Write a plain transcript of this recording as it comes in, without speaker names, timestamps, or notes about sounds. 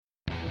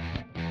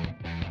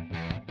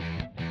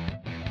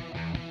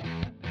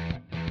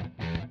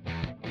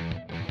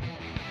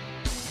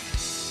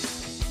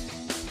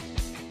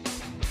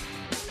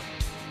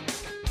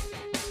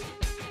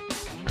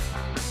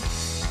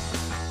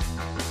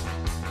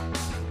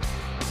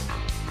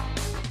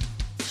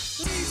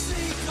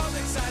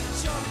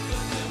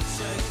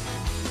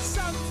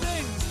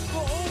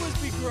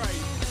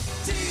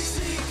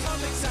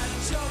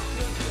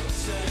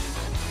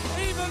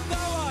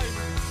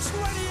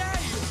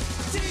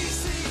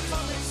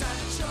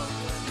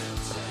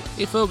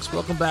Hey folks,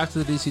 welcome back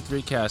to the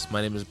DC3cast.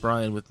 My name is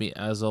Brian. With me,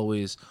 as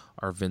always,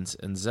 are Vince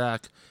and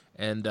Zach.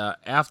 And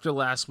after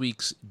last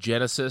week's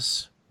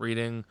Genesis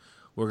reading,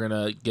 we're going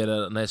to get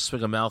a nice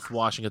swig of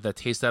mouthwash and get that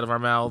taste out of our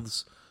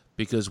mouths,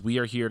 because we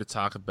are here to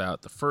talk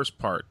about the first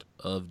part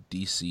of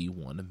DC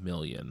 1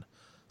 million.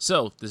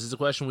 So, this is a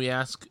question we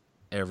ask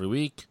every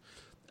week.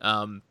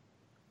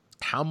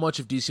 How much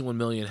of DC 1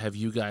 million have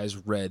you guys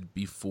read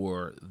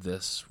before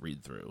this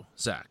read-through?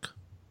 Zach?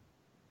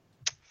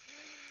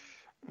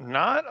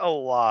 Not a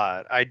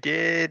lot. I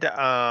did,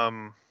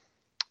 I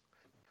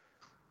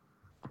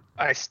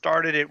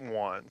started it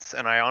once,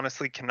 and I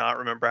honestly cannot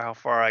remember how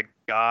far I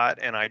got,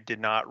 and I did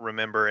not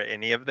remember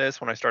any of this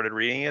when I started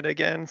reading it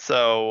again,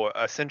 so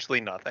essentially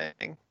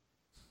nothing.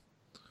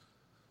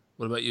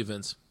 What about you,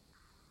 Vince?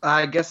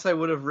 I guess I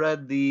would have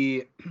read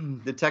the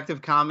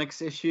Detective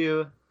Comics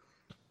issue,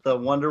 the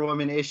Wonder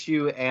Woman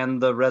issue, and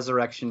the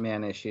Resurrection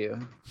Man issue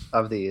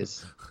of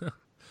these.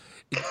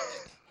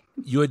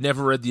 You had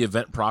never read the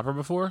event proper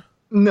before?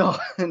 No.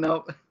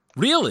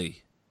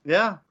 Really?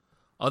 Yeah.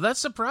 Oh, that's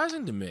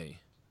surprising to me.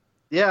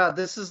 Yeah,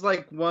 this is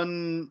like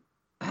one...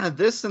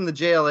 This and the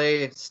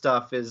JLA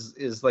stuff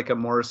is like a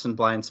Morrison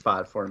blind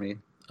spot for me.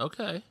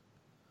 Okay.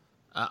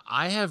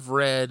 I had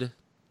read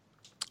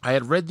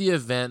the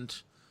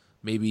event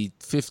maybe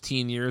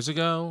 15 years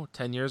ago,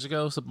 10 years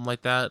ago, something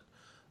like that.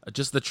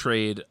 Just the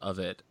trade of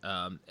it.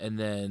 And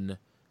then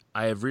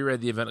I have reread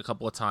the event a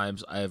couple of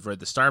times. I have read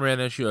the Starman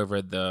issue. I've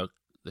read the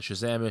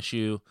Shazam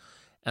issue.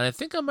 And I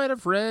think I might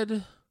have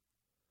read...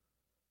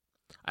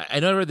 I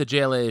know I read the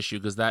JLA issue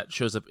because that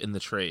shows up in the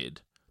trade.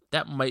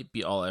 That might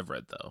be all I've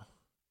read, though.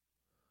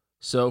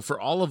 So for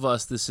all of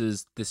us, this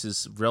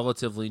is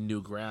relatively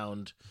new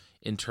ground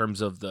in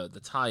terms of the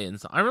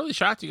tie-ins. I'm really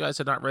shocked you guys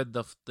had not read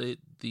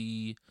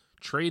the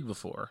trade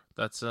before.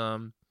 That's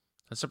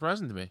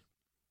surprising to me.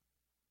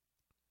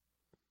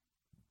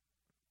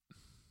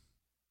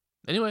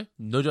 Anyway,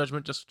 no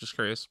judgment, just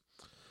curious.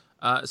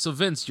 So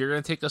Vince, you're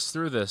going to take us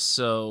through this,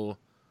 so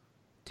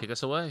take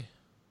us away.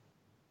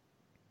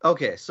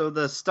 Okay, so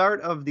the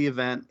start of the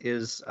event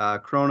is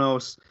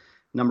Kronos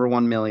number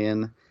 1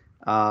 million,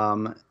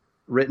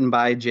 written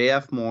by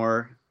J.F.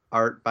 Moore,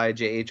 art by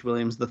J.H.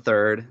 Williams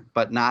III,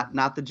 but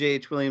not the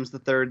J.H. Williams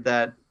III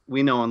that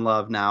we know and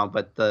love now,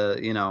 but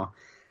the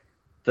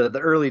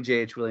early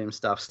J.H. Williams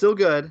stuff. Still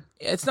good.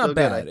 It's not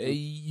bad.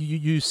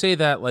 You say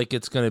that like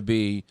it's going to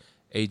be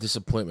a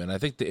disappointment. I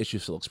think the issue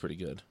still looks pretty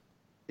good.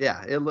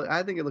 Yeah,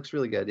 I think it looks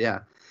really good, yeah.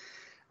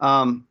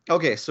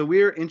 Okay, so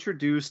we're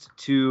introduced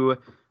to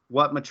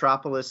what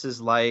Metropolis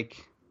is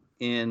like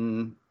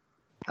in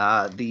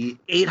the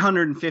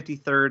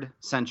 853rd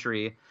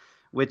century,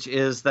 which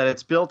is that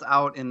it's built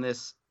out in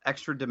this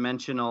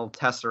extra-dimensional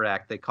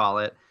tesseract, they call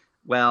it.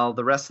 Well,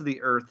 the rest of the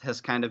Earth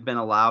has kind of been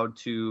allowed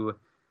to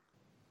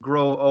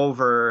grow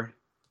over,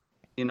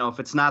 if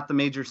it's not the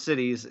major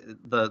cities,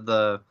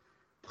 the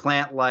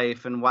plant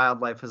life and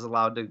wildlife is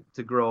allowed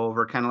to grow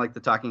over, kind of like the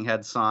Talking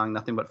Heads song,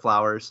 Nothing But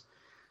Flowers.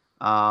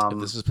 If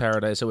this is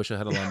paradise, I wish I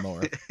had a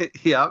lawnmower.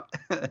 Yep,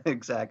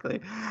 exactly.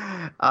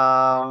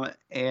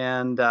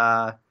 And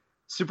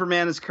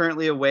Superman is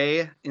currently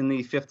away in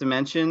the fifth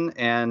dimension,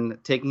 and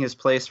taking his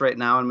place right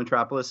now in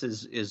Metropolis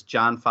is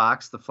John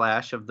Fox, the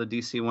Flash of the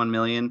DC 1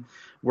 million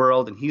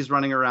world, and he's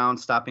running around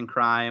stopping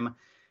crime,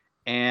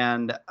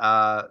 and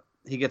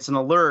he gets an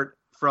alert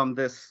from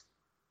this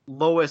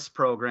Lois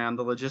program,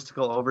 the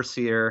Logistical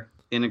Overseer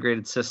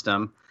Integrated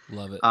System.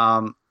 Love it.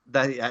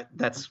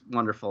 That's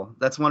wonderful.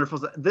 That's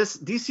wonderful. This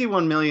DC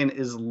 1 million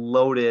is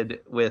loaded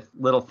with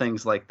little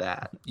things like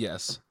that.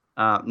 Yes.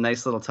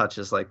 Nice little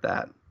touches like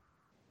that.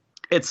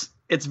 It's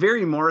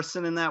very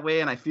Morrison in that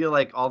way, and I feel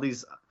like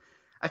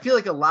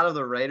a lot of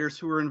the writers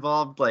who were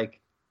involved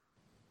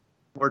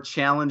were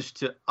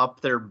challenged to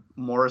up their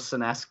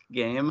Morrison-esque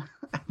game,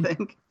 I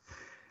think.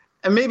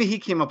 And maybe he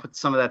came up with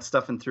some of that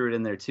stuff and threw it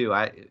in there too.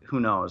 Who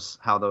knows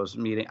how those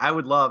meetings... I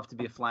would love to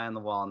be a fly on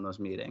the wall in those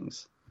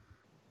meetings.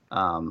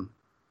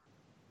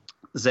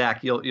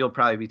 Zach, you'll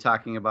probably be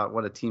talking about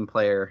what a team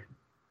player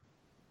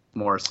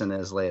Morrison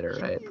is later,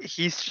 right?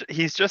 He's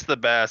just the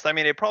best. I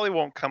mean, it probably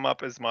won't come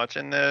up as much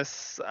in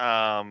this,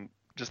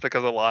 just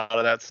because a lot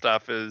of that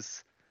stuff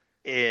is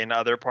in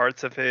other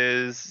parts of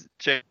his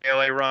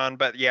JLA run.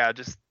 But yeah,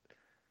 just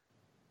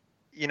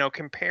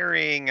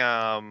comparing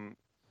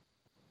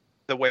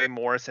the way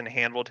Morrison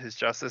handled his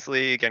Justice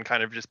League and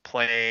kind of just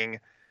playing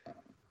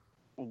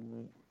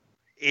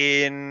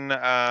in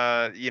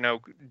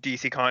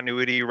DC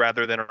continuity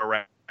rather than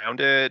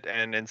around it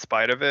and in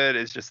spite of it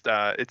is just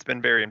it's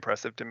been very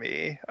impressive to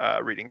me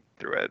reading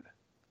through it.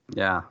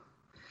 Yeah.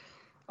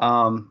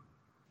 All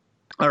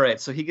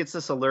right, so he gets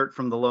this alert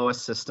from the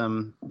Lois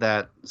system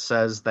that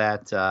says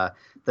that the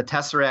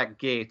Tesseract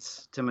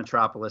gates to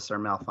Metropolis are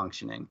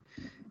malfunctioning.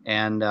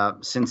 And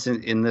since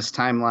in this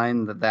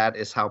timeline that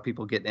is how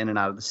people get in and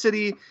out of the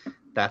city,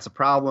 that's a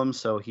problem.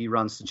 So he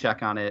runs to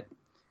check on it,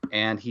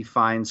 and he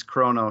finds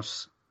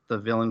Kronos, the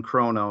villain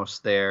Kronos,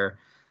 there,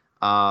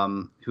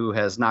 who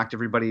has knocked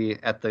everybody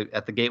at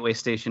the gateway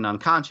station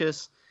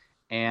unconscious,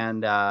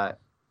 and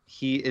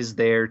he is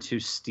there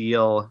to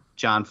steal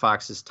John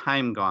Fox's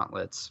time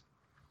gauntlets,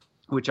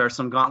 which are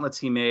some gauntlets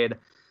he made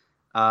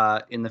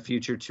in the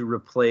future to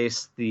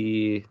replace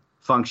the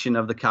function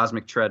of the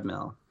cosmic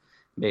treadmill,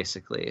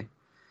 basically.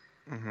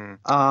 Mm-hmm.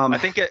 I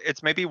think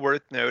it's maybe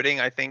worth noting.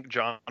 I think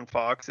John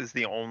Fox is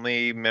the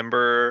only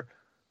member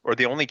or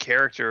the only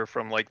character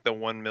from like the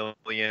 1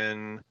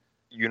 million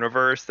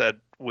universe that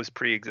was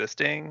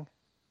pre-existing.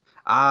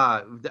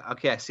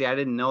 Okay. See, I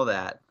didn't know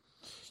that.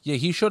 Yeah,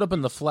 he showed up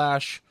in the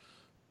Flash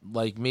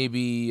like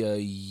maybe a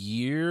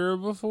year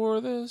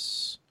before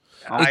this.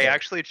 I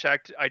actually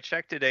checked. I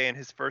checked today, and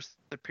his first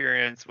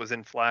appearance was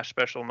in Flash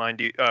Special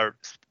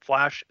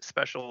Flash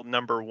Special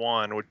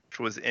 #1, which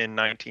was in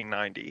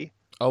 1990.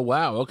 Oh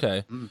wow,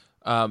 okay.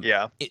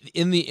 Yeah.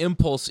 In the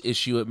Impulse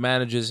issue, it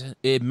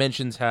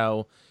mentions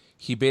how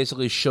he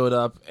basically showed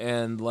up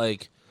and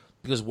like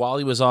because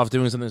Wally was off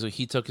doing something, so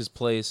he took his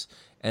place,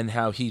 and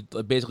how he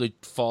basically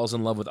falls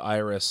in love with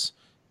Iris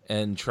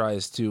and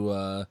tries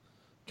to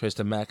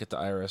mack it to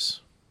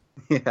Iris.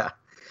 Yeah.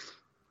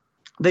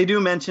 They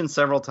do mention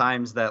several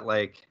times that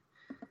like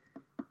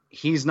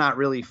he's not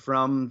really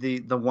from the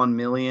 1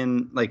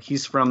 million, like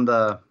he's from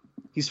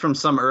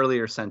some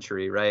earlier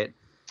century, right?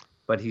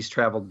 But he's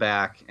traveled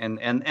back,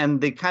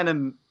 and they kind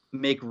of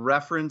make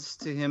reference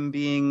to him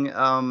being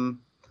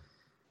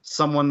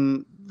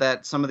someone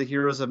that some of the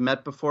heroes have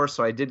met before.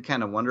 So I did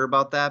kind of wonder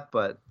about that,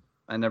 but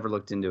I never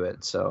looked into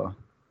it. So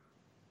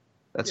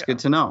that's good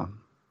to know.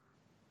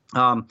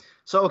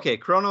 So okay,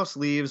 Kronos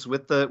leaves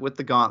with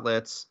the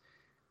gauntlets,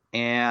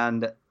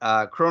 and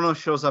Kronos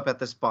shows up at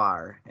this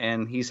bar,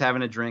 and he's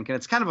having a drink, and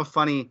it's kind of a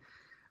funny.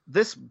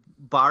 This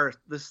bar,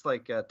 this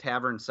like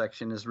tavern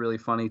section is really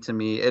funny to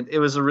me. It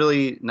was a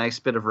really nice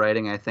bit of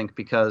writing, I think,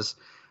 because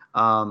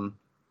Kronos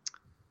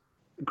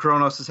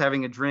is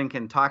having a drink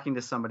and talking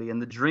to somebody,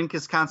 and the drink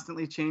is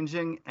constantly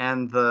changing,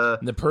 and the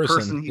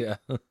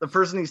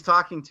person he's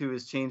talking to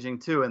is changing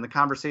too, and the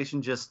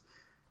conversation just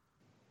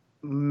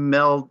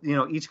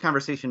each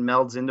conversation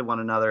melds into one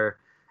another,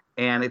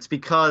 and it's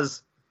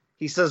because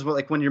he says, well,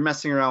 like when you're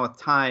messing around with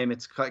time,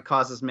 it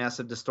causes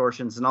massive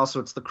distortions, and also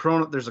it's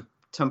there's a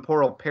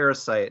temporal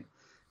parasite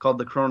called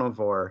the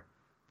chronovore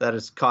that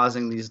is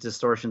causing these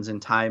distortions in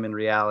time and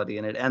reality,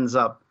 and it ends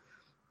up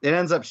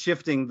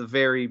shifting the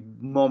very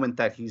moment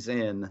that he's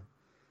in,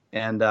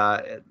 and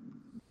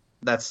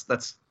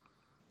that's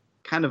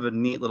kind of a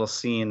neat little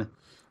scene.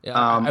 Yeah,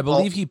 I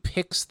believe he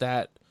picks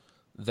that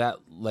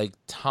like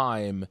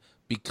time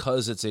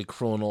because it's a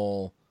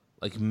chronal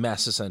like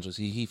mess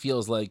essentially. He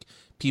feels like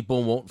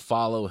people won't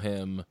follow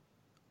him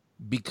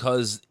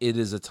because it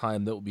is a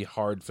time that will be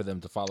hard for them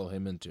to follow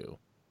him into.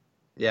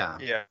 Yeah.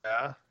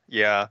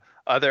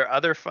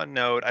 Other fun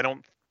note, I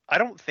don't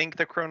think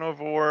the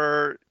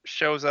chronovore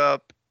shows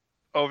up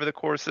over the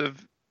course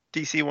of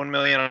DC 1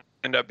 million. I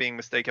end up being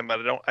mistaken, but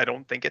I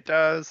don't think it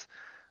does.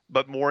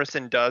 But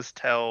Morrison does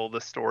tell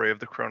the story of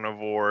the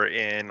chronovore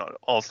in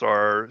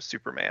All-Star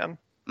Superman.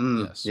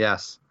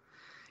 Yes.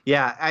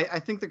 Yeah, I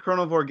think the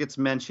chronovore gets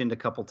mentioned a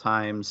couple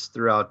times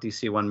throughout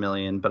DC 1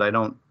 million, but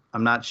I'm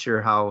not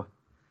sure how.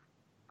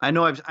 I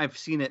know I've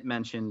seen it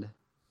mentioned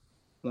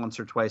once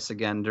or twice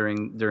again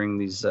during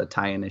these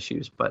tie-in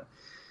issues, but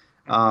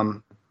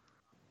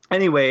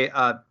anyway,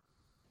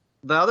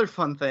 the other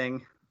fun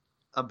thing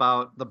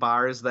about the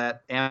bar is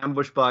that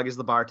Ambush Bug is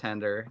the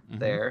bartender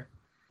there.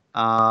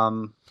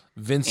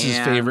 Vince's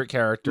favorite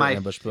character,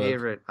 Ambush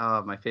Bug.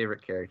 My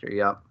favorite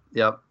character.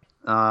 Yep.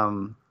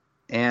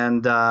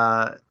 And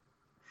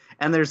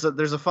there's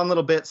a fun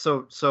little bit.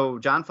 So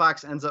John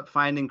Fox ends up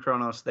finding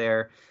Kronos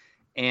there,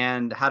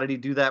 and how did he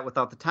do that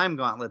without the time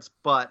gauntlets,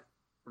 but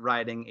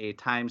riding a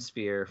time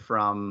sphere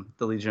from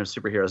the Legion of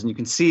Superheroes? And you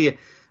can see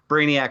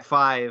Brainiac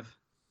 5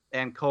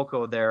 and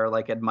Coco there,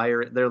 like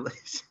admire it. They're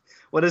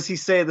what does he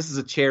say? This is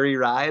a cherry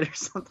ride or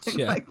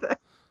something like that.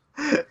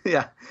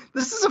 Yeah,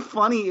 this is a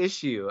funny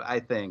issue. I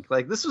think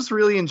like this was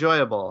really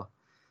enjoyable.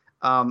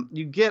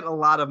 You get a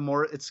lot of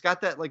more. It's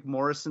got that like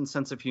Morrison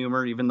sense of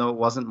humor, even though it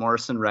wasn't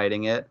Morrison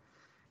writing it,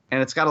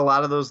 and it's got a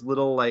lot of those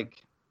little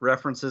like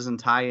references and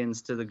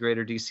tie-ins to the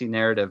greater DC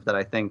narrative that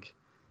I think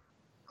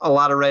a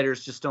lot of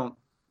writers just don't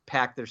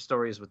pack their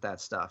stories with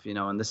that stuff,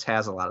 and this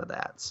has a lot of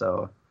that.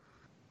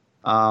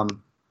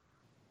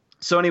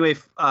 So anyway,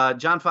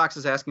 John Fox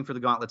is asking for the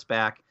gauntlets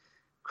back.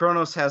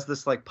 Kronos has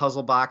this like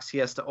puzzle box he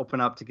has to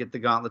open up to get the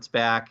gauntlets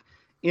back.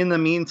 In the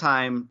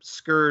meantime,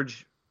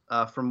 Scourge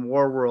from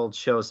Warworld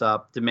shows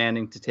up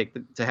demanding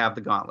to have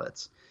the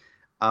gauntlets.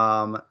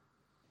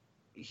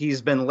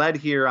 He's been led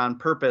here on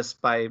purpose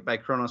by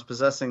Kronos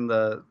possessing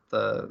the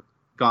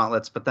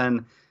gauntlets, but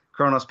then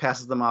Kronos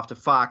passes them off to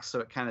Fox, so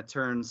it kind of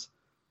turns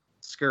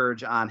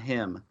Scourge on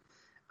him.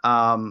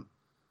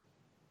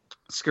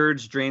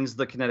 Scourge drains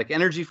the kinetic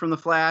energy from the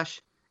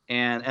Flash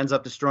and ends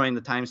up destroying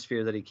the time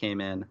sphere that he came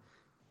in.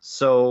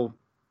 So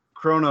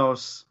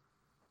Kronos,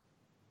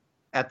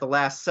 at the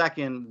last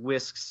second,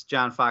 whisks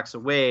John Fox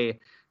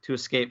away to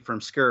escape from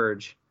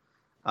Scourge.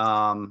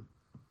 And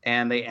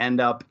they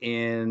end up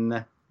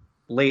in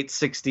late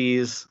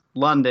 60s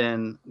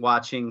London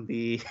watching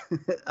the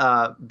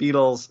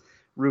Beatles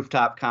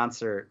rooftop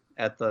concert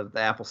at the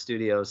Apple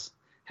Studios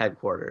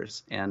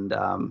headquarters, and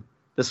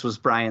this was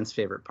Brian's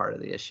favorite part of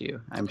the issue,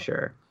 I'm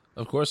sure.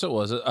 Of course it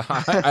was.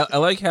 I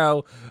like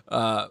how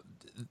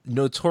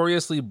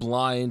notoriously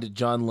blind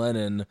John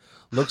Lennon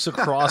looks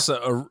across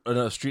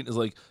a street and is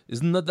like,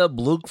 "Isn't that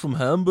bloke from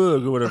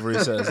Hamburg?" or whatever he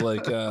says.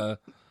 Like,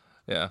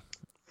 yeah.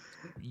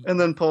 And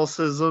then Paul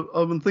says,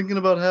 "I've been thinking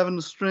about having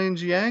a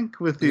strange yank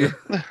with you."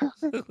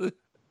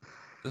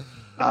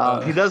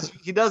 He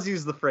does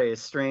use the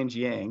phrase "strange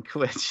yank,"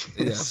 which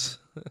is,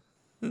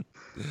 yes.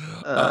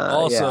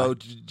 Also,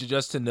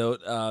 just to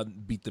note,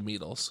 beat the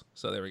Beatles.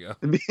 So there we go.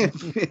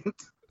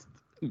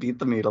 Beat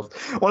the Beatles.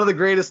 One of the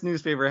greatest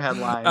newspaper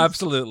headlines.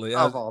 Absolutely.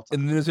 Of all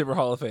time. In the Newspaper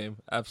Hall of Fame.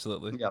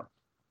 Absolutely. Yeah.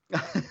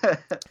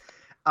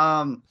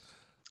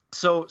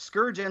 So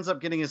Scourge ends up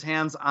getting his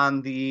hands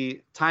on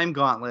the time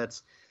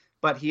gauntlets,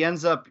 but he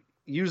ends up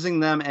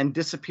using them and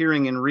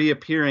disappearing and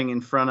reappearing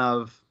in front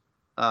of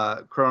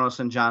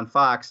Kronos and John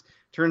Fox.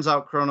 Turns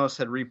out Kronos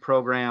had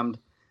reprogrammed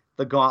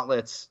the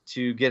gauntlets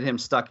to get him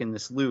stuck in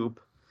this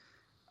loop.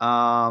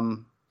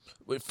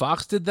 Wait,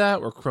 Fox did that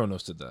or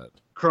Kronos did that?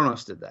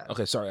 Kronos did that.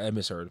 Okay, sorry, I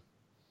misheard.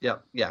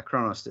 Yep, yeah,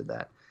 Kronos did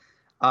that.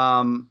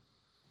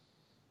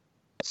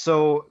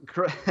 So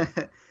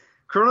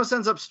Kronos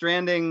ends up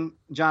stranding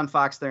John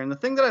Fox there, and the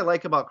thing that I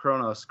like about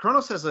Kronos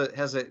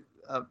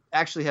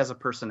actually has a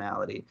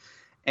personality,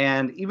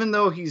 and even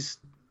though he's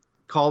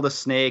called a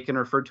snake and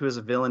referred to as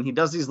a villain, he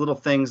does these little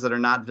things that are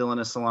not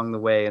villainous along the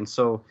way, and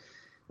so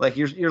like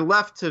you're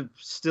left to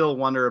still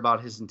wonder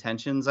about his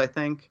intentions, I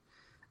think.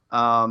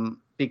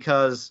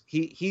 Because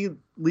he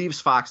leaves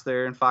Fox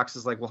there, and Fox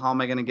is like, well, how am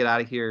I going to get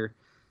out of here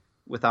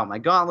without my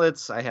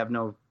gauntlets? I have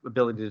no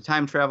ability to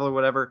time travel or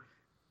whatever.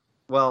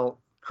 Well,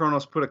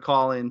 Kronos put a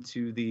call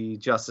into the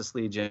Justice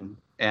Legion,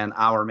 and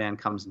Our Man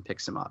comes and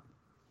picks him up.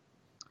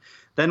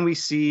 Then we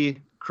see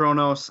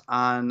Kronos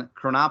on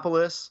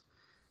Chronopolis,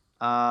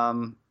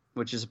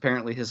 which is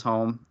apparently his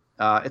home.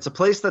 It's a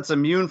place that's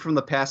immune from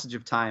the passage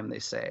of time, they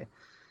say.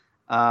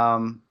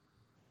 And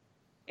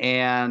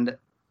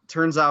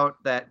turns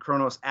out that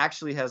Kronos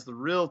actually has the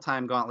real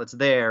time gauntlets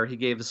there. He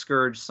gave the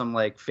Scourge some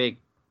like fake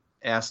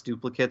ass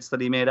duplicates that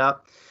he made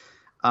up.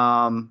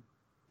 And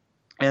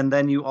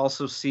then you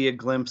also see a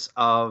glimpse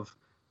of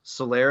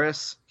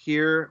Solaris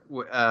here.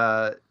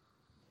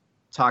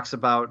 Talks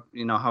about,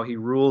 how he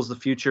rules the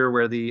future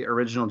where the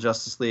original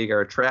Justice League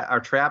are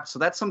trapped. So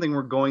that's something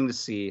we're going to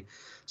see.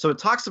 So it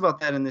talks about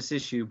that in this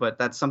issue, but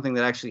that's something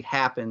that actually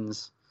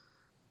happens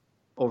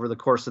over the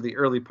course of the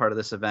early part of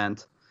this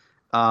event.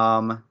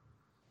 So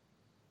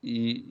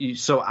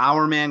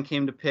Our Man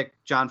came to pick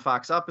John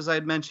Fox up, as I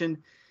had mentioned.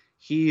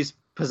 He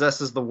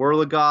possesses the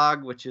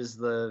Whirligog, which is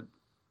the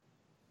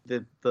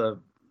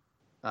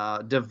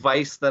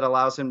device that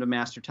allows him to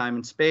master time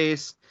and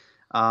space.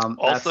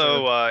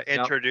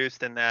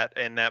 Introduced in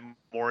that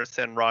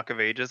Morrison Rock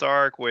of Ages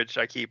arc, which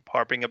I keep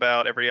harping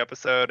about every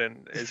episode,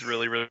 and is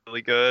really,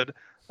 really good.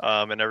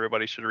 And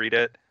everybody should read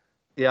it.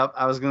 Yep,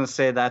 I was gonna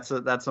say that's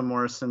a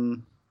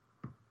Morrison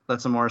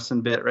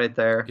bit right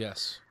there.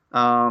 Yes.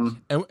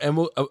 And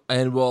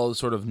will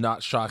sort of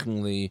not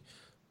shockingly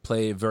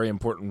play a very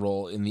important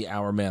role in the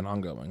Our Man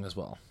ongoing as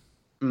well.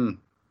 And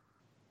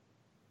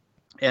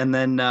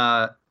then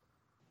the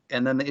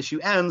issue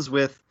ends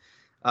with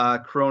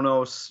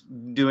Kronos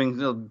doing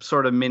a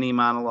sort of mini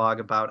monologue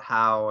about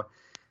how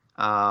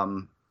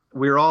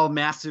we're all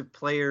massive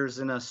players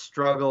in a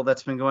struggle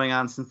that's been going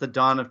on since the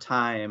dawn of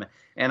time,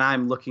 and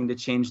I'm looking to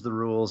change the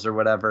rules or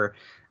whatever,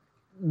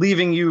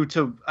 leaving you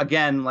to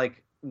again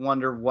like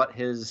wonder what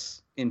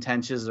his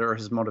intentions or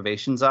his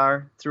motivations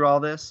are through all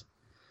this.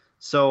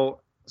 So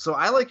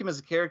I like him as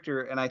a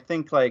character, and I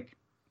think like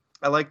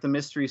I like the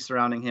mystery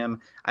surrounding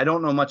him. I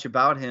don't know much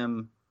about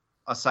him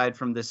aside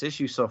from this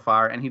issue so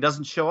far, and he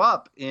doesn't show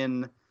up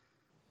in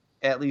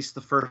at least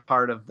the first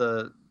part of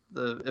the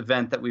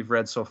event that we've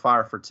read so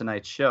far for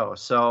tonight's show.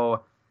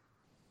 So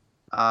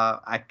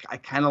I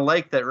kind of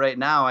like that right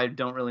now. I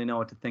don't really know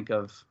what to think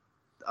of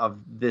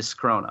this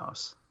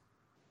Kronos.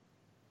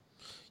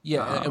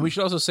 Yeah, and we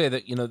should also say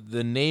that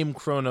the name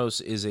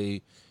Kronos is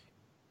a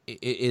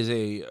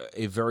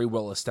very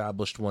well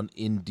established one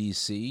in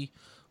DC,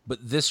 but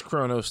this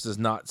Kronos does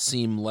not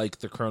seem like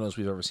the Kronos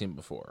we've ever seen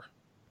before.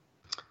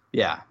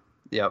 Yeah.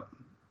 Yep.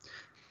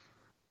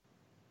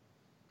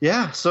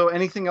 Yeah. So,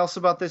 anything else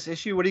about this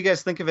issue? What do you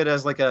guys think of it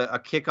as, like a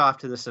kickoff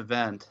to this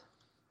event?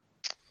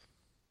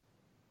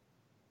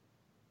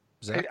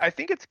 I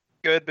think it's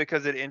good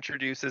because it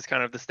introduces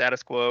kind of the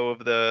status quo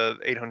of the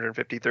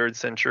 853rd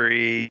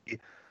century.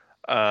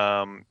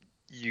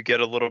 You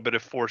get a little bit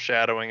of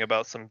foreshadowing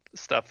about some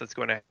stuff that's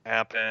going to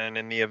happen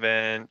in the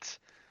event.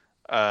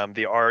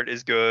 The art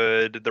is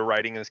good. The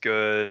writing is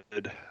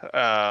good.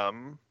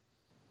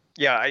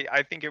 Yeah,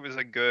 I think it was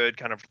a good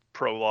kind of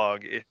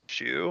prologue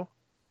issue.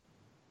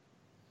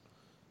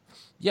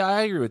 Yeah,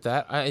 I agree with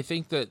that. I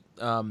think that,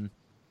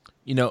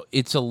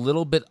 it's a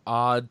little bit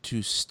odd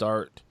to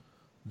start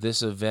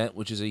this event,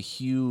 which is a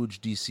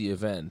huge DC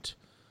event,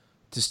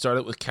 to start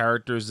it with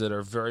characters that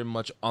are very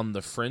much on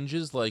the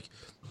fringes. Like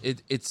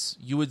it's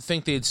you would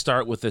think they'd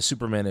start with a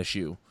Superman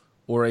issue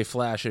or a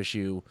Flash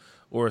issue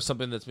or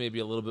something that's maybe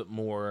a little bit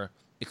more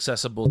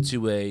accessible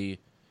to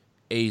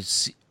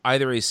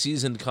either a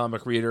seasoned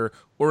comic reader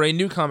or a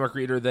new comic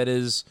reader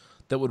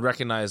that would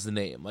recognize the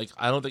name. Like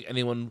I don't think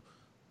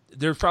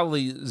there's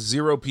probably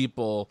zero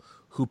people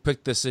who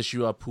picked this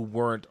issue up who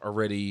weren't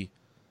already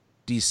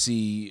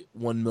DC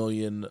 1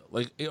 million,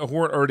 like who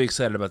weren't already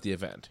excited about the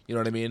event. You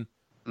know what I mean?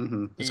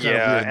 Mm-hmm. It's kind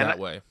of weird in that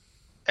way.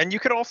 And you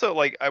could also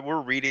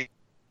we're reading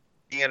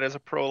it as a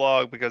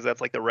prologue because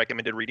that's like the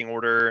recommended reading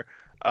order.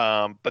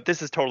 But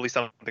this is totally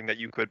something that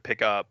you could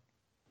pick up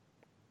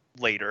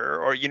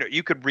later, or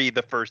you could read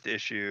the first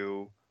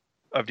issue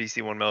of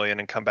DC 1 million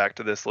and come back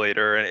to this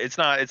later. And it's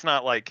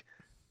not like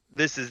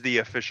this is the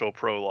official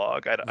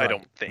prologue. I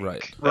don't think.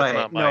 Right. That's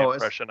not my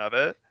impression of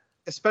it.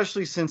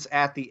 Especially since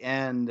at the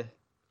end,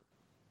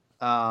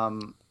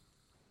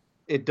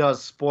 it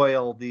does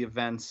spoil the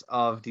events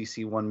of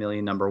DC 1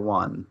 million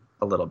 #1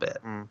 a little bit.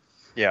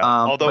 Yeah.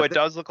 Although it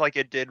does look like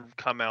it did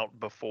come out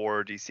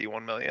before DC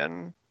 1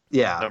 million.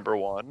 Yeah.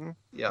 #1.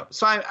 Yeah.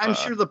 So I'm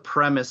sure the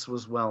premise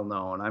was well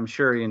known. I'm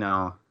sure you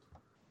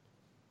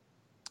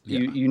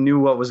knew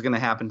what was going to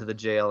happen to the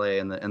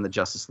JLA and the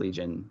Justice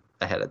Legion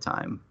ahead of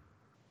time.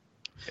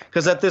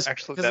 Because at this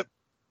go ahead.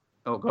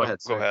 Go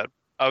ahead.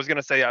 I was going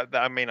to say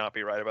I may not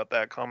be right about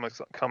that.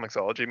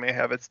 Comixology may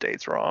have its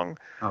dates wrong.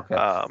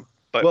 Okay.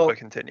 But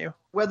continue.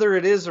 Whether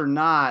it is or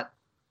not,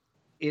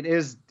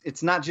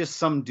 it's not just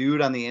some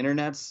dude on the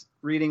internet's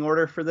reading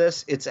order for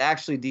this. It's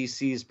actually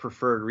DC's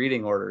preferred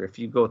reading order. If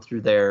you go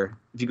through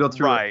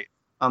right.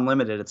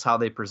 Unlimited, it's how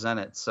they present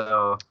it.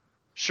 So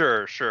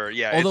sure.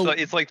 Yeah. Although,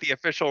 it's like the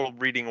official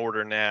reading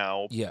order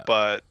now. Yeah.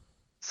 But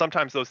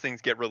sometimes those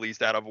things get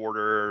released out of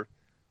order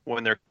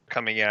when they're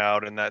coming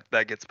out, and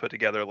that gets put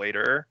together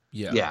later.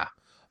 Yeah,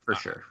 for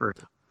sure.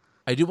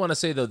 I do want to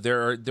say though,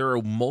 there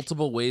are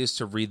multiple ways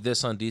to read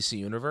this on DC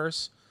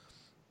Universe.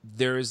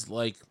 There's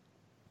an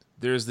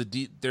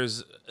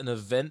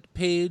event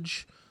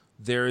page.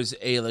 There's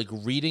a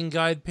reading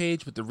guide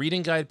page, but the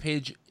reading guide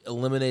page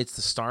eliminates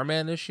the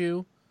Starman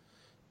issue,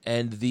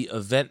 and the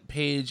event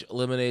page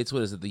eliminates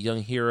the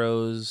Young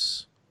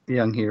Heroes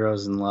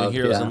in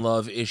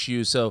Love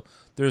issue. So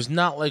there's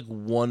not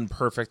one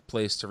perfect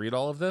place to read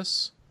all of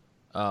this,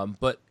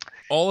 but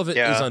all of it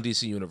is on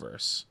DC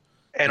Universe.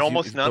 And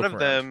almost none of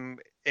them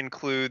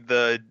include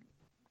the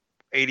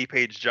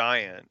 80-page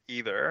giant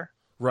either.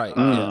 Right.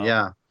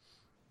 Yeah.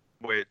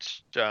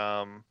 Which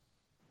I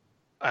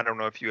don't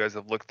know if you guys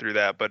have looked through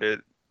that, but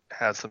it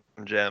has some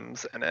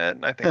gems in it,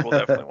 and I think we'll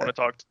definitely want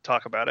to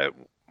talk about it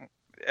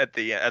at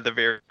the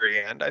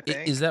very end. I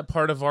think. Is that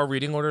part of our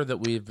reading order that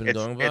we've been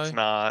going by? It's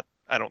not.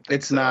 I don't think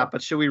it's not.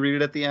 But should we read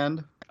it at the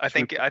end? I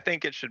think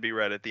it should be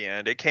read at the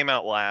end. It came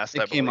out last.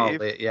 It came out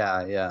late.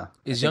 Yeah.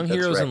 Is Young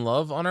Heroes in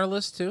Love on our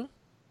list too?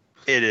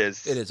 It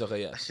is. It is.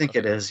 Okay. Yes. I think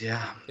it is.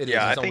 Yeah. It is.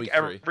 Yeah. It's I think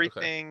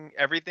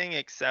everything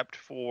except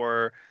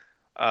for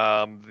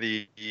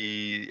the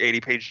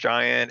 80-page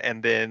giant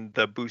and then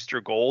the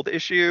Booster Gold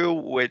issue,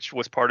 which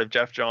was part of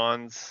Jeff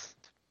Johns'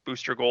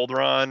 Booster Gold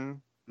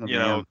run.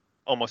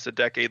 Almost a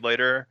decade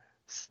later.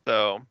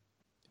 So.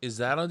 Is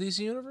that on DC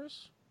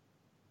Universe?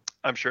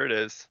 I'm sure it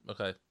is.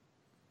 Okay.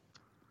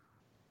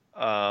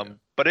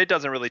 But it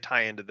doesn't really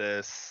tie into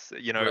this.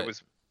 Right.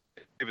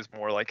 It was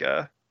more like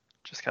a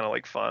just kind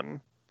of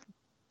fun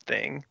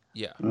thing.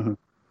 Yeah. Mm-hmm.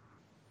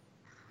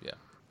 Yeah.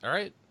 All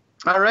right.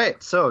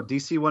 So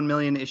DC 1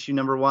 million issue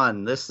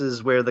 #1. This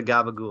is where the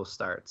gabagool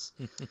starts.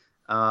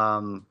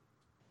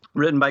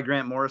 Written by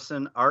Grant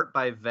Morrison, art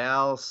by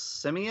Val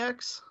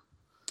Semiex.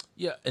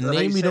 Yeah, a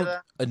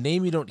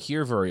name you don't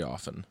hear very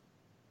often.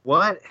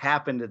 What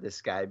happened to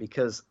this guy?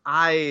 Because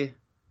I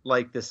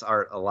like this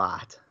art a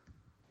lot.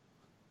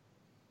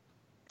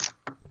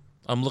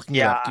 I'm looking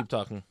it up. Keep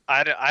talking.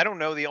 I don't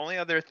know. The only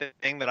other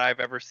thing that I've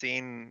ever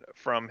seen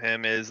from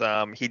him is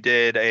he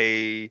did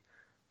a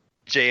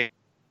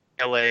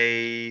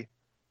JLA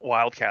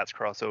Wildcats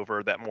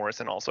crossover that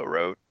Morrison also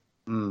wrote.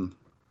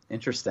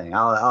 Interesting.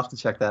 I'll have to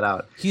check that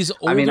out. He's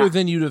older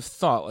than you'd have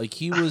thought.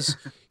 He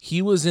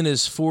was in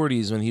his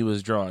 40s when he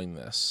was drawing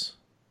this.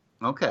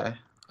 Okay.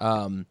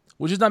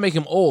 Which does not make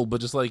him old, but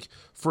just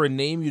for a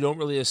name you don't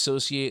really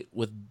associate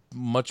with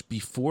much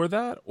before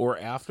that or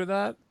after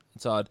that,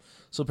 it's odd.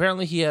 So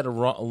apparently he had a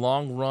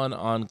long run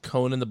on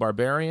Conan,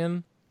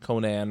 and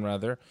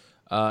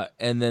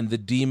then The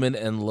Demon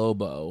and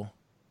Lobo.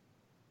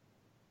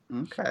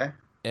 Okay.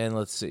 And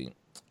let's see.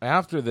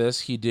 After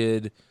this, he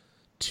did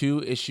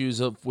 2 issues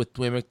with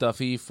Dwayne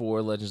McDuffie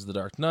for Legends of the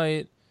Dark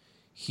Knight.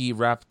 He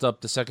wrapped up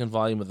the 2nd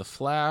volume of The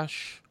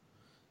Flash.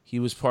 He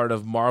was part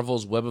of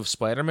Marvel's Web of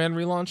Spider-Man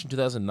relaunch in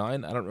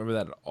 2009. I don't remember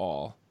that at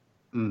all.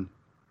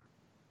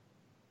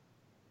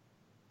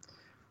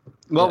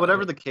 Well,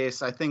 whatever the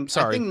case, I think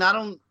not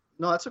only...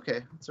 No, that's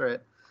okay. That's all right.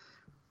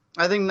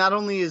 I think not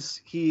only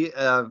is he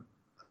a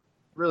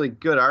really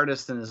good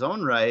artist in his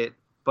own right,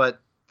 but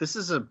this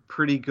is a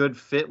pretty good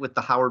fit with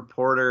the Howard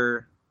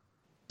Porter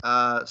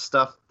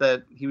stuff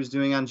that he was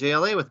doing on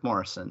JLA with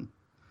Morrison.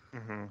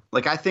 Mm-hmm.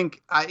 Like, I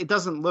think it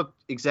doesn't look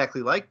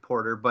exactly like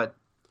Porter, but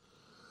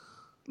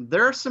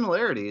there are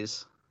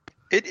similarities.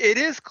 It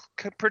is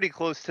pretty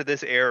close to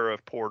this era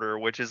of Porter,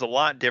 which is a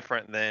lot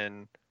different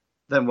than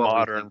What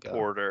modern we think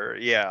Porter.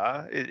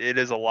 Yeah, it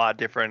is a lot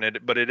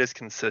different, but it is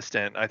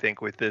consistent, I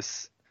think, with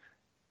this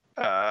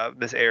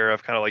this era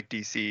of kind of like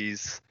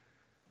DC's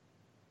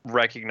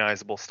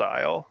recognizable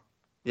style.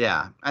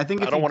 Yeah, I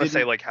think I don't want to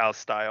say like house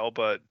style,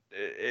 but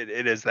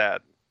it is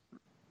that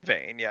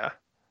vein. Yeah.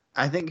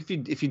 I think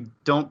if you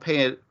don't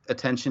pay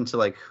attention to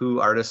like who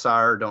artists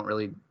are, or don't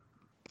really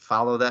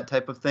follow that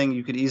type of thing,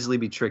 you could easily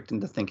be tricked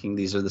into thinking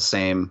these are the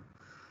same,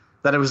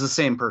 that it was the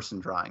same person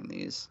drawing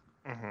these.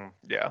 Mm-hmm.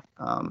 Yeah.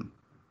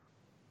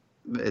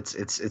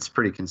 It's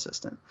pretty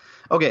consistent.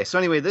 Okay, so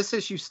anyway, this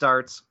issue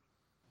starts,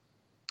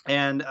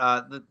 and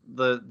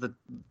the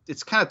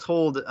it's kind of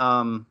told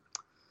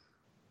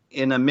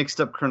in a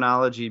mixed up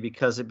chronology,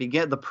 because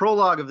the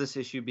prologue of this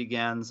issue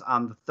begins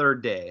on the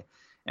third day,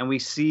 and we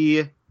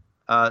see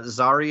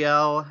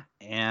Zariel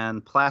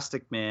and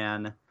Plastic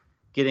Man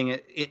getting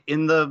it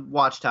in the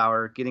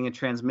Watchtower, getting a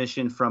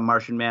transmission from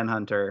Martian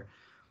Manhunter,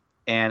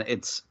 and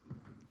it's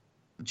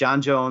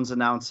John Jones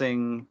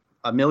announcing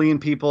 1 million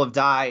people have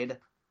died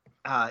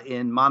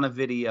in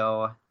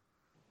Montevideo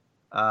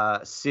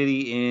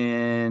city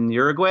in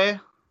Uruguay,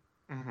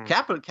 Mm-hmm.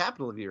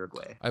 capital of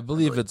Uruguay. I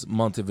believe it's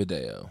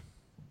Montevideo.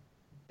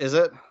 Is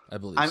it? I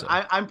believe so.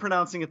 I'm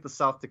pronouncing it the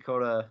South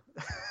Dakota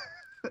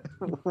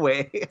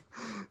way.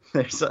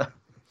 There's a.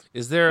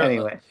 Is there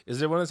Anyway. Is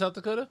there one in South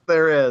Dakota?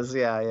 There is,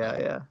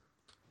 yeah.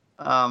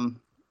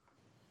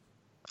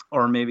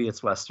 Or maybe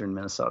it's Western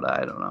Minnesota.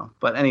 I don't know.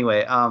 But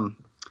anyway,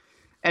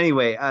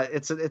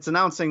 it's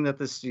announcing that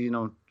this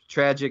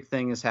tragic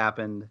thing has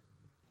happened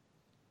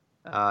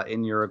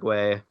in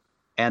Uruguay,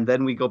 and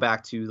then we go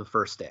back to the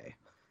first day,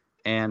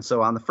 and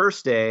so on the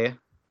first day,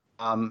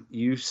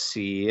 you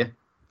see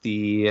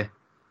the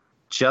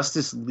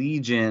Justice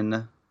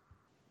Legion.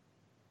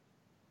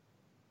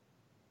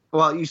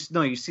 Well, you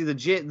see the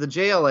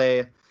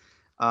JLA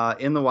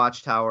in the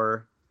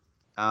Watchtower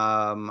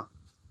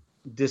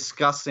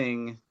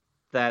discussing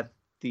that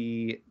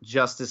the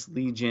Justice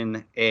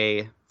Legion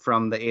A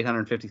from the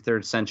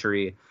 853rd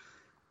century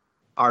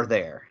are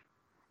there,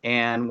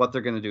 and what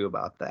they're going to do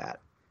about that,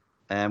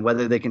 and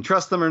whether they can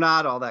trust them or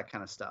not, all that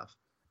kind of stuff.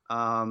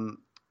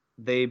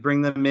 They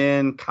bring them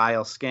in.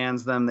 Kyle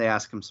scans them. They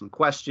ask him some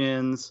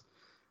questions,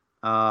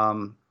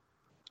 and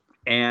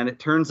it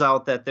turns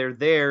out that they're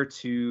there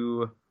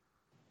to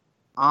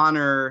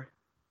honor.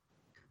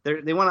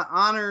 They want to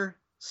honor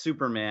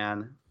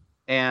Superman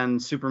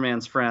and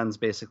Superman's friends,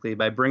 basically,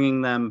 by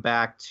bringing them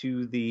back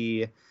to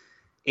the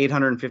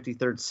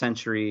 853rd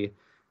century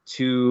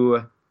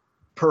to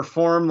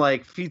perform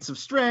like feats of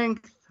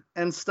strength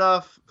and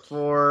stuff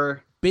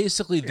for.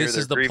 Basically, this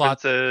is the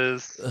plot.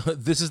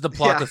 This is the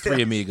plot of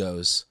Three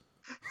Amigos.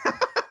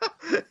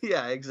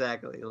 Yeah,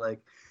 exactly.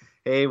 Like,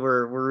 hey,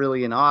 we're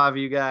really in awe of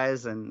you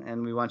guys,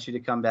 and we want you to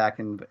come back,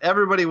 and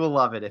everybody will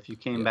love it if you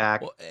came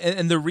back. Well,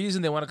 and the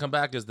reason they want to come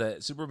back is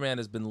that Superman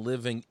has been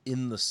living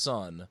in the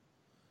sun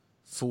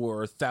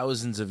for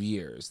thousands of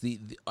years.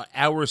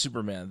 Our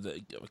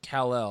Superman,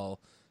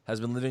 Kal-El, has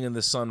been living in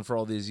the sun for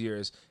all these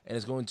years, and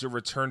is going to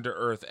return to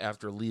Earth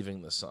after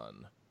leaving the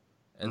sun.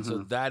 And so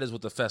that is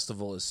what the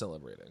festival is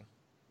celebrating.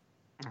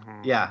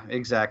 Mm-hmm. Yeah,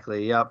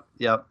 exactly. Yep.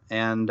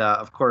 And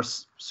of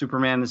course,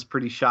 Superman is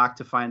pretty shocked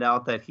to find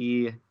out that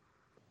he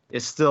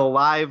is still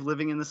alive,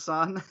 living in the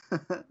sun.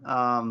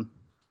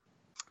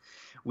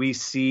 We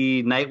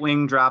see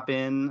Nightwing drop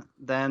in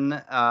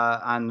then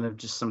on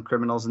just some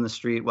criminals in the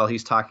street while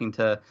he's talking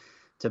to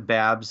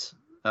Babs,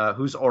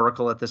 who's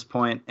Oracle at this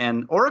point.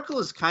 And Oracle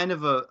is kind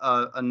of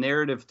a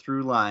narrative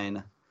through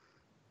line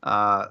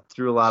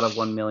through a lot of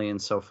 1 million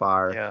so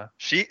far. Yeah,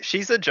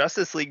 she's a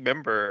Justice League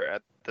member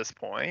at this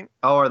point.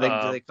 Oh, do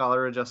they call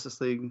her a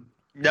Justice League?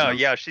 No,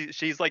 yeah,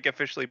 she's like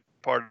officially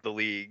part of the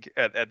league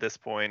at this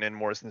point in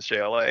Morrison's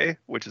JLA,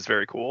 which is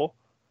very cool.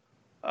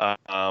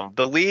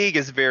 The league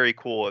is very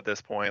cool at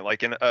this point.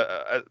 Like,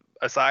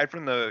 aside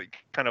from the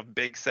kind of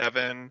big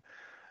seven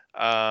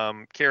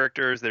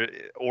characters, there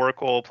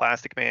Oracle,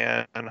 Plastic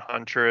Man,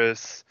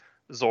 Huntress,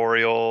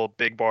 Zoriel,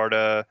 Big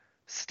Barda,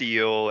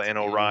 Steel, and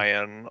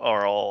Orion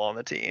are all on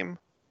the team.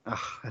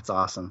 Oh, that's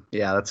awesome.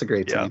 Yeah, that's a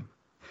great team.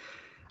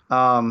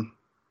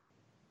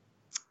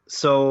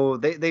 So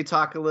they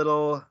talk a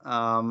little.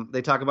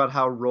 They talk about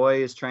how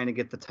Roy is trying to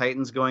get the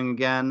Titans going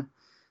again,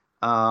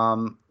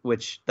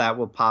 which that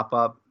will pop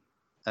up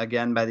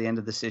again by the end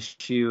of this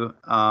issue.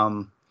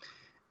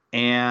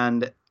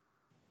 And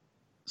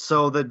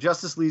so the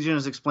Justice Legion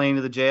is explaining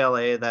to the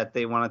JLA that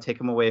they want to take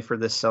them away for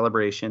this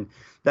celebration,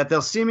 that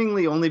they'll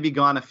seemingly only be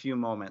gone a few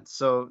moments.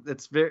 So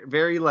it's very,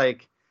 very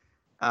like,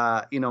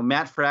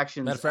 Matt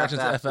Fraction's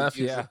FF,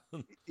 yeah.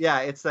 Yeah,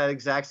 it's that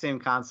exact same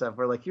concept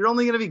where, like, you're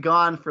only going to be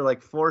gone for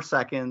like 4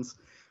 seconds.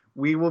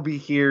 We will be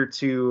here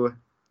to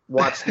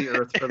watch the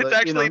Earth for the. It's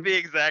actually the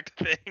exact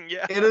thing.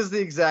 Yeah, it is the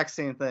exact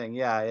same thing.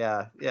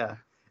 Yeah.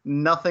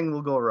 Nothing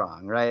will go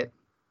wrong, right?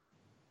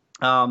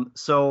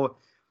 So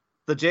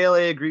the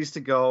JLA agrees to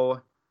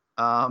go,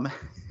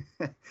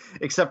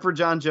 except for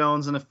John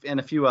Jones and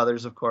a few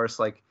others, of course.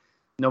 Like,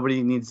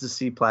 nobody needs to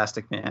see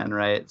Plastic Man,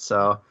 right?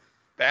 So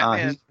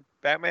Batman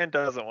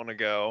doesn't want to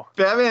go.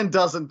 Batman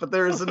doesn't, but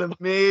there is an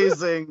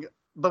amazing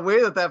the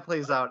way that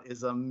plays out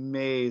is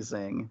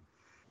amazing.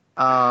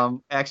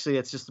 Actually,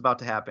 it's just about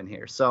to happen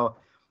here. So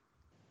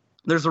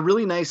there's a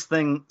really nice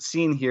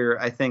scene here,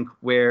 I think,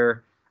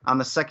 where on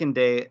the second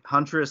day,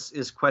 Huntress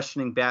is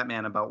questioning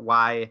Batman about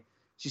why.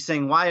 She's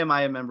saying, why am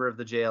I a member of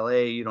the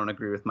JLA? You don't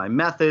agree with my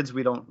methods.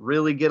 We don't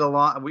really get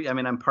along.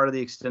 I'm part of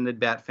the extended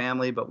Bat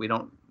family, but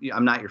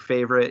I'm not your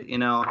favorite, you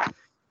know?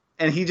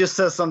 And he just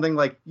says something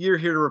like, you're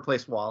here to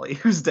replace Wally,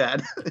 who's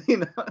dead, you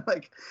know,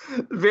 like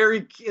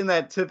very in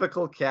that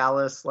typical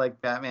callous,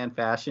 like Batman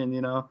fashion,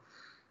 you know?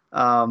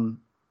 While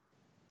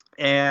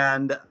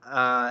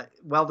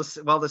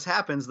this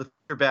happens, the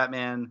future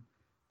Batman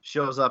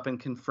shows up and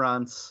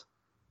confronts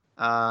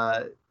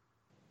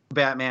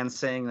Batman,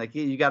 saying like,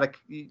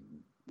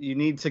 you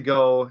need to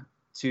go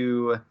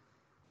to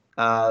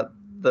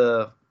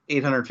the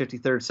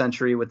 853rd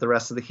century with the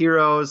rest of the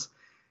heroes.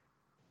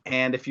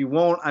 And if you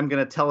won't, I'm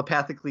going to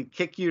telepathically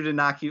kick you to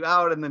knock you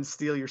out and then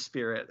steal your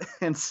spirit.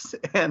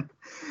 And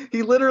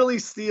he literally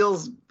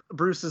steals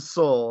Bruce's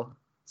soul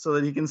so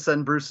that he can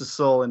send Bruce's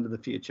soul into the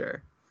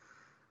future.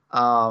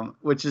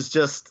 Which is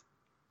just,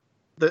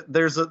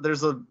 there's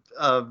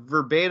a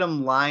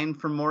verbatim line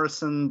from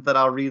Morrison that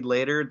I'll read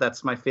later.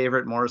 That's my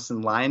favorite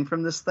Morrison line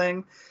from this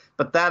thing.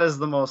 But that is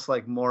the most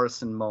like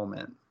Morrison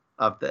moment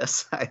of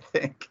this, I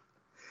think.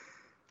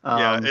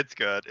 Yeah, it's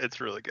good. It's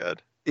really good.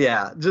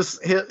 Yeah,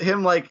 just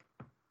him like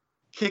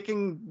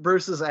kicking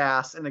Bruce's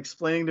ass and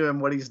explaining to him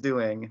what he's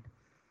doing,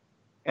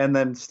 and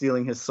then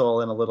stealing his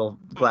soul in a little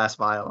glass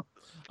vial.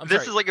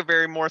 This is like a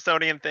very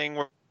Morrisonian thing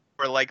where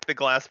like the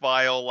glass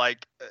vial,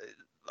 like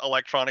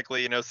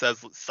electronically, you know, says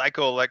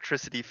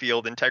psychoelectricity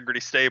field integrity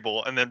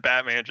stable, and then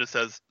Batman just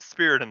says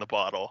spirit in the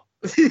bottle.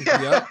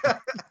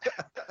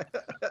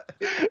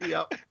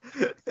 Yep.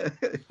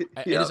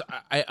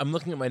 I'm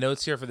looking at my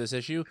notes here for this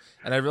issue,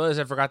 and I realized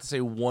I forgot to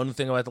say one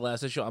thing about the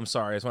last issue. I'm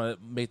sorry. I just want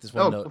to make this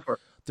one note.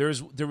 There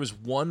was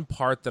one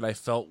part that I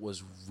felt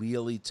was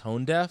really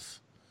tone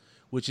deaf,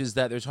 which is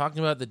that they're talking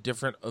about the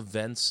different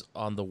events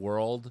on the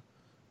world,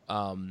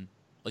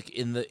 like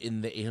in the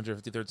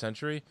 853rd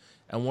century,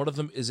 and one of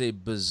them is a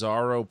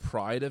Bizarro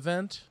Pride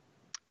event.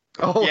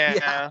 Oh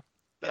yeah.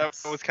 That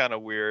was kind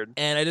of weird.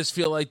 And I just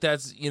feel like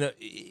that's, you know,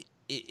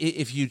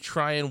 if you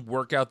try and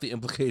work out the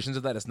implications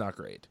of that, it's not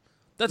great.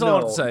 That's all I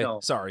have to say. No.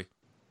 Sorry.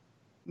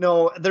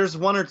 No, there's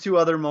one or two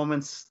other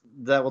moments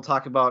that we'll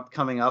talk about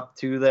coming up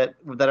too that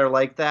are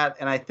like that.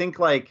 And I think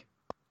like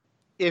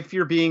if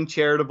you're being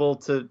charitable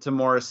to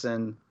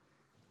Morrison,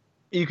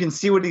 you can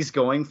see what he's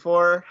going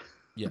for.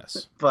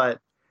 Yes.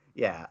 But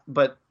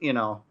you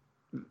know,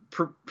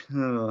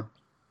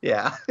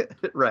 yeah,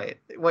 right.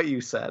 What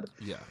you said.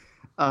 Yeah.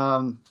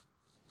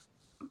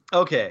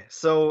 Okay,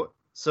 so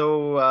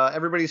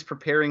everybody's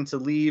preparing to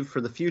leave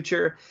for the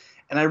future,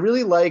 and I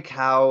really like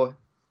how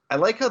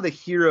the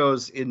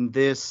heroes in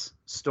this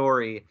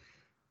story,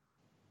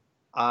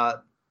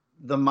 the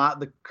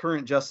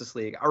current Justice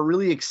League, are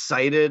really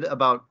excited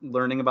about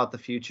learning about the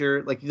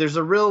future. Like, there's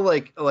a real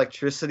like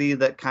electricity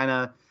that kind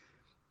of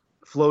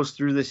flows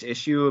through this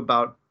issue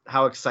about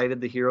how excited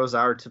the heroes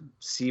are to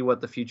see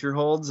what the future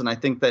holds, and I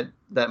think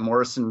that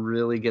Morrison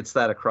really gets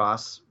that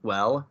across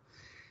well.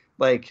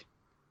 Like,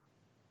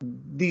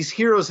 these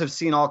heroes have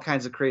seen all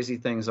kinds of crazy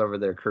things over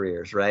their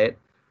careers, right?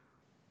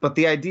 But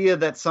the idea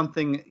that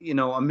something, you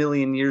know, a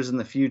million years in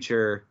the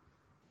future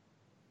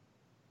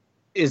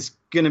is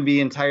going to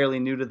be entirely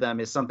new to them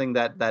is something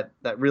that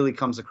really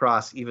comes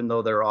across, even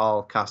though they're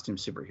all costume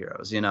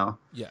superheroes, you know?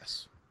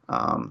 Yes.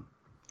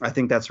 I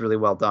think that's really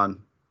well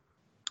done.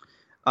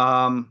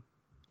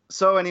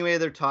 So anyway,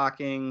 they're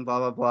talking,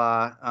 blah,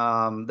 blah,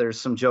 blah.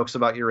 There's some jokes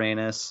about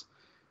Uranus.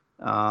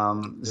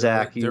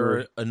 Zach, there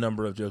are a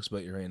number of jokes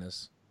about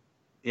Uranus.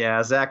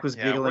 Yeah, Zach was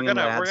giggling in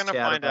Lad's we're gonna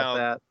chat find about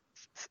out that.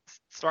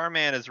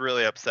 Starman is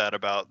really upset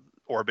about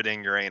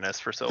orbiting Uranus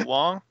for so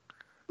long.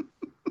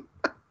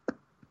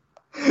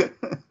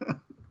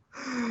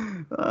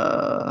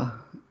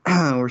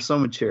 We're so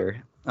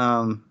mature.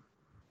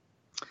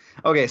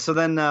 Okay, so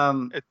then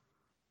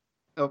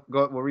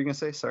what were you gonna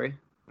say? Sorry.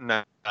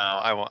 No,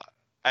 I won't.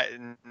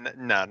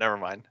 No, never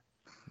mind.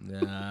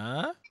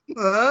 Nah.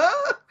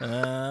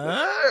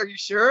 Are you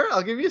sure?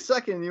 I'll give you a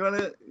second. You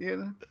wanna?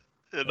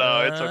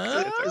 No, it's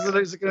okay.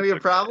 Is it gonna be a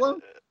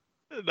problem?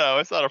 No,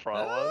 it's not a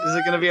problem. Is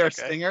it gonna be our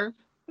stinger?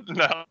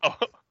 No.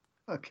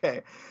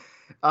 Okay.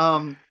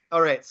 All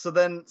right. So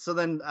then,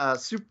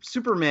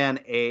 Superman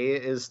A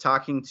is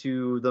talking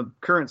to the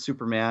current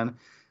Superman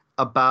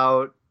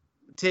about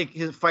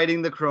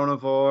fighting the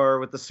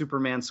Chronivore with the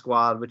Superman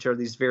Squad, which are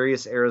these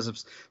various eras of.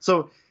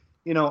 So,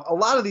 you know, a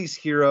lot of these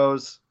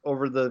heroes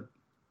over the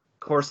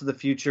course of the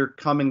future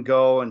come and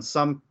go, and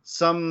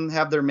some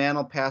have their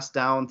mantle passed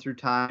down through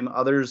time.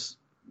 Others,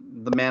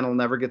 the mantle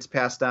never gets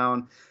passed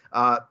down.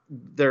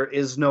 There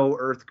is no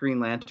Earth Green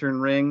Lantern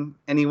ring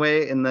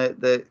anyway in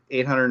the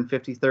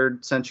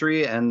 853rd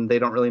century, and they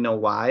don't really know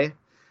why.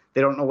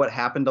 They don't know what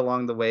happened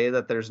along the way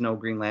that there's no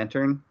Green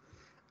Lantern.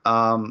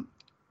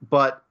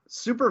 But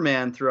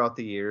Superman, throughout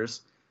the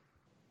years,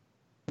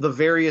 the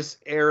various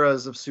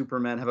eras of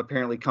Superman have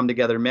apparently come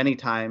together many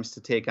times to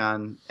take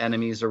on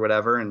enemies or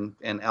whatever,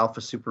 and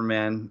Alpha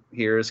Superman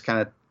here is kind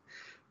of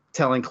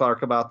telling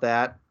Clark about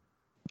that.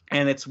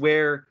 And this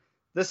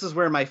is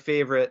where my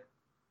favorite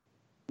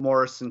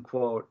Morrison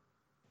quote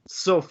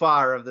so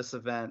far of this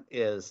event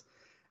is,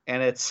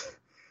 and it's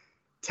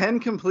 10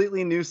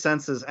 completely new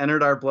senses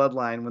entered our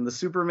bloodline when the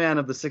Superman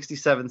of the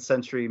 67th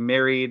century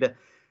married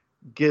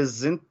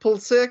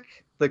Gizintpulsik,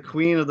 the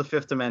queen of the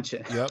fifth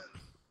dimension. Yep.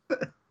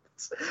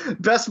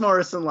 Best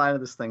Morrison line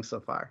of this thing so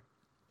far.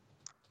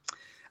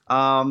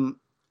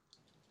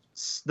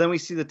 Then we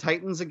see the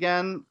Titans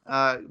again,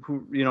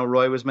 who,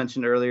 Roy was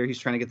mentioned earlier. He's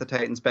trying to get the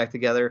Titans back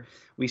together.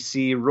 We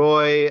see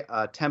Roy,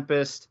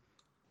 Tempest,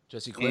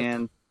 Jesse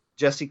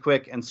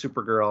Quick, and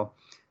Supergirl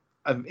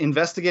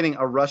investigating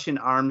a Russian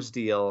arms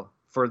deal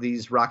for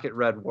these Rocket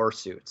Red war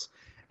suits.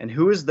 And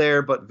who is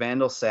there but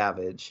Vandal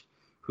Savage,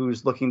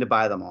 who's looking to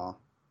buy them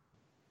all.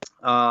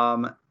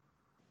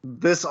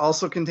 This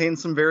also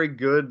contains some very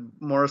good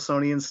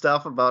Morrisonian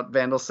stuff about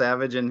Vandal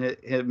Savage and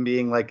him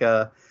being like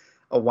a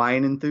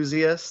wine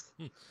enthusiast.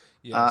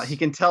 Yes. He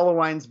can tell a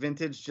wine's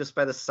vintage just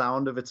by the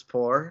sound of its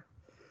pour,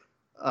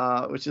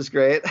 which is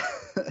great.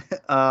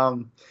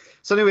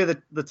 So anyway,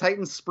 the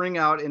Titans spring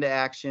out into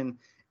action,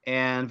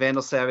 and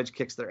Vandal Savage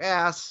kicks their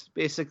ass,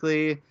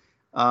 basically.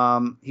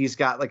 He's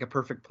got like a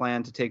perfect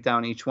plan to take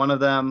down each one of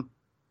them,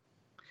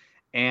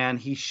 and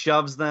he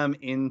shoves them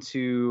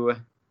into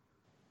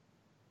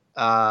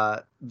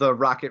the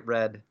Rocket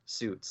Red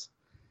suits,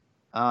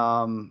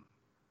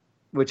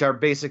 which are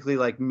basically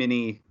like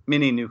mini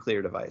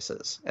nuclear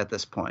devices at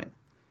this point.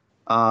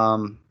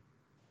 With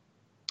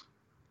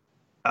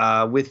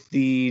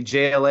the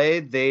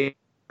JLA, they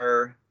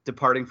are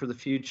departing for the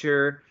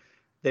future.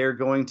 They're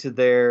going to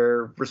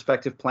their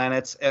respective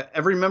planets.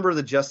 Every member of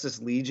the Justice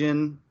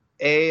Legion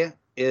A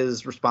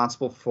is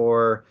responsible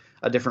for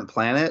a different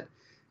planet,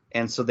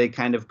 and so they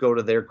kind of go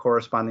to their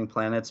corresponding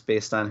planets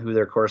based on who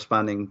their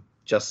corresponding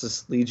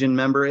Justice Legion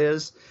member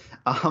is.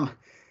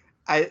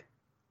 At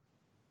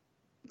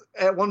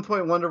one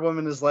point, Wonder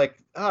Woman is like,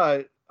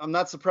 I'm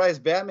not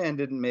surprised Batman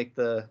didn't make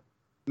the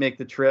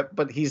trip,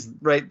 but he's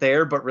right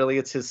there, but really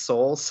it's his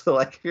soul. So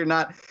like, if you're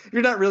not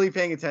really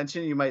paying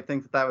attention, you might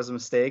think that was a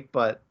mistake,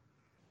 but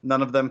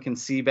none of them can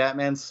see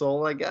Batman's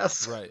soul, I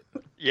guess. Right.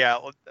 Yeah,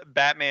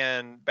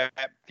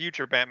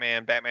 future Batman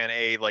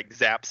A like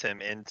zaps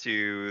him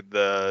into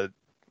the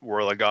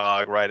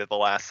Whirligog right at the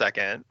last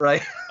second.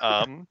 Right.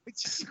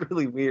 It's just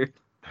really weird.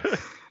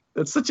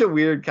 It's such a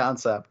weird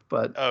concept,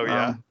 but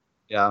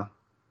yeah.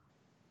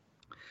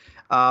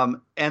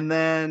 And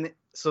then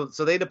so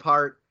they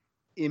depart.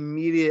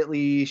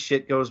 Immediately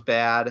shit goes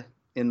bad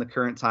in the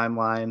current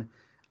timeline.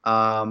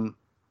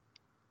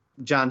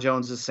 John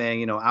Jones is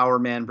saying, Our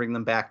Man, bring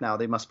them back now.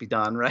 They must be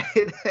done, right?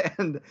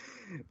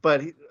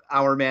 But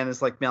Our Man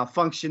is like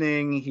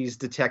malfunctioning. He's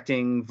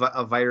detecting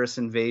a virus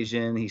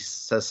invasion. He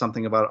says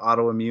something about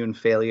autoimmune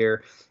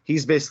failure.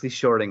 He's basically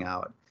shorting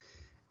out.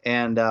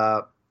 And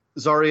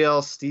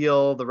Zariel,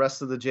 Steele, the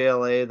rest of the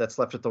JLA that's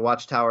left at the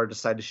Watchtower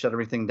decide to shut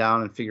everything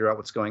down and figure out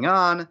what's going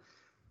on.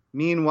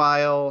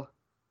 Meanwhile,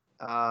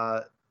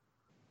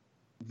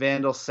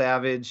 Vandal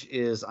Savage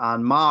is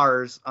on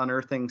Mars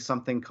unearthing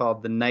something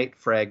called the Night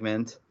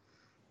Fragment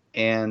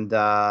and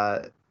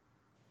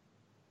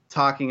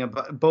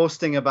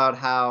boasting about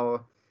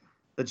how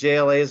the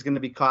JLA is going to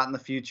be caught in the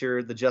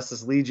future, the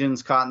Justice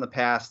Legion's caught in the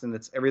past,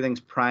 and everything's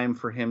prime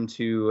for him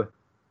to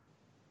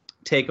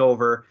take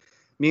over.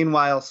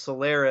 Meanwhile,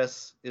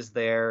 Solaris is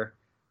there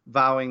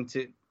vowing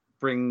to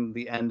bring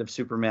the end of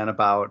Superman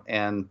about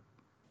and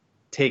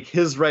take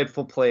his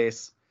rightful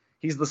place.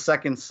 He's the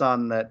second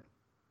son that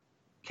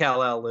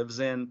Kal-El lives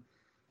in.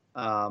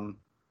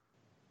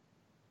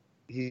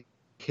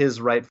 His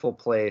rightful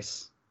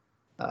place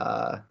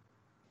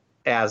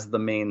as the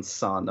main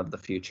son of the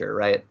future,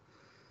 right?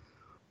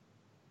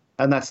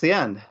 And that's the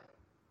end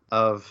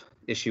of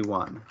issue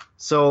 1.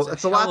 So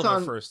it's a lot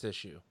on first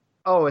issue.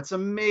 Oh, it's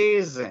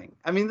amazing.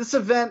 I mean, this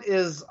event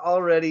is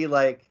already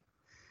like,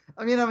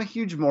 I'm a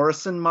huge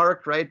Morrison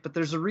mark, right? But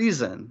there's a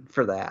reason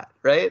for that,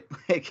 right?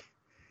 Like,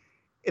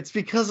 it's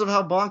because of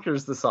how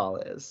bonkers this all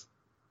is.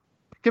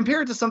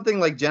 Compared to something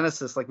like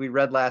Genesis, like we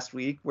read last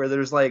week, where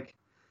there's like,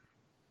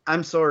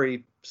 I'm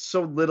sorry,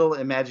 so little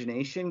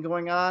imagination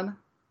going on.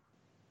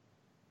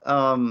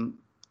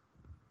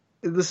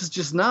 This is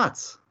just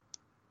nuts.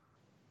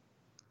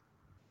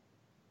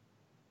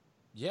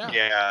 Yeah.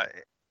 Yeah,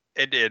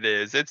 it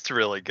is. It's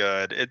really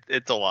good.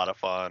 It's a lot of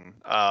fun.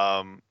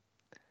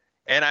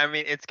 And I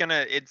mean, it's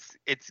gonna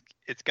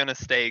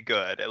stay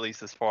good, at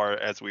least as far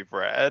as we've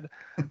read.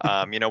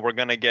 We're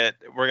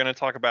gonna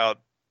talk about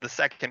the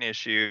second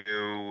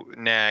issue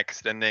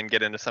next, and then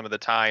get into some of the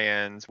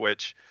tie-ins,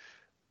 which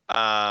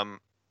are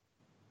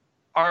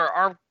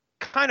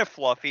kind of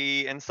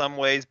fluffy in some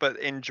ways, but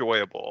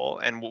enjoyable.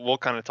 And we'll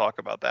kind of talk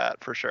about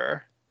that for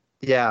sure.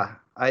 Yeah,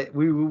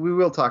 we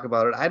will talk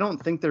about it. I don't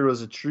think there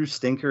was a true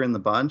stinker in the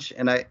bunch,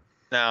 and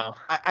No.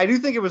 I do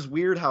think it was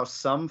weird how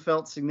some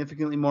felt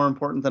significantly more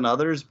important than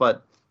others,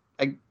 but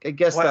I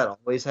guess that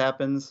always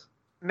happens.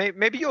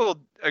 Maybe you'll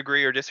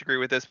agree or disagree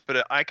with this,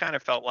 but I kind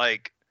of felt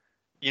like,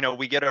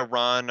 we get a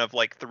run of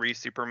like 3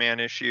 Superman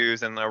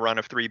issues and a run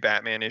of 3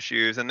 Batman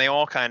issues, and they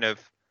all kind of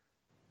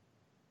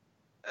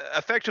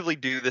effectively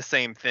do the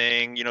same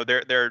thing.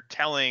 They're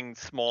telling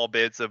small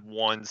bits of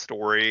one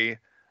story,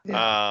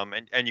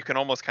 and you can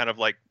almost kind of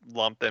like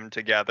lump them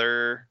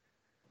together,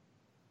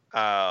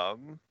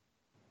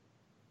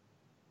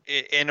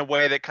 in a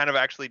way that kind of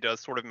actually does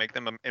sort of make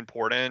them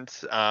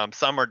important.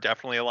 Some are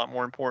definitely a lot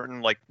more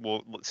important, like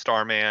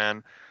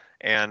Starman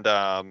and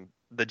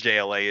the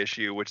JLA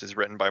issue, which is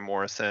written by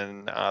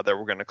Morrison, that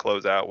we're going to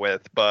close out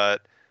with.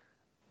 But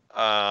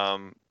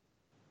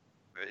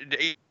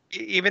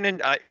even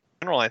in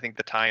general, I think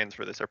the tie-ins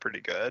for this are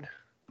pretty good.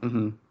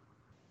 Mm-hmm.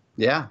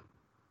 Yeah.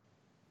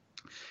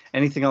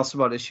 Anything else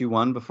about issue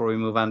 1 before we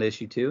move on to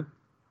issue 2?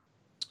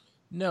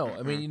 No,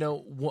 I mean,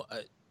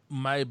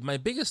 my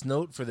biggest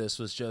note for this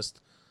was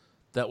just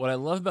that what I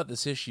love about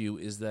this issue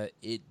is that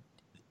it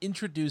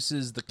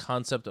introduces the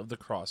concept of the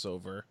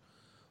crossover,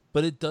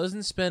 but it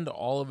doesn't spend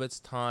all of its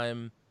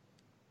time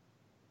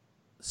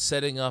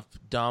setting up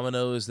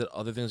dominoes that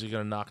other things are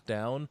going to knock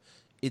down.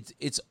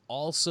 It's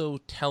also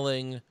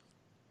telling.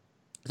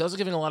 It's also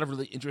giving a lot of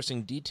really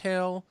interesting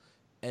detail,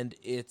 and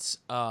it's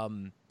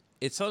telling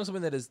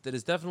something that is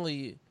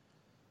definitely.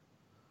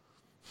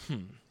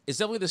 It's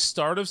definitely the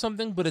start of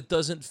something, but it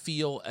doesn't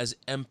feel as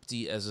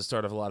empty as the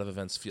start of a lot of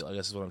events feel, I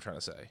guess is what I'm trying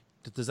to say.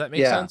 Does that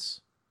make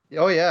sense?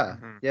 Oh, yeah.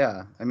 Mm-hmm.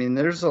 Yeah. I mean,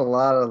 there's a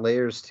lot of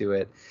layers to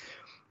it,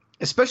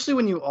 especially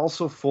when you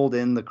also fold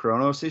in the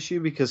Kronos issue,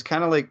 because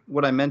kind of like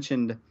what I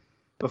mentioned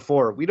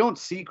before, we don't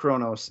see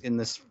Kronos in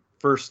this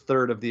first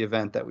third of the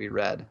event that we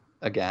read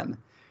again.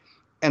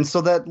 And so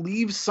that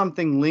leaves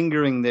something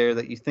lingering there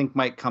that you think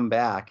might come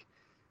back.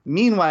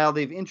 Meanwhile,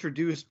 they've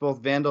introduced both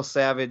Vandal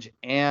Savage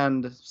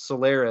and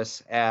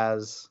Solaris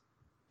as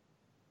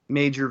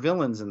major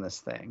villains in this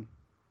thing.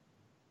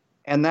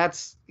 And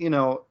that's,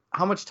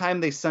 how much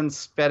time they spend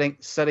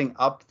setting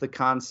up the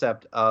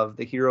concept of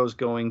the heroes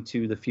going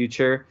to the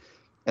future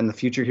and the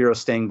future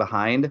heroes staying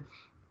behind.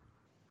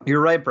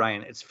 You're right,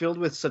 Brian. It's filled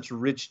with such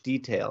rich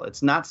detail.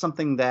 It's not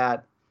something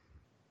that,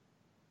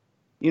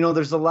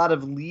 there's a lot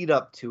of lead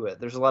up to it.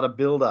 There's a lot of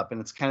build up,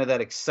 and it's kind of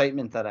that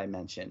excitement that I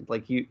mentioned.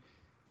 Like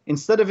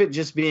instead of it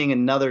just being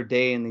another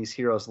day in these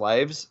heroes'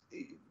 lives,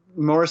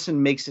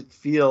 Morrison makes it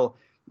feel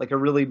like a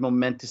really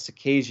momentous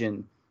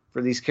occasion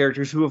for these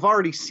characters who have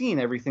already seen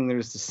everything there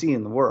is to see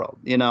in the world,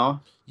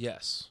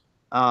 Yes.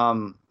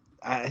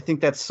 I think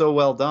that's so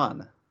well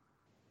done.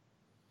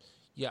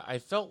 Yeah, I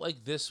felt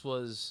like this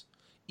was,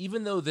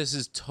 even though this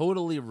is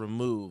totally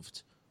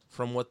removed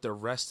from what the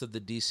rest of the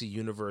DC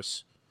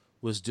universe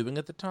was doing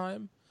at the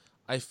time,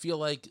 I feel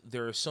like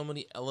there are so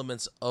many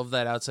elements of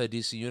that outside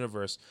DC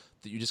universe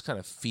that you just kind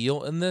of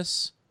feel in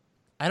this.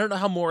 I don't know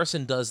how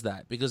Morrison does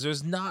that, because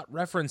there's not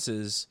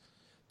references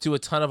to a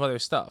ton of other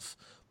stuff,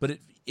 but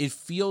it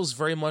feels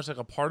very much like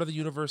a part of the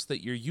universe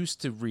that you're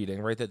used to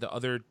reading, right? That the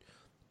other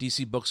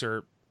DC books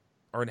are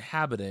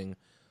inhabiting,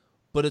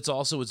 but it's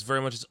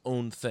very much its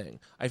own thing.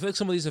 I feel like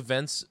some of these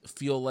events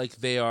feel like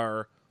they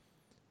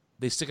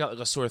stick out like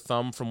a sore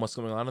thumb from what's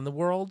going on in the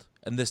world,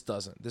 and this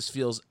doesn't. This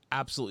feels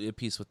absolutely at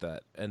peace with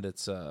that, and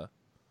it's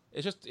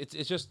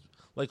just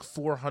like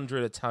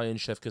 400 Italian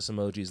chef kiss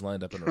emojis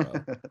lined up in a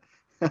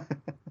row.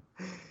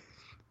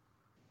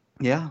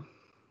 Yeah.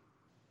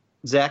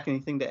 Zach,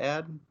 anything to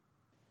add?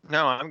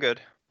 No, I'm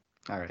good.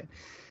 All right.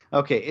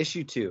 Okay,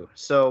 issue 2.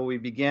 So we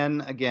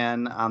begin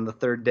again on the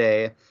third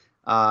day.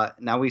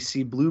 Now we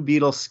see Blue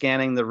Beetle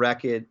scanning the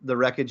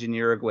wreckage in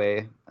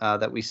Uruguay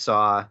that we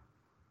saw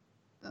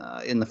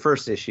in the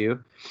first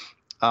issue.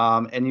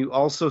 And you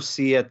also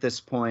see at this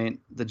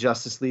point the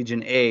Justice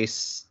Legion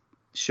Ace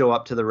show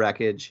up to the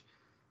wreckage,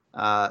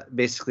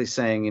 basically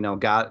saying,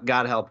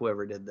 God help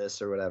whoever did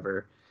this or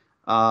whatever.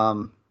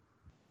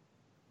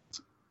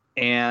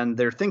 And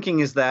their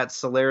thinking is that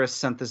Solaris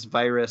sent this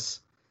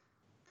virus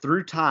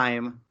through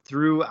time,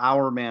 through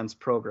Our Man's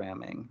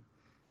programming.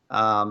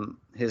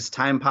 His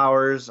time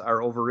powers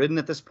are overridden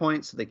at this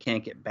point, so they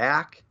can't get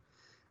back.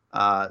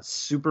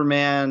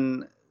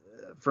 Superman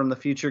from the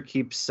future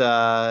keeps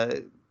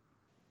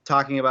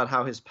talking about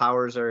how his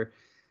powers are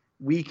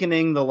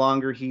weakening the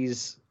longer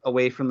he's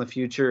away from the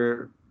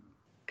future,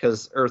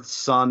 because Earth's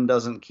sun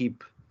doesn't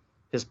keep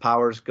his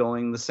powers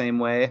going the same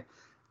way.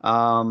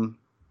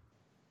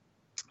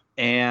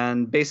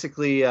 And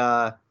basically,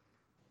 the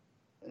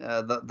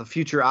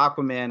future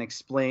Aquaman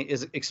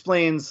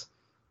explains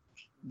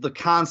the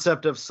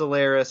concept of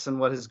Solaris and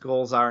what his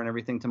goals are and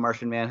everything to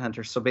Martian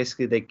Manhunter. So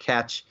basically, they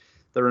catch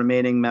the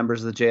remaining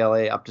members of the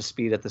JLA up to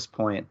speed at this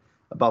point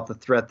about the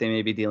threat they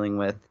may be dealing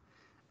with.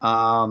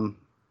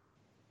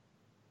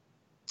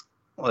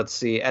 Let's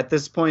see. At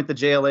this point, the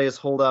JLA is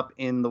holed up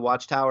in the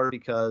Watchtower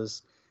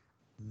because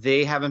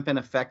They haven't been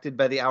affected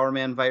by the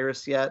Hourman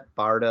virus yet.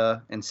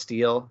 Barda and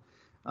Steel,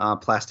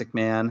 Plastic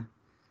Man.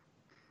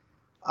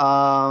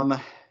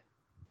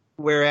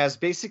 Whereas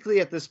basically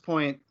at this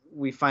point,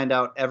 we find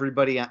out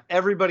everybody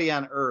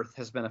on Earth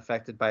has been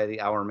affected by the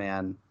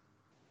Hourman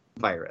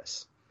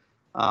virus.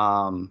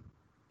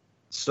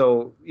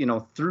 So,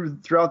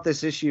 throughout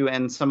this issue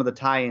and some of the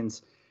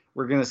tie-ins,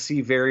 we're going to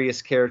see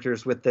various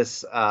characters with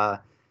this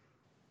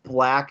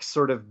black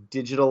sort of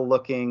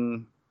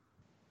digital-looking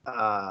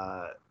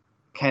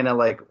kind of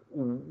like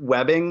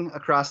webbing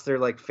across their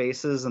like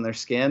faces and their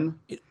skin.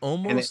 It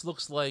almost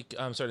looks like,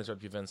 I'm sorry to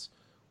interrupt you, Vince.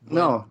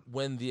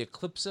 When the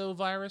Eclipso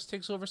virus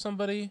takes over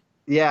somebody.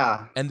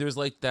 Yeah. And there's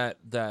like that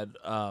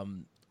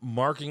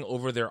marking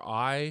over their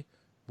eye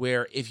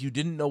where if you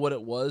didn't know what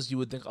it was, you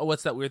would think, oh,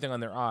 what's that weird thing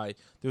on their eye?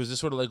 There was this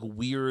sort of like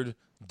weird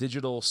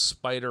digital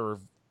spider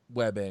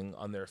webbing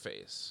on their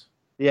face.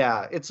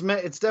 Yeah, it's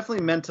definitely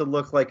meant to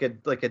look like a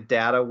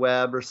data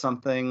web or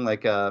something,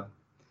 like a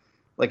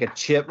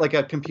chip, like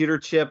a computer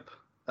chip,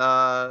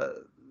 whatever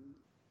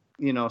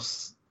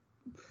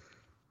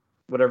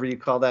you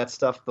call that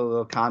stuff, the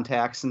little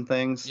contacts and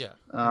things. Yeah.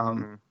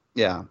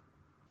 Yeah.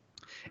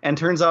 And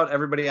turns out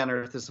everybody on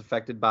Earth is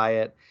affected by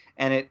it.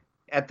 And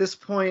at this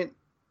point,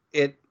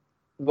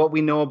 what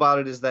we know about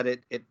it is that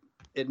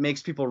it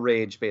makes people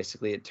rage,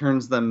 basically. It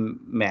turns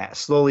them mad,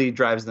 slowly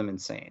drives them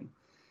insane.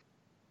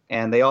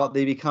 And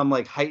they become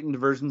like heightened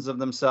versions of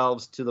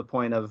themselves to the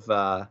point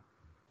of,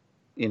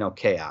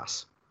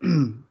 chaos.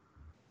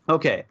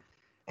 Okay.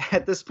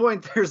 At this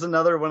point, there's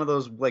another one of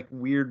those like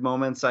weird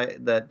moments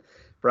that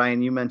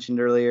Brian, you mentioned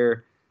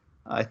earlier.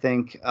 I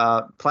think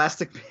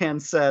Plastic Man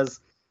says,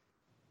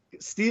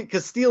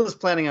 because Steel is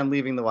planning on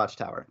leaving the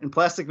Watchtower, and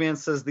Plastic Man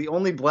says the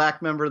only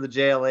black member of the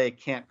JLA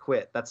can't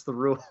quit. That's the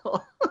rule.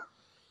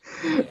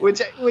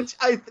 which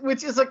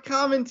is a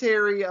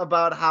commentary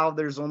about how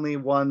there's only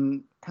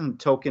one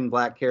token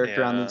black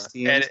character on these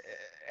teams.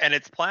 And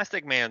it's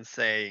Plastic Man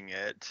saying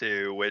it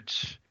too,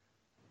 which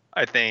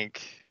I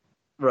think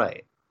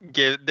right.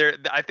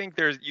 I think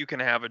you can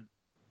have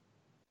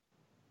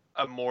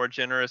a more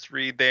generous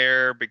read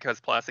there, because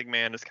Plastic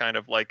Man is kind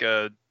of like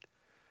a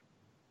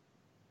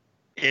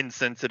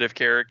insensitive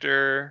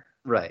character,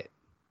 right?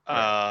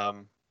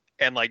 And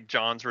like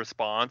John's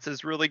response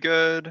is really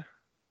good.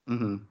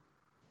 Mm-hmm.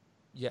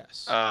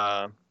 Yes.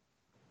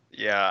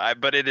 Yeah,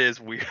 but it is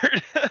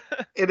weird.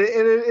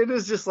 it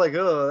is just like,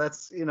 oh,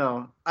 that's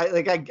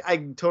I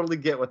totally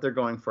get what they're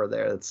going for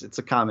there. It's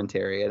a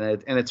commentary, and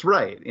it's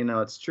right.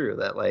 It's true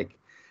that like,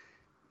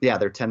 yeah,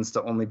 there tends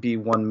to only be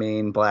one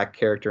main black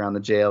character on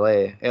the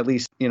JLA, at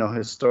least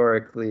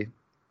historically.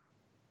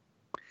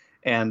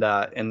 And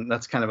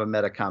that's kind of a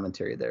meta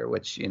commentary there,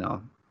 which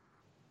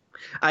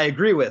I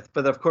agree with.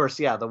 But of course,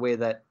 yeah, the way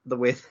that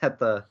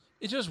the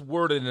it's just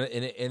worded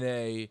in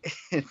a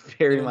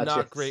very much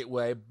not great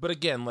way. But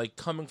again, like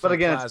coming from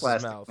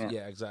Plas's mouth, man.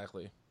 Yeah,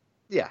 exactly.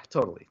 Yeah,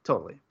 totally.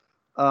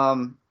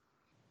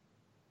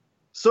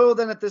 So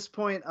then at this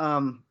point,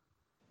 the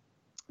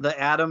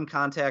Atom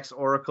contacts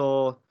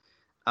Oracle.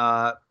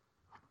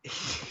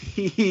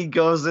 He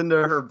goes into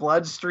her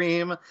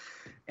bloodstream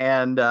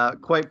and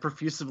quite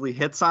profusively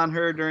hits on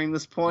her during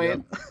this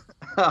point.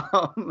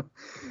 Yep.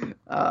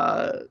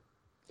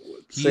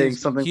 Saying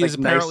something he like is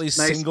apparently nice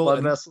single blood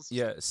and, vessels.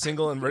 Yeah,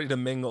 single and ready to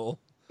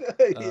mingle.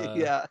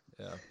 Yeah.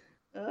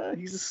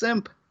 He's a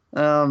simp.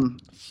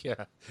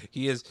 Yeah,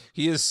 he is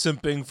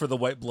simping for the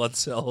white blood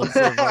cells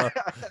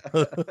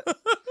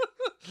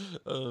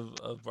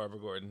of Barbara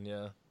Gordon.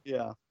 Yeah.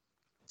 Yeah.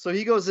 So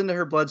he goes into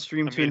her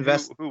bloodstream to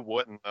invest. Who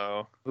wouldn't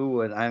though? Who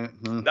would?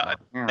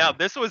 Now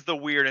this was the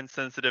weird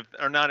insensitive,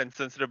 or not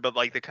insensitive, but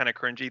like the kind of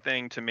cringy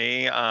thing to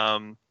me.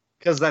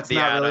 Because that's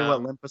not really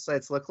what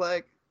lymphocytes look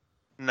like.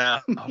 No.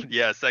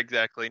 Yes,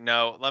 exactly.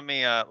 No. Let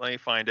me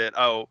find it.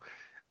 Oh,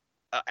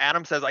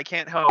 Adam says, I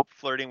can't help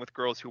flirting with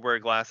girls who wear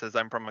glasses.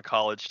 I'm from a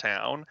college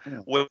town,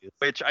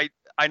 which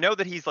I know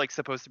that he's like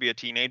supposed to be a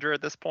teenager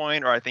at this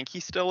point, or I think he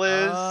still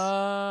is.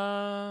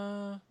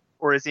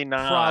 Or is he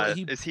not?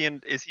 Is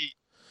he?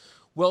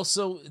 Well,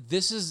 so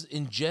this is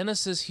in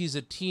Genesis. He's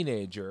a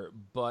teenager,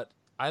 but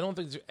I don't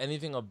think there's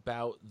anything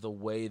about the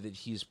way that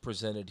he's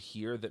presented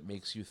here that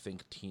makes you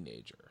think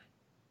teenager.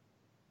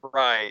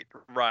 Right.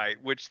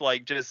 Which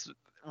like just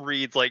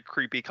reads like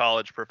creepy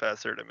college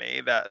professor to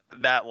me.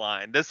 That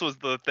line. This was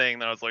the thing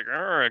that I was like,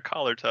 a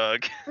collar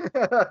tug.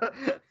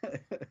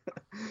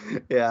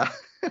 Yeah.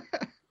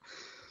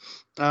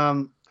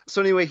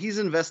 So anyway, he's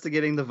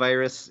investigating the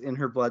virus in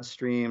her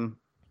bloodstream,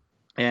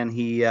 and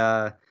he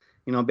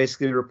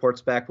basically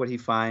reports back what he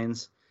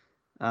finds.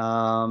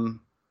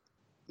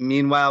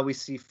 Meanwhile, we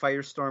see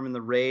Firestorm and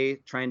the Ray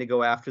trying to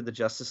go after the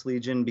Justice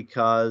Legion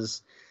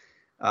because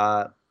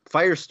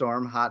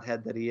Firestorm,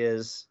 hothead that he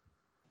is,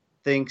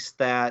 thinks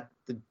that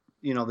the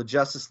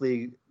Justice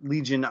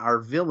Legion are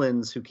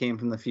villains who came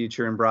from the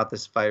future and brought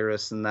this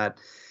virus, and that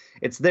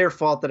it's their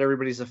fault that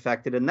everybody's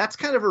affected. And that's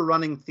kind of a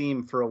running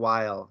theme for a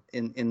while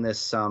in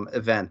this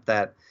event,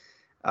 that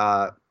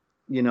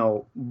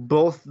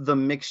both the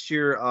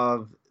mixture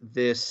of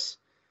this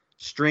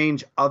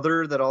strange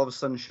other that all of a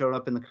sudden showed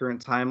up in the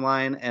current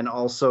timeline, and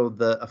also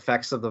the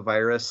effects of the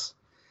virus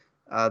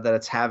that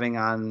it's having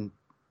on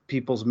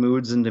people's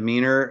moods and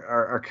demeanor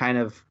are kind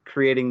of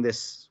creating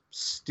this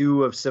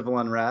stew of civil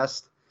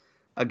unrest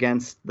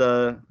against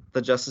the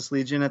Justice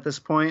Legion at this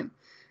point.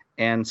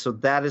 And so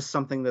that is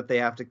something that they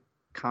have to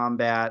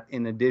combat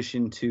in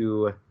addition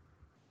to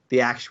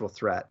the actual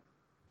threat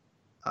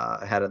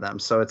ahead of them.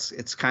 So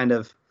it's kind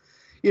of,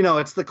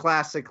 it's the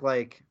classic,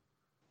 like,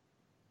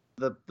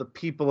 the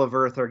people of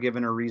Earth are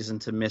given a reason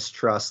to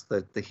mistrust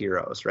the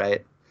heroes,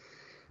 right?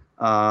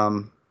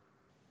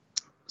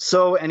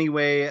 So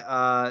anyway,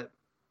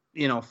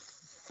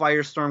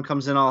 Firestorm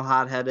comes in all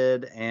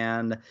hot-headed,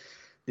 and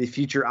the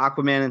future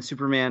Aquaman and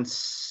Superman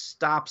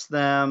stops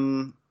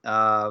them.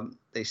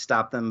 They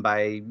stop them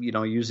by,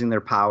 using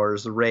their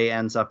powers. Ray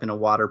ends up in a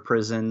water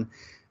prison.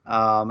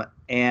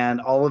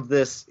 And all of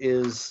this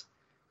is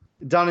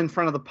done in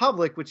front of the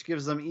public, which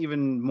gives them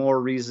even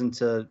more reason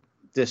to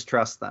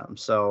distrust them.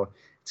 So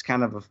it's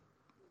kind of a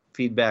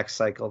feedback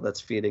cycle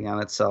that's feeding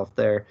on itself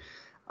there.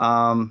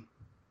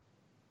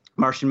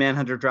 Martian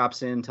Manhunter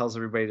drops in, tells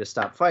everybody to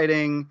stop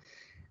fighting.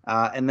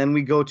 And then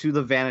we go to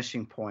the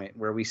vanishing point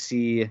where we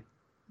see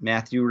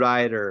Matthew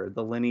Ryder,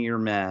 the Linear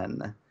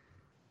Men.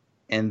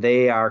 And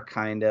they are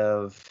kind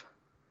of,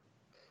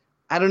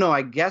 I don't know,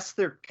 I guess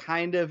they're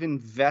kind of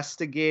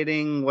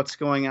investigating what's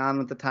going on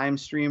with the time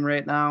stream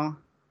right now.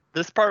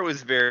 This part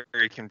was very,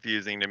 very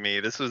confusing to me.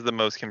 This was the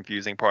most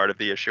confusing part of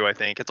the issue, I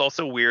think. It's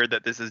also weird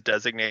that this is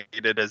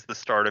designated as the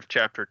start of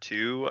chapter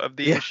 2 of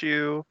the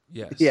issue.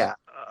 Yes. Yeah.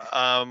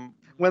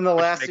 When the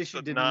last makes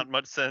issue didn't, not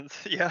much sense.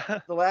 Yeah.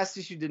 the last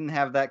issue didn't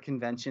have that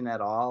convention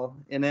at all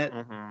in it,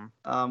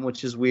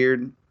 which is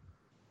weird.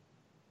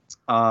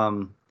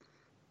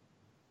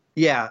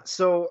 Yeah.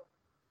 So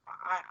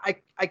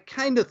I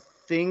kind of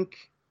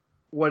think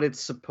what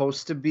it's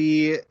supposed to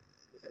be,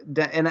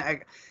 and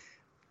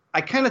I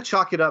kind of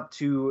chalk it up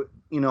to,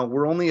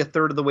 we're only a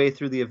third of the way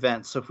through the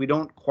event. So if we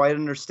don't quite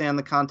understand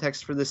the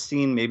context for this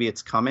scene, maybe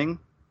it's coming.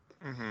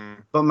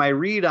 But my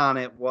read on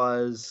it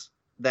was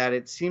that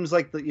it seems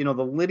like the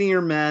Linear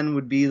Men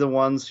would be the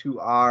ones who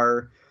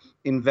are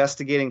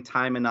investigating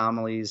time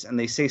anomalies. And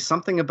they say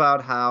something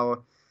about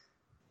how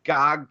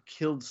Gog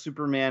killed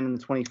Superman in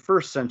the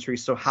 21st century.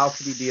 So how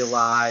could he be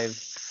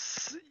alive?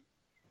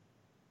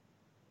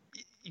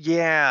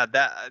 Yeah,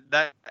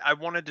 that I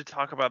wanted to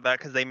talk about that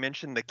because they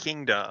mentioned the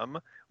Kingdom,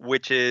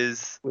 which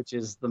is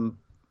the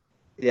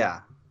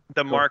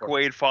Mark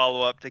Waid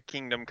follow-up to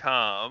Kingdom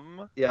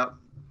Come. Yeah.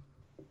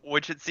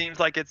 Which it seems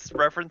like it's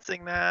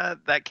referencing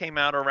that came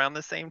out around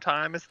the same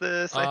time as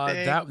this. I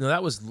think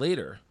that was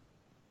later.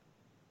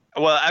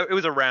 Well, it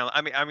was around.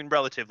 I mean,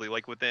 relatively,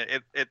 like within.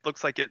 It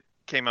looks like it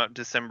came out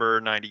December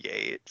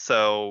 '98.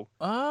 So.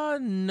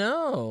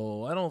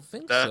 No, I don't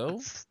think so.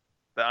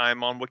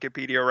 I'm on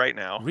Wikipedia right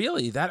now.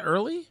 Really, that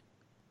early?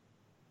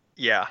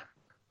 Yeah.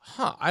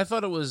 Huh. I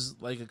thought it was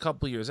like a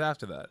couple years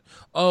after that.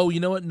 Oh, you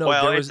know what? No.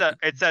 Well,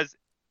 it says.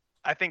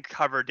 I think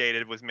cover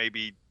dated was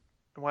maybe.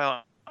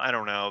 Well, I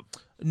don't know.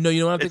 No,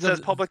 you know what? It says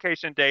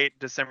publication date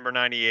December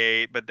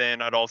 '98, but then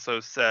it also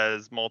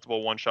says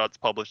multiple one shots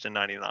published in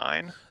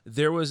 '99.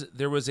 There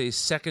was a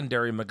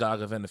secondary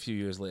Magog event a few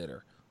years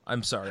later.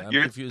 I'm sorry,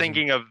 You're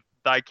thinking of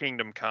Thy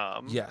Kingdom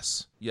Come.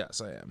 Yes,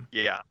 I am.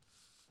 Yeah.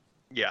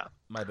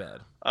 My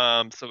bad.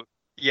 So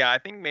yeah, I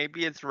think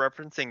maybe it's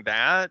referencing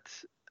that.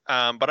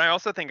 But I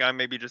also think I'm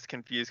maybe just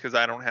confused because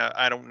I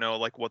don't know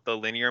like what the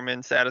Linear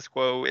Men status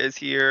quo is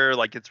here.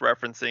 Like it's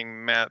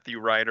referencing Matthew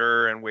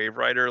Ryder and Wave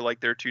Rider,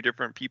 like they're two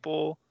different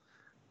people.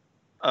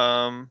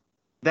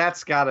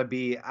 That's gotta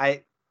be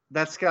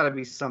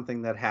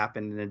something that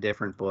happened in a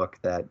different book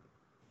that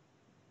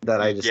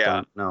I just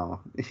don't know.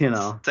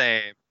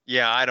 Same.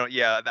 Yeah, I don't.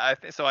 Yeah,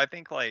 so I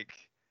think like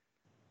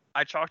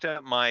I chalked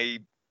up my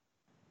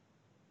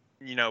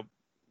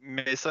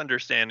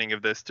misunderstanding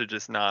of this to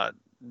just not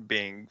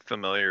being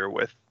familiar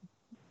with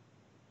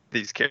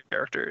these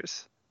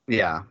characters.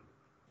 Yeah,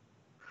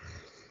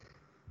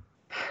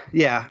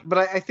 but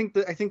I think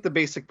the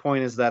basic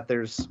point is that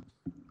there's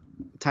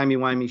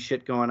timey-wimey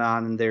shit going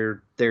on, and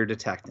they're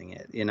detecting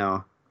it.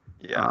 Yeah.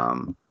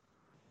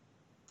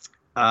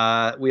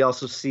 We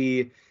also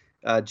see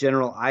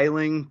General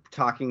Eiling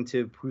talking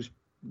to who's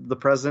the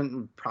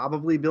president,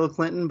 probably Bill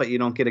Clinton, but you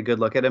don't get a good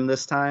look at him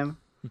this time.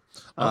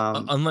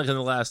 Unlike in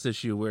the last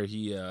issue where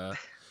he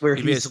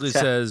basically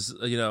says,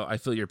 I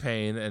feel your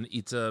pain, and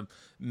eats a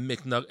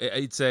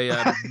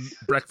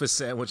breakfast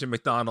sandwich at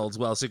McDonald's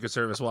while Secret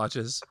Service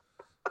watches.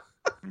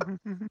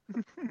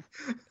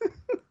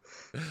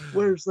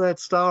 Where's that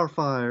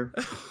Starfire?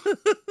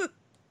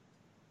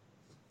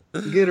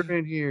 Get her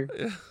in here.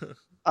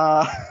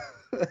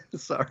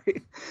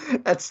 Sorry.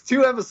 That's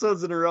 2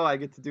 episodes in a row I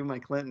get to do my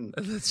Clinton.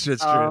 That's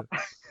just true.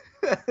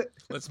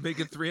 Let's make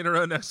it 3 in a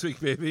row next week,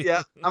 baby.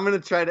 Yeah, I'm going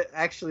to try to...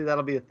 Actually,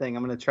 that'll be a thing.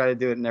 I'm going to try to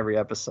do it in every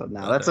episode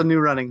now. Okay. That's a new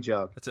running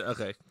joke.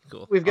 Okay,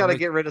 cool. We've got to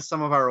get rid of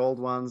some of our old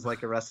ones,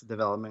 like Arrested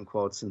Development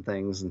quotes and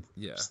things, and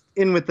yeah, just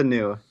in with the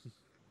new.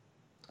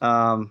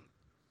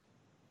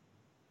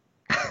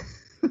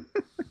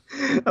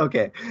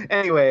 Okay.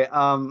 Anyway,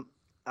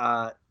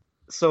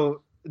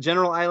 so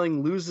General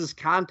Eiling loses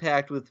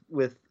contact with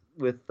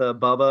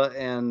Bubba,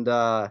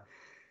 and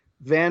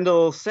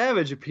Vandal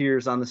Savage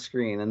appears on the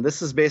screen, and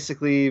this is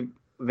basically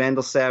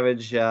Vandal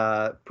Savage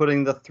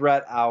putting the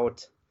threat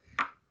out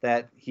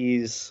that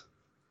he's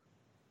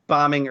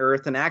bombing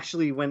Earth. And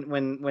actually,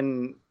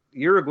 when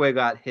Uruguay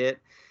got hit,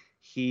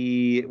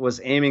 he was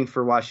aiming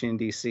for Washington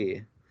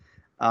D.C.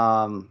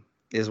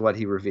 Is what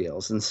he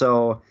reveals, and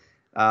so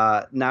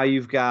now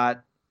you've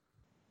got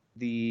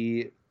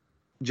the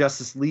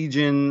Justice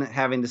Legion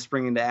having to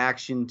spring into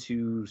action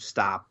to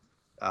stop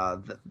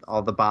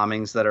all the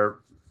bombings that are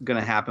going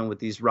to happen with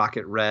these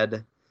Rocket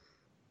Red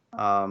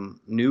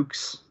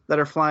nukes that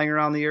are flying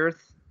around the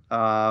Earth.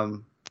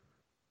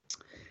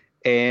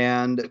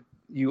 And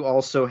you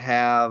also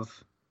have,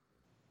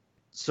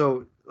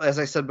 so as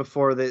I said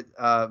before, that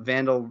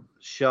Vandal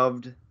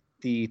shoved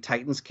the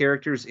Titans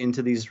characters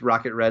into these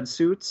Rocket Red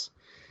suits.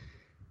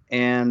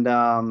 And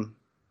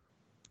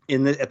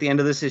at the end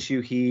of this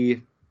issue,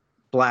 he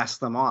blasts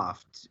them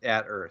off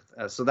at Earth.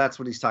 So that's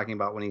what he's talking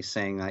about when he's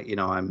saying that,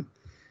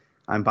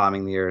 I'm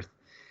bombing the Earth.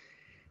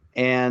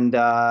 And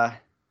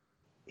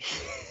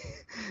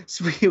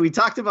so we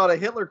talked about a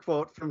Hitler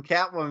quote from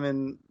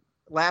Catwoman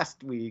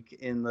last week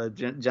in the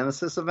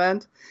Genesis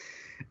event.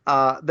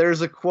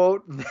 There's a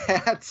quote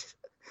that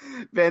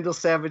Vandal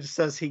Savage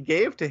says he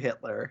gave to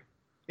Hitler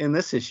in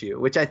this issue,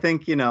 which I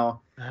think,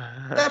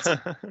 that's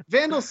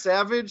Vandal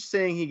Savage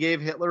saying he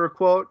gave Hitler a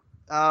quote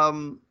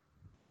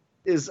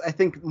is, I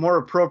think, more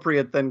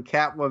appropriate than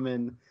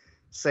Catwoman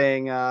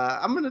saying,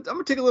 I'm gonna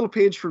take a little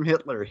page from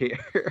Hitler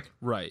here.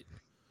 Right.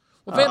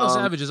 Well, Vandal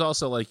Savage is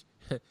also like,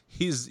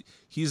 he's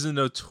a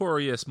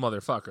notorious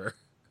motherfucker.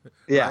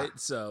 Yeah. Right?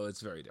 So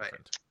it's very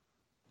different.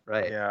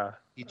 Right. Yeah.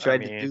 He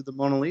tried to do the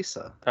Mona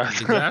Lisa.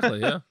 Exactly,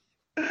 yeah.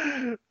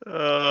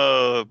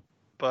 Oh,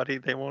 buddy,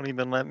 they won't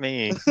even let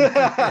me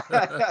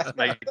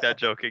make that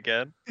joke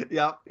again.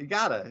 Yep, you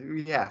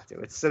have to.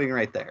 It's sitting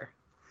right there.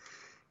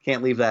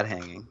 Can't leave that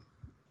hanging.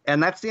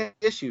 And that's the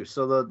issue.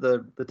 So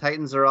the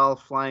Titans are all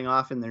flying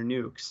off in their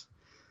nukes.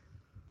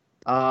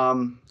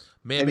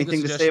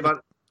 Anything to say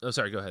about? Oh,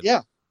 sorry. Go ahead.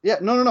 Yeah.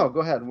 No.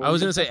 Go ahead. I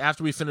was going to say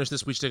after we finish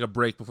this, we should take a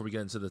break before we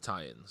get into the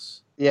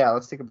tie-ins. Yeah,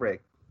 let's take a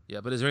break. Yeah,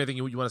 but is there anything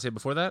you want to say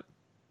before that?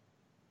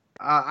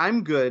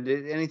 I'm good.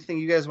 Anything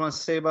you guys want to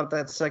say about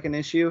that second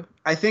issue?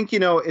 I think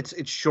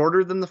it's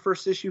shorter than the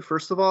first issue.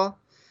 First of all,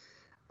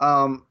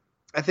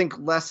 I think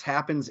less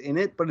happens in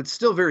it, but it's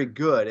still very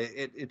good.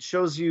 It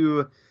shows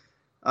you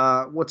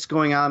what's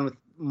going on with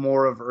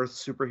more of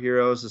Earth's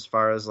superheroes as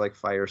far as like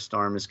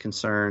Firestorm is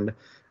concerned.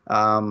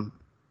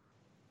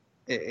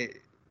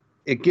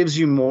 It gives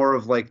you more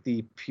of like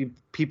the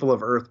people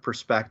of Earth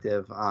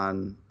perspective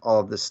on all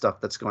of this stuff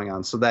that's going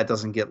on, so that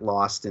doesn't get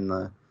lost in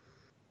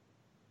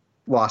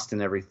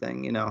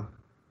everything,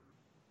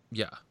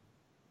 Yeah.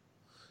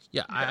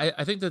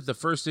 I think that the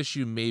first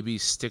issue maybe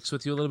sticks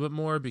with you a little bit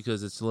more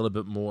because it's a little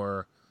bit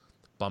more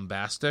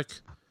bombastic,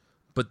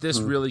 but this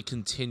really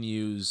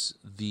continues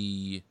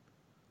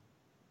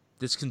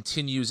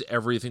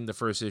everything the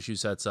first issue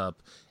sets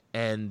up,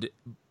 and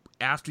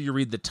after you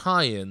read the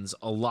tie-ins,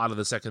 a lot of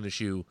the second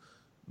issue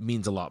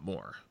means a lot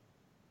more.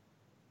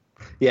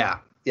 Yeah.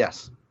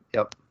 Yes.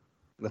 Yep.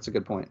 That's a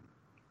good point.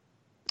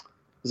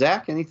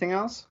 Zach, anything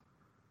else?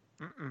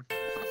 Mm-mm.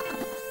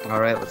 All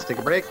right, let's take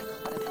a break.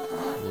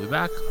 We'll be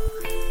back.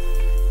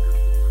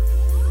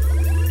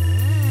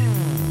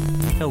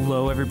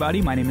 Hello,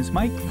 everybody. My name is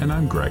Mike. And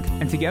I'm Greg.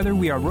 And together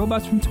we are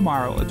Robots from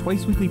Tomorrow, a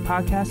twice-weekly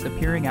podcast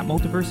appearing at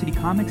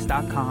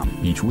multiversitycomics.com.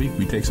 Each week,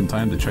 we take some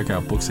time to check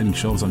out books hitting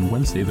shelves on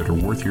Wednesday that are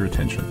worth your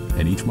attention.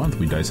 And each month,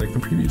 we dissect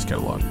the previous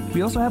catalog.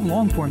 We also have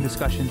long-form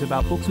discussions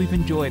about books we've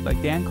enjoyed, like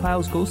Dan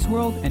Clow's Ghost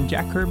World and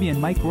Jack Kirby and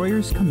Mike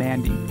Royer's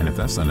Commanding. And if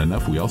that's not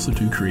enough, we also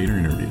do creator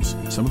interviews.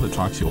 Some of the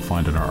talks you'll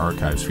find in our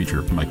archives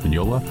feature Mike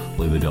Mignola,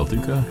 Leila Del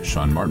Duca,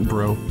 Sean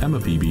Martinborough,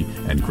 Emma Beebe,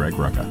 and Greg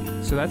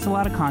Rucka. So that's a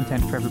lot of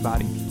content for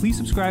everybody. Please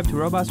subscribe to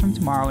Robots from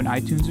Tomorrow in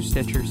iTunes or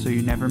Stitcher so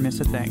you never miss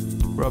a thing.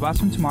 Robots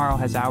from Tomorrow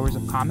has hours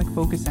of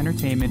comic-focused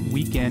entertainment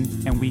week in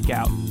and week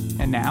out.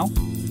 And now,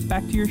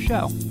 back to your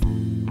show.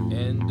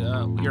 And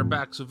we are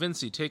back. So,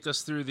 Vincey, take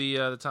us through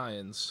the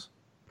tie-ins.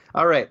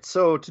 All right.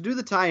 So, to do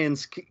the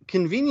tie-ins,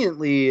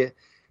 conveniently,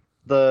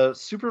 the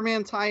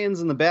Superman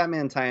tie-ins and the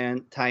Batman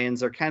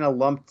tie-ins are kind of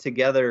lumped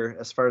together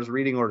as far as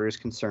reading order is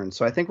concerned.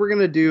 So, I think we're going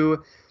to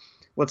do...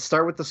 Let's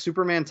start with the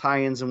Superman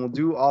tie-ins, and we'll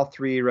do all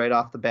three right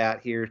off the bat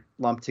here,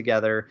 lumped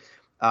together.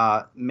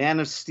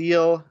 Man of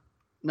Steel,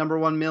 number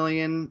 1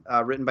 million,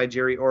 written by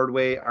Jerry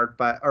Ordway,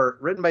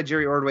 written by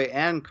Jerry Ordway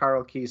and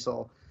Carl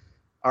Kiesel,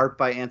 art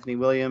by Anthony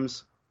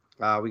Williams.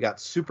 We got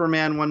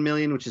Superman 1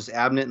 million, which is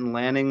Abnett and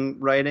Lanning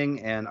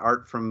writing, and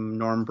art from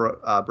Norm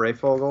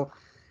Breyfogle.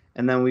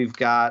 And then we've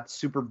got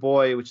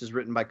Superboy, which is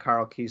written by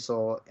Carl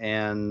Kiesel,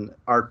 and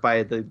art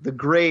by the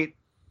great,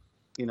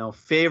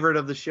 favorite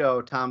of the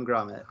show, Tom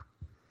Grummett.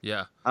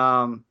 Yeah.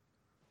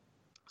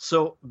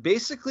 So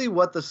basically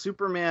what the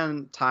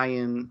Superman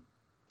tie-in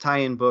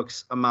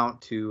books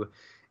amount to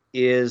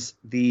is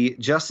the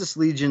Justice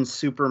Legion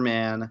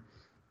Superman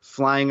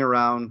flying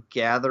around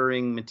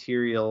gathering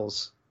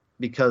materials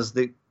because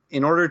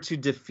in order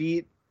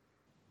to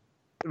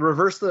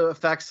reverse the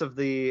effects of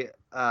the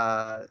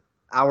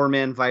Our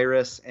Man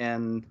virus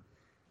and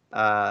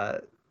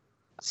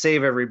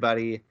save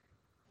everybody,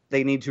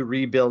 they need to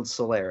rebuild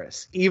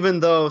Solaris. Even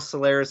though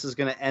Solaris is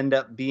going to end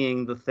up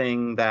being the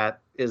thing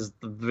that is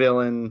the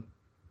villain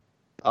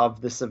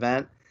of this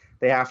event,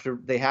 they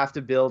have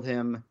to build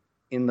him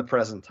in the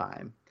present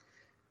time.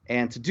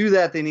 And to do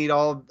that, they need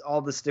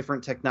all this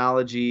different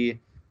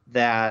technology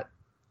that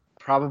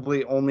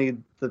probably only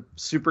the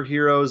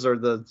superheroes or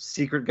the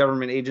secret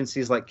government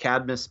agencies like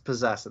Cadmus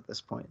possess at this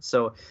point.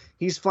 So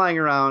he's flying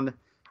around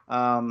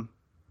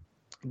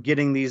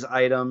getting these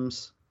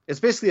items. It's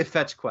basically a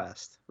fetch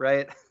quest,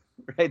 right?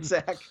 Right,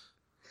 Zach?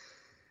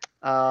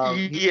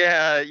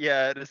 Yeah,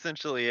 it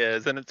essentially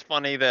is. And it's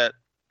funny that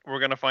we're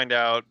going to find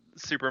out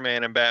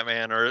Superman and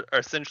Batman are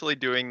essentially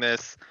doing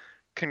this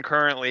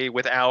concurrently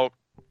without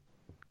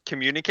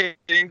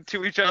communicating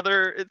to each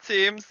other, it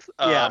seems.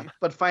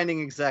 But finding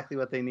exactly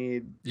what they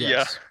need. Yes.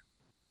 Yeah.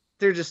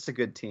 They're just a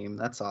good team,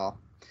 that's all.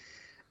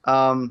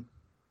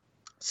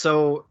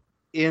 So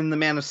in the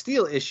Man of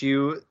Steel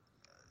issue,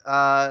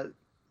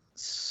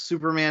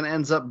 Superman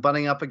ends up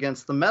butting up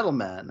against the Metal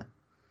Men.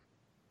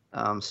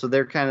 So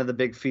they're kind of the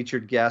big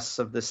featured guests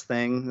of this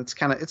thing. It's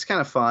kind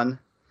of fun.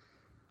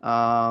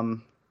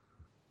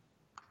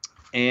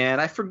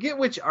 And I forget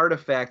which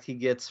artifact he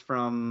gets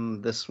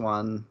from this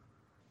one.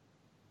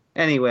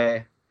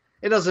 Anyway,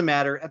 it doesn't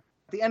matter. At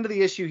the end of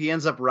the issue, he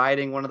ends up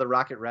riding one of the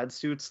Rocket Red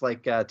suits,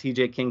 like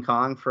TJ King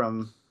Kong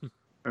from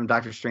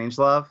Doctor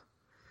Strangelove.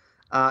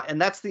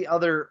 And that's the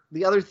other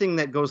thing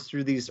that goes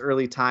through these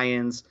early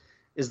tie-ins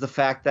is the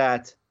fact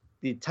that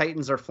the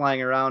Titans are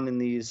flying around in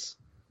these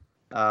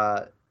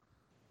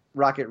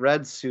Rocket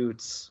Red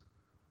suits,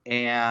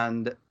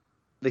 and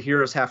the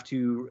heroes have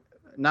to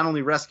not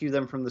only rescue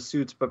them from the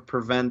suits, but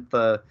prevent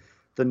the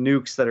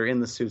nukes that are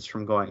in the suits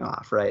from going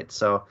off, right?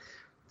 So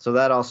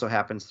that also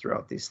happens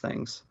throughout these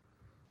things.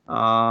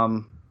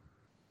 In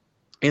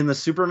the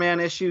Superman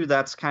issue,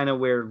 that's kind of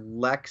where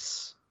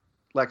Lex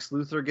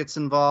Luthor gets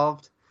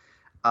involved.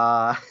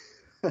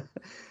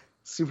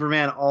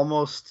 Superman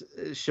almost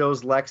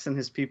shows Lex and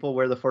his people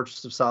where the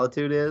Fortress of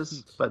Solitude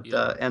is, but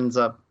ends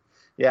up,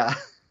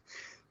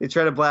 they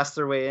try to blast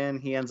their way in.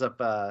 He ends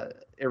up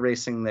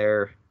erasing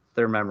their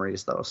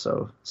memories, though.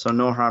 So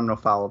no harm, no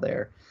foul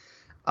there.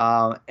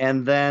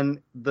 And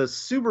then the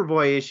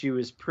Superboy issue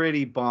is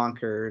pretty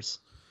bonkers.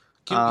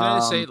 Can I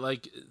just say,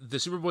 like, the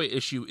Superboy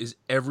issue is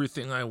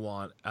everything I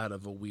want out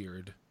of a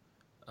weird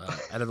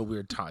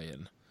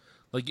tie-in.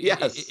 Like,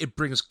 yes. it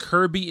brings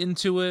Kirby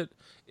into it.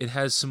 It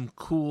has some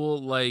cool,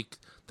 like,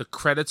 the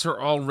credits are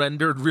all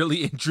rendered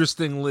really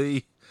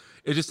interestingly.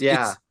 It's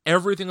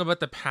everything about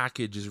the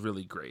package is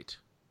really great.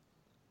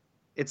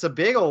 It's a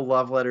big old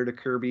love letter to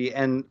Kirby,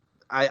 and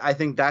I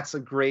think that's a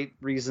great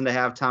reason to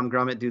have Tom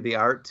Grummett do the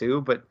art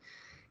too, but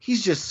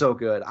he's just so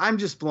good. I'm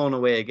just blown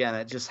away again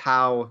at just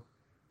how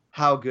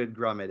good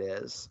Grummett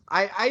is.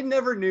 I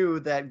never knew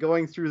that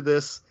going through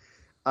this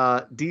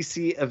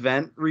DC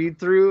event read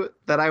through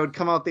that I would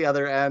come out the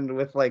other end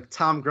with like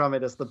Tom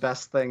Grummett as the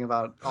best thing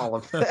about all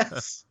of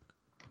this.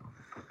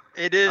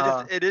 It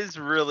is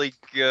really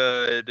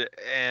good,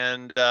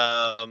 and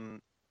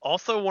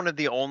also one of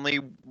the only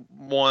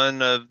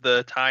one of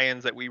the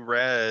tie-ins that we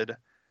read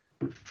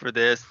for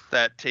this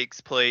that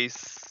takes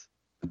place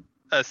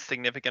a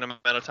significant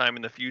amount of time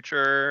in the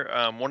future.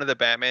 One of the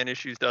Batman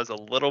issues does a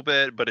little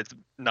bit, but it's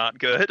not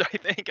good. I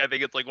think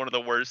it's like one of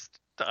the worst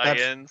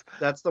tie-ins.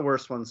 That's the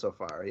worst one so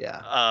far.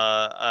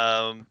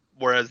 Yeah.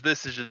 Whereas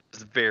this is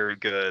just very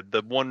good.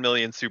 The 1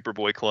 million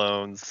Superboy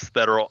clones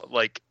that are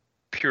like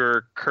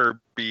pure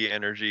Kirby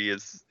energy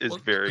is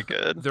very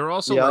good. They're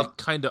also like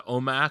kind of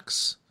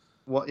Omax.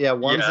 Well, yeah,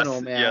 one's an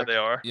Omax. Yeah, they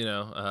are. You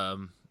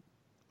know,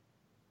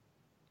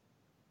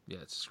 yeah,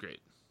 it's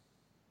great.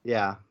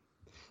 Yeah.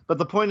 But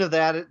the point of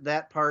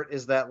that part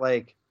is that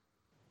like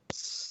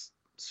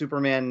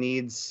Superman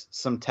needs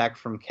some tech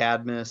from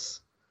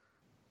Cadmus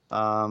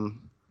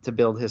to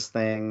build his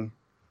thing.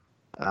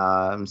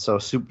 So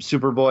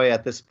Superboy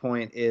at this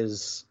point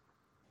is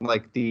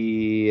like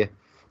the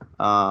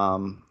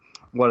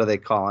what do they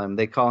call him?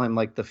 They call him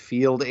like the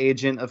field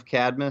agent of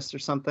Cadmus or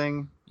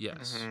something.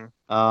 Yes.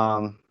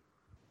 Mm-hmm.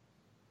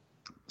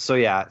 So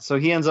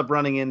he ends up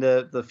running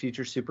into the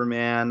future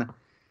Superman.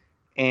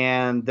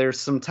 And there's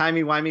some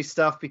timey-wimey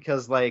stuff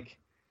because, like,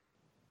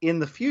 in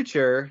the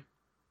future,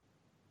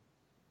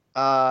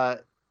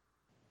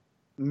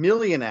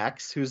 Million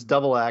X, who's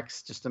double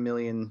X, just a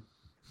million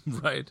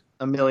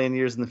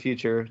years in the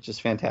future,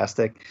 just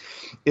fantastic,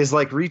 is,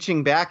 like,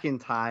 reaching back in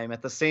time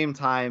at the same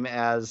time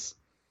as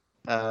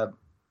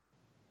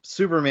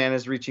Superman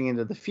is reaching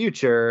into the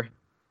future,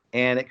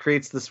 and it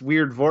creates this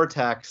weird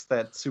vortex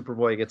that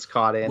Superboy gets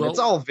caught in.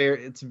 Well,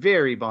 it's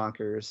very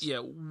bonkers. Yeah,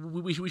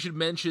 we should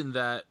mention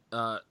that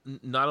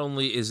not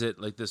only is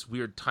it like this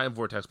weird time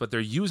vortex, but they're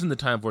using the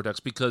time vortex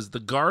because the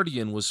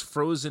Guardian was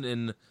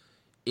frozen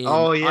in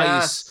Oh,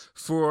 yes. ice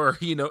for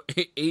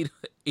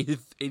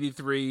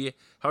 83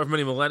 however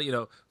many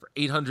millennia, for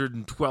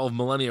 812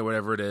 millennia,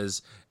 whatever it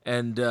is,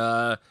 and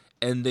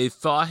they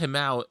thaw him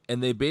out,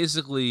 and they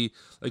basically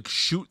like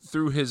shoot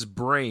through his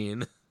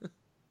brain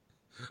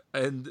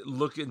and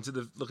look into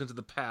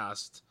the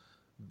past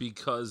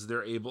because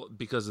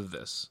of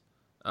this.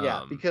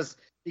 Yeah, because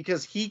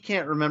he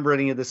can't remember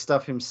any of this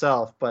stuff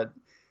himself, but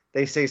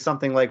they say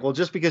something like, well,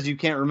 just because you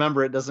can't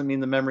remember it doesn't mean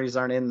the memories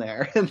aren't in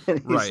there. And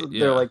then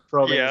they're like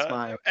probing his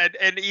mind.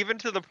 And even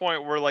to the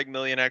point where like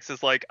Million X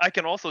is like, I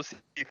can also see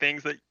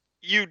things that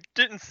you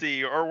didn't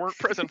see or weren't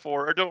present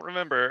for or don't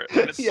remember,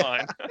 and it's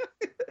fine.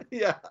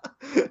 Yeah.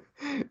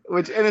 And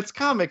it's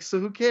comics,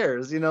 so who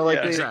cares?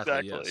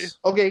 Exactly. Yes.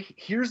 Okay,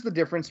 here's the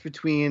difference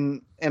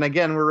between, and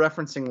again, we're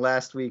referencing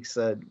last week's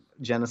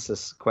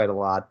Genesis quite a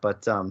lot,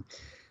 but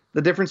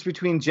the difference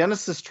between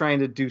Genesis trying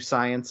to do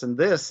science and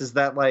this is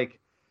that, like,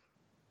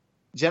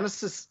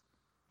 Genesis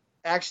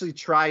actually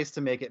tries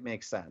to make it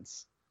make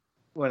sense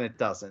when it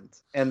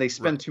doesn't, and they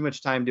spend too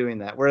much time doing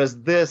that.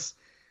 Whereas this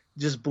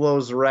just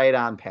blows right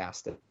on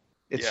past it.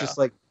 It's just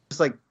like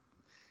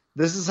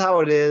this is how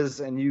it is,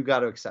 and you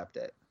got to accept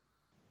it,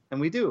 and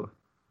we do.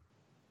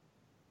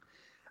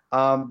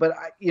 But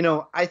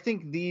I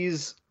think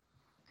these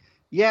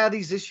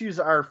issues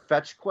are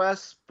fetch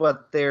quests,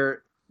 but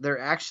they're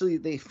actually,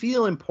 they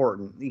feel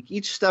important.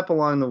 Each step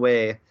along the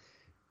way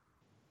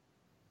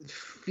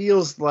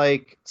feels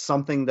like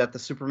something that the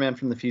Superman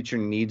from the future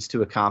needs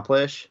to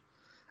accomplish.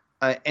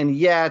 And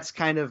it's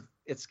kind of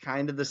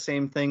the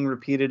same thing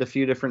repeated a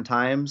few different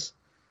times,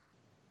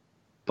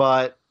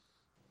 but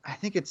I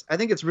think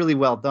it's really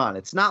well done.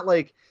 It's not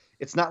like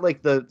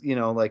the,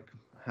 like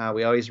how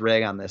we always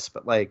rag on this,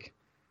 but like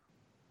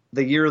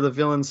the Year of the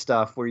Villain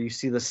stuff where you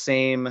see the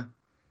same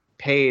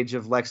page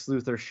of Lex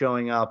Luthor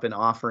showing up and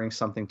offering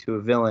something to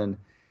a villain.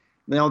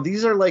 Now,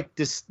 these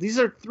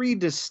are three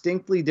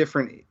distinctly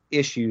different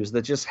issues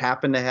that just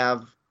happen to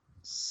have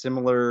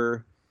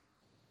similar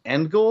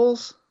end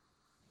goals.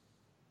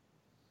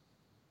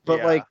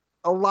 But like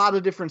a lot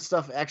of different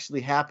stuff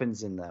actually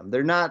happens in them.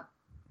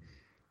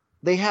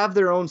 They have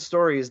their own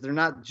stories. They're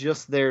not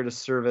just there to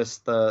service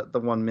the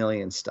 1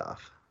 million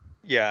stuff.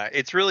 Yeah,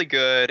 it's really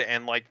good,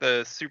 and like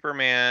the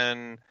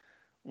Superman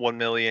 1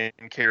 million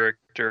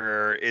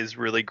character is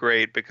really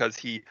great because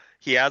he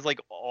has like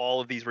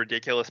all of these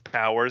ridiculous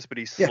powers, but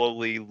he's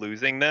slowly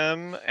losing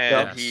them,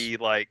 and he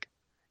like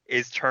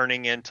is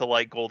turning into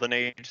like Golden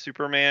Age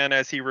Superman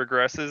as he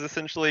regresses,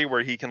 essentially,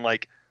 where he can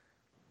like,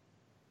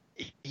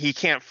 he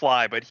can't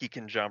fly, but he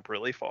can jump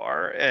really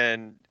far,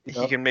 and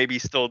he can maybe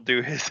still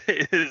do his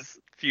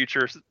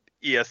future super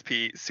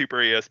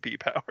ESP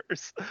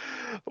powers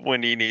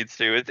when he needs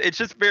to. It's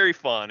just very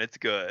fun. It's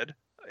good.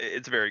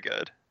 It's very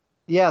good.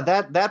 Yeah,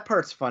 that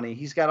part's funny.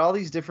 He's got all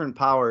these different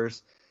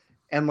powers,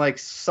 and like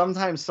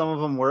sometimes some of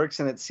them works,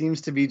 and it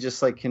seems to be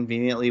just like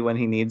conveniently when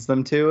he needs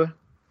them to.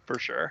 For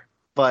sure.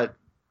 But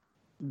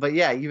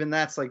yeah, even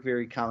that's like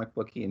very comic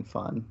booky and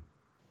fun.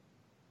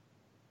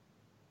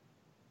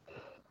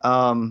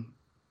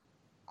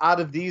 Out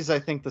of these, I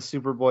think the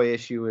Superboy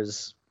issue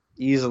is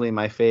easily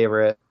my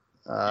favorite.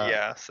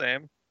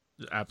 Same.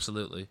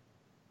 Absolutely.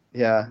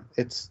 Yeah,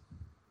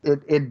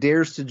 it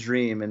dares to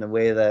dream in a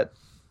way that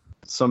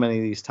so many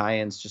of these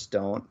tie-ins just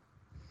don't.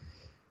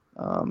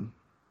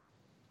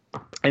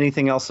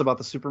 Anything else about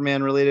the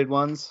Superman related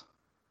ones?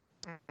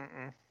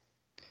 Mm-mm.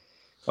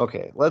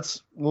 Okay,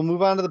 we'll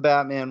move on to the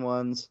Batman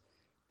ones.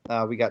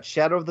 We got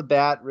Shadow of the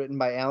Bat, written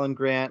by Alan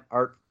Grant,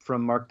 art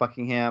from Mark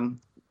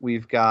Buckingham.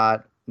 We've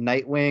got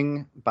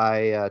Nightwing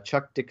by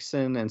Chuck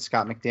Dixon and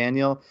Scott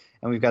McDaniel,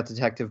 and we've got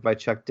Detective by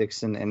Chuck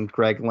Dixon and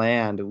Greg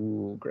Land.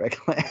 Ooh, Greg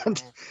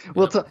Land.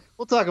 We'll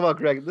talk about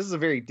Greg. This is a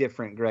very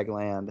different Greg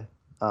Land.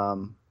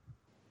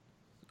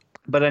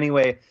 But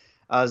anyway,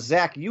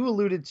 Zach, you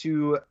alluded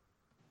to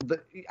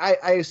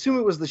I assume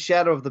it was the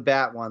Shadow of the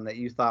Bat one that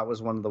you thought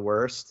was one of the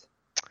worst.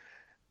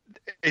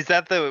 Is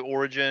that the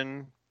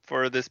origin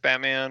for this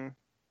Batman?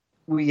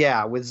 With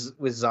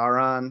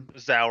Zaron.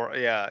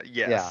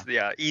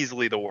 Yeah,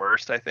 easily the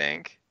worst, I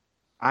think.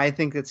 I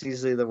think it's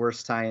easily the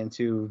worst tie-in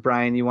too.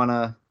 Brian, you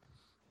wanna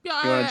join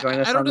us?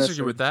 I don't on this,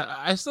 disagree with that.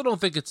 I still don't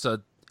think it's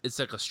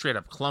like a straight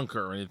up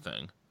clunker or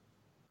anything.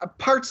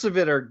 Parts of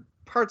it are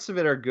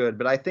good,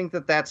 but I think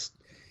that's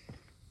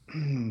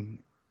I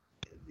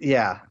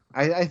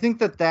think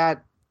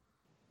that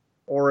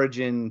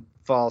origin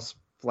falls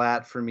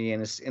flat for me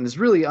and is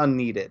really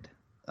unneeded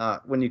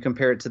when you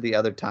compare it to the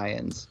other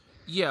tie-ins.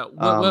 Yeah,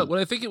 what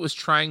I think it was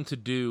trying to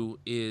do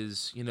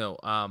is,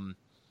 because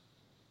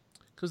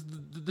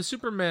the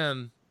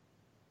Superman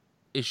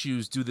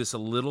issues do this a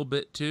little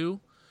bit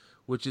too,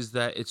 which is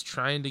that it's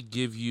trying to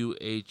give you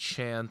a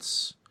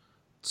chance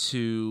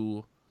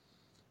to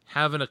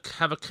have a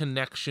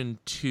connection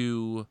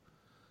to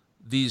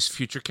these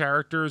future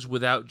characters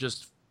without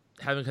just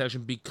having a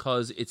connection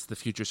because it's the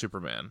future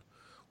Superman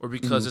or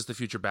because it's the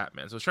future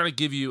Batman. So it's trying to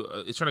give you,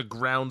 it's trying to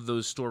ground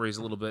those stories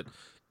a little bit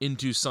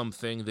into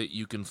something that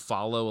you can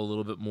follow a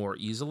little bit more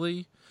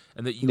easily.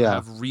 and that you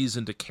have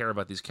reason to care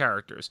about these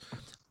characters.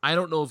 I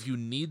don't know if you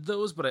need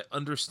those, but I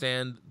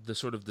understand the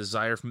sort of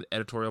desire from the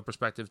editorial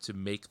perspective to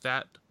make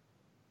that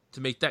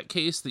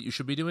case that you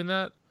should be doing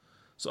that.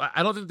 So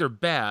I don't think they're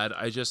bad.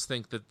 I just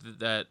think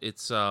that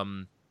it's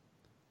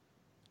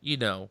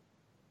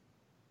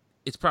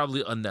it's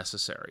probably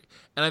unnecessary.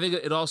 And I think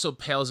it also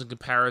pales in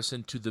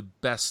comparison to the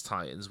best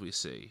tie-ins we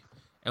see.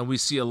 And we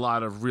see a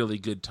lot of really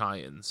good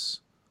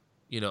tie-ins,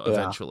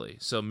 eventually.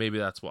 So maybe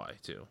that's why,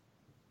 too.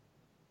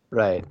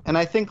 Right. And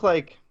I think,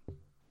 the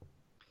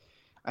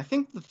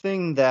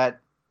thing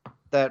that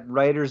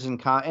writers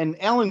and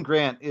Alan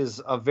Grant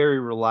is a very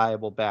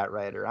reliable Bat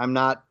writer. I'm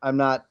not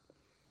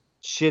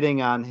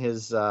shitting on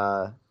his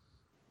the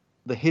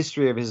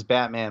history of his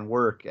Batman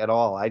work at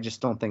all. I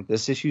just don't think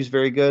this issue is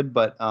very good,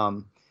 but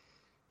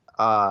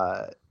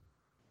I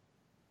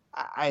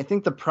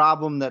think the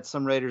problem that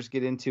some writers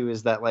get into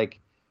is that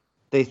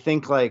they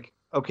think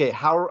okay,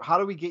 how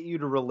do we get you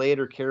to relate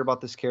or care about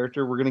this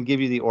character? We're going to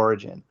give you the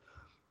origin.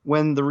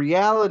 When the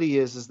reality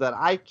is that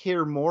I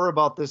care more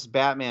about this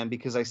Batman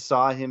because I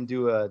saw him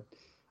do a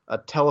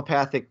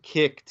telepathic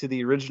kick to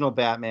the original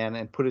Batman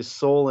and put his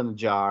soul in a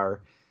jar.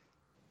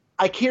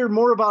 I care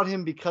more about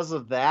him because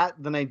of that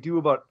than I do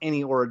about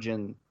any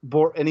origin,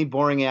 any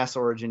boring ass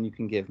origin you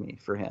can give me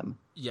for him.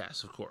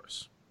 Yes, of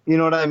course. You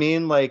know what I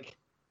mean?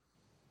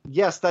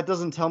 Yes, that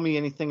doesn't tell me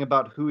anything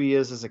about who he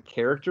is as a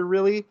character,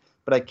 really,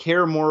 but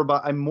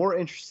I'm more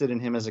interested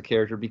in him as a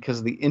character because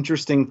of the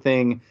interesting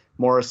thing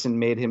Morrison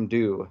made him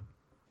do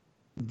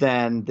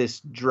than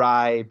this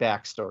dry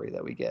backstory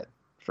that we get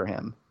for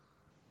him.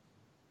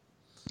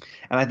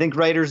 And I think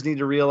writers need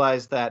to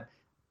realize that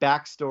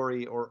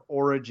backstory or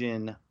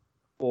origin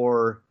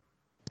or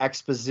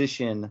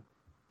exposition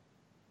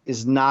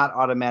is not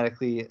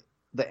automatically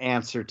the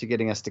answer to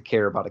getting us to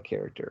care about a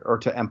character or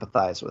to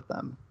empathize with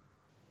them.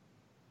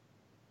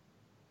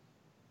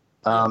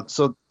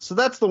 So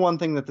that's the one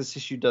thing that this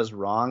issue does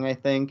wrong, I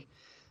think.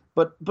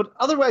 But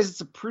otherwise,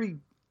 it's a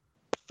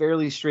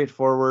fairly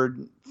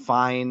straightforward,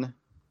 fine.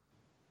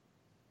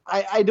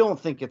 I don't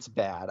think it's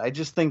bad. I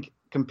just think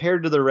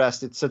compared to the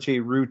rest, it's such a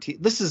routine.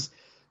 This is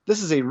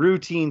a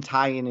routine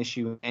tie-in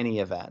issue in any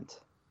event.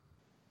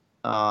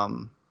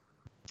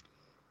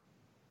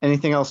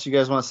 Anything else you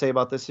guys want to say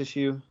about this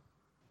issue?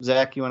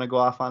 Zach, you want to go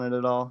off on it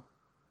at all?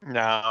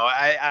 No,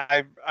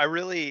 I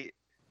really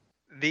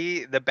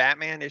the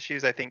Batman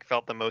issues I think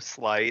felt the most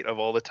slight of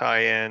all the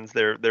tie-ins.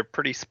 They're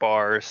pretty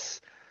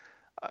sparse.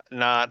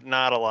 Not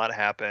a lot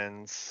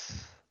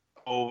happens.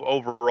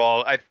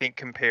 Overall, I think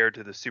compared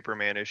to the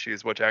Superman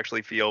issues, which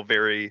actually feel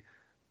very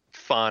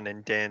fun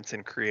and dense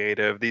and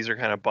creative, these are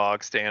kind of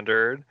bog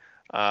standard.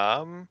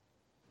 Yeah,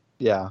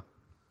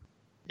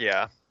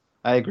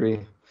 I agree.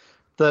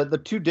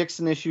 The two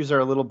Dixon issues are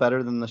a little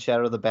better than the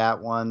Shadow of the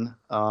Bat one.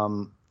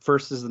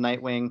 First is the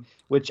Nightwing,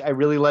 which I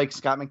really like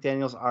Scott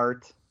McDaniel's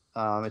art.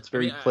 It's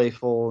very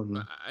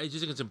playful. I just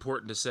think it's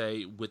important to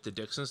say with the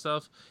Dixon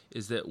stuff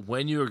is that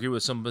when you agree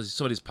with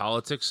somebody's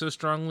politics so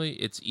strongly,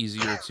 it's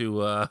easier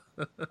to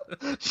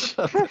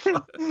shut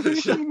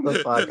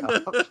the fuck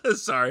up.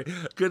 Sorry,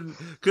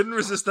 couldn't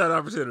resist that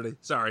opportunity.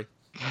 Sorry.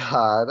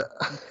 God.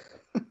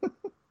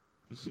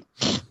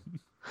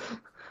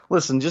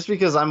 Listen, just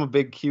because I'm a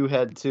big Q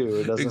head too,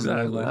 it doesn't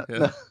mean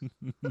that.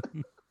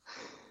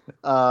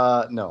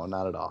 Yeah. No,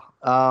 not at all.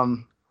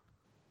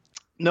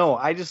 No,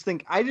 I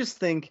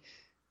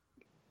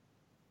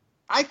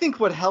think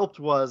what helped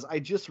was I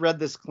just read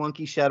this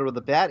clunky Shadow of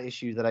the Bat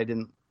issue that I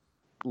didn't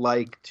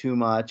like too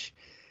much.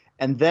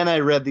 And then I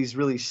read these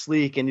really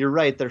sleek, and you're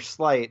right, they're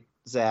slight,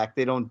 Zach.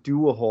 They don't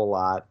do a whole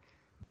lot.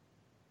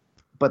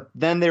 But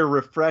then they're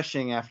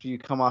refreshing after you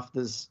come off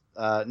this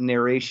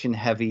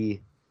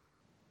narration-heavy,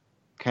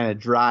 kind of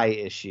dry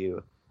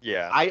issue.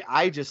 Yeah.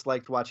 I just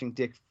liked watching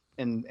Dick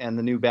and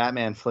the new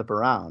Batman flip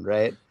around,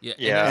 right?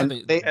 Yeah.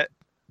 And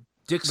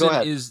Dixon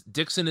is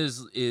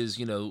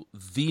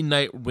the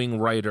Nightwing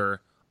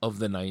writer of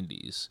the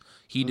 90s.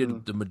 He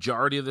did the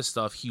majority of the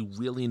stuff. He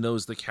really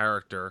knows the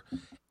character.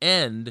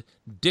 And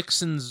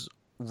Dixon's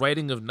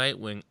writing of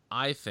Nightwing,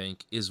 I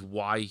think, is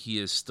why he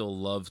is still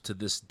loved to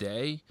this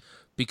day,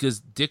 because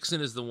Dixon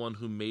is the one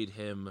who made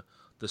him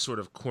the sort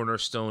of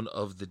cornerstone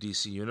of the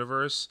DC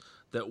universe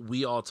that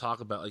we all talk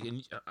about.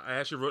 And I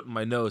actually wrote in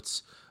my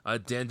notes,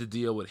 Dan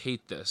DiDio would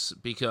hate this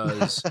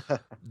because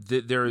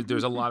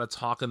there's a lot of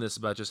talk in this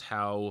about just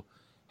how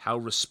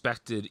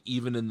respected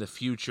even in the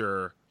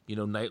future,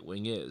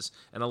 Nightwing is,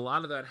 and a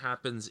lot of that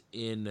happens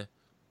in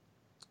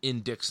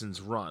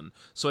Dixon's run.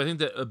 So I think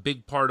that a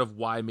big part of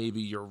why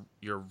maybe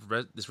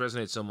this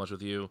resonates so much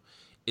with you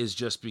is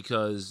just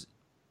because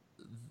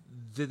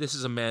this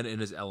is a man in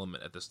his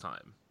element at this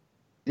time.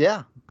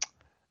 Yeah.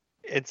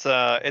 It's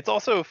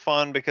also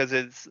fun because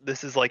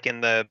this is like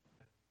in the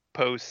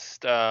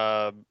post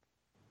it's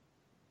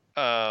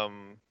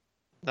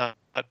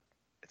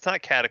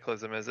not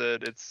Cataclysm, is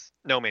it? It's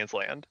No Man's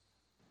Land.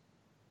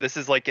 This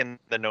is like in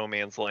the No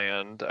Man's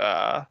Land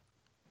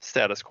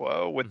status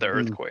quo with the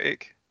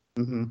earthquake.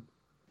 Mm-hmm.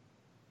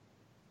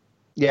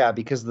 Yeah,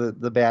 because the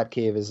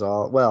Batcave is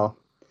all, well,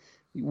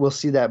 we'll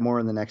see that more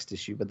in the next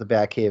issue. But the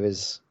Batcave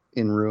is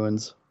in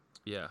ruins.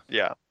 Yeah.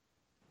 Yeah.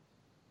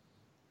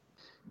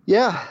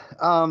 Yeah.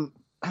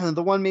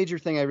 The one major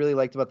thing I really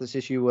liked about this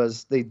issue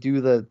was they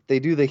do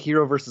the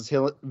hero versus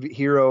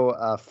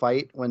hero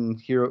fight when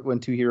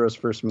two heroes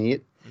first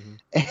meet,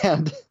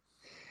 and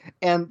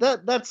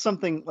that's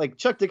something like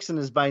Chuck Dixon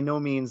is by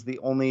no means the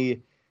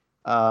only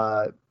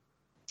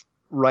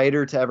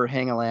writer to ever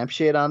hang a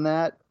lampshade on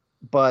that,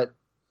 but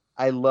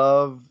I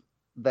love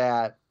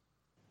that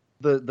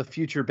the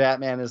future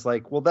Batman is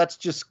like, well, that's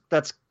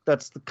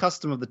the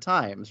custom of the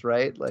times,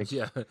 right? Like,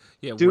 yeah.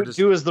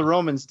 Do as the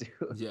Romans do.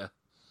 Yeah.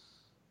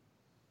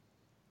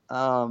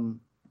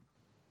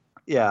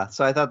 Yeah,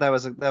 so I thought that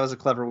was a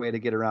clever way to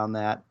get around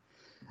that.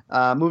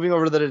 Moving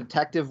over to the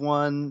detective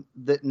one,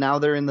 that now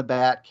they're in the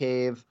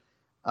Batcave,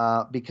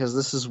 because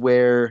this is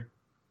where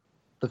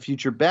the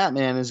future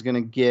Batman is going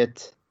to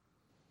get,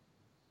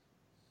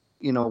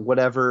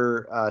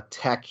 whatever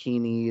tech he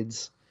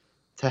needs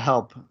to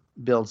help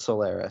build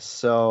Solaris.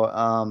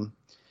 So,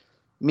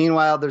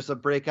 meanwhile, there's a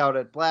breakout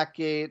at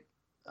Blackgate.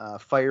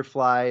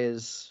 Firefly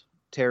is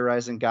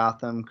terrorizing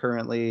Gotham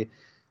currently.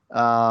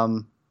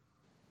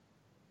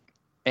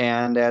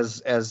 And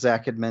as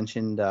Zach had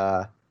mentioned,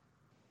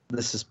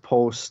 this is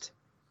post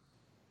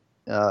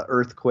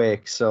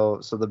earthquake, so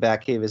the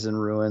Batcave is in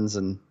ruins,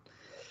 and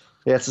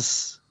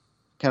it's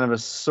kind of a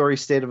sorry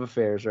state of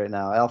affairs right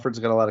now. Alfred's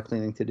got a lot of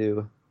cleaning to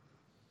do.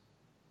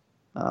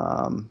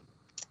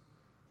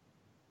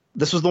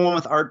 This was the one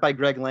with art by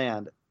Greg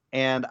Land,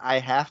 and I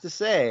have to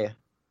say,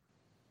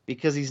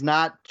 because he's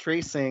not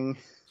tracing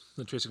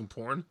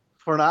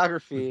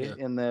pornography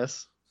in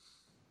this.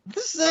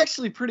 This is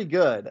actually pretty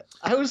good.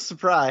 I was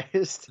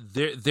surprised.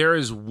 There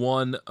is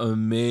one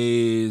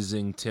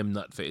amazing Tim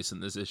Nutface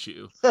in this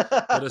issue,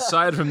 but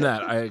aside from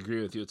that, I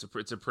agree with you. It's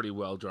a pretty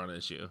well drawn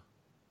issue.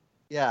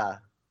 Yeah,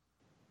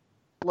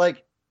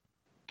 like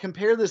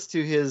compare this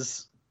to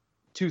his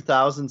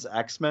 2000s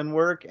X-Men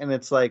work, and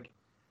it's like,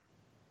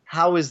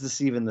 how is this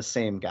even the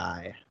same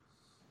guy?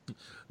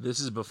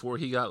 This is before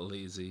he got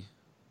lazy.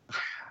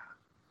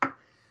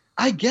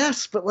 I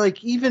guess, but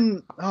like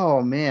even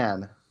oh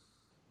man.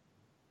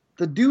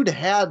 The dude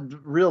had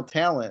real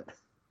talent.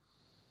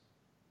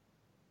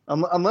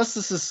 Unless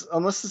he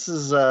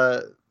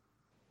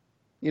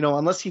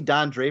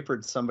Don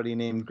Drapered somebody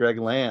named Greg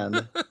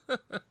Land.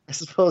 I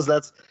suppose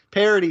that's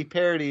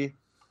parody.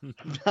 I'm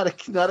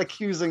not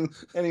accusing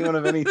anyone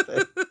of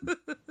anything.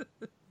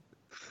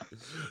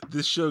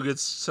 This show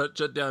gets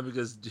shut down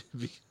because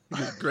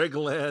Greg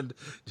Land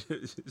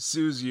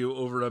sues you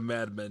over a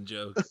Mad Men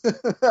joke.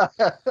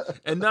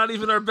 And not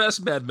even our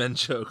best Mad Men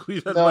joke.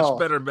 We've had much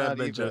better Mad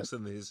Men jokes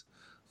than these.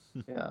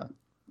 Yeah.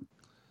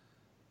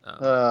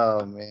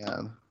 Oh,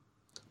 man.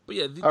 But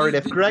yeah. All right,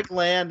 if Greg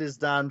Land is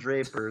Don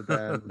Draper,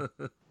 then...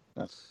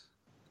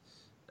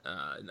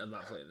 I'm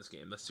not playing this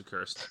game. That's too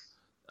cursed.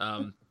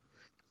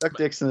 Duck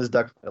Dixon is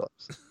Duck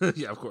Phillips.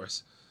 Yeah, of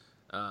course.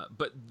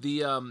 But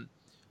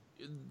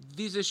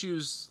these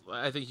issues,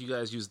 I think you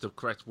guys used the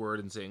correct word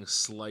in saying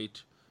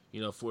slight,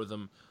 for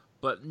them.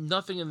 But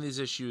nothing in these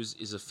issues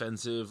is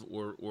offensive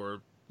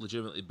or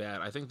legitimately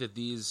bad. I think that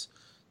these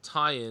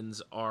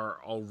tie-ins are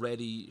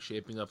already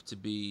shaping up to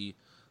be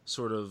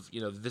sort of,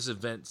 this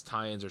event's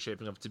tie-ins are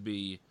shaping up to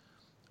be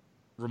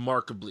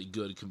remarkably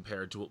good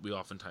compared to what we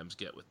oftentimes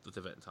get with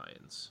event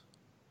tie-ins.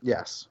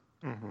 Yes.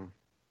 Mm-hmm.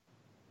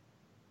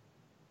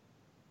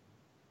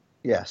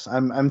 Yes,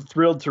 I'm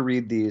thrilled to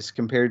read these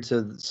compared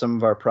to some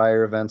of our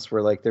prior events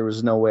where like there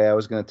was no way I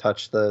was going to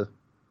touch the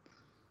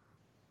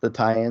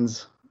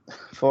tie-ins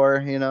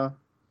for,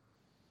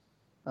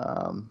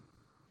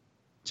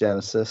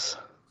 Genesis.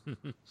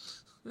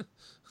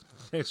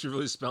 Thanks for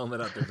really spelling that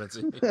out there,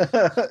 Betsy.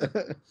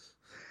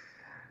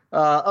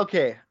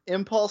 Okay,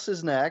 Impulse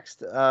is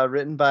next,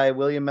 written by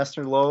William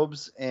Messner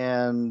Loebs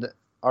and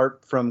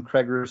art from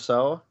Craig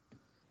Rousseau.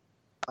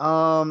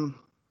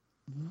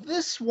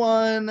 This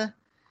one,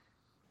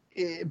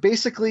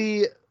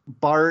 basically,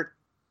 Bart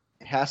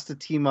has to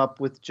team up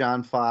with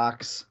John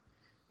Fox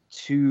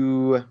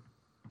to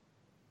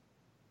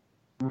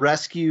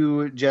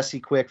rescue Jessie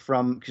Quick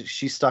because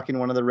she's stuck in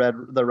one of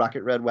the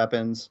Rocket Red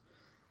weapons.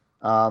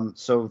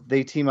 So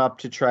they team up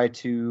to try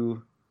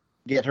to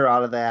get her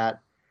out of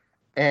that.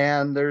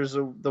 And there's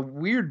the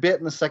weird bit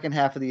in the second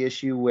half of the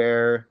issue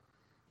where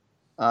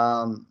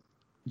John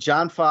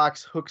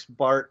Fox hooks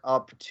Bart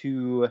up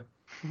to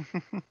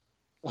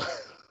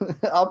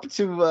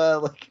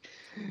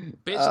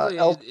basically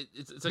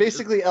it's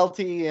basically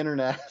LTE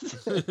internet.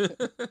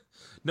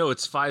 No,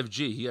 it's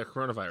 5G. He got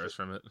coronavirus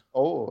from it.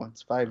 Oh,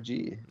 it's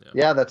 5G.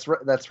 Yeah, that's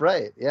right. That's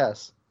right.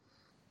 Yes.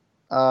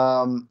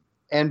 And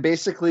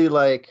basically,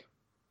 like,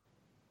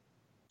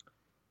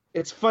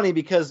 it's funny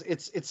because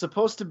it's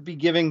supposed to be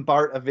giving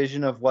Bart a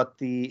vision of what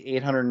the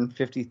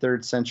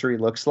 853rd century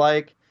looks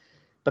like,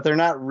 but they're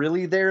not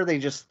really there. They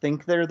just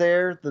think they're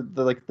there. The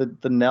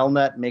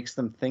Nelnet makes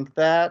them think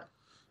that.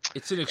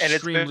 It's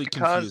extremely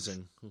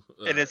confusing.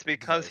 And it's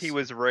because he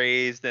was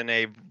raised in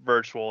a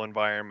virtual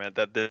environment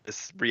that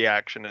this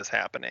reaction is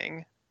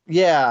happening.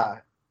 Yeah.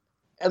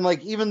 And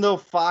like, even though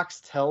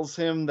Fox tells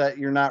him that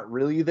you're not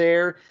really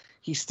there,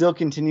 he still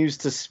continues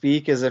to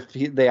speak as if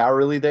they are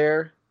really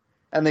there.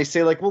 And they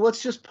say like, well,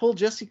 let's just pull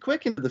Jesse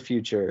Quick into the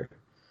future.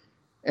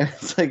 And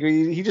it's like,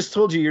 he just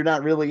told you you're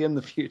not really in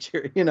the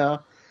future, you know?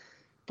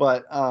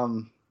 But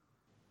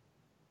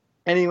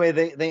anyway,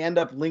 they end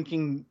up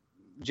linking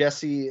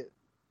Jesse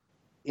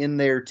in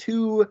there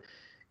too,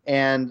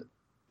 and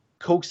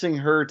coaxing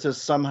her to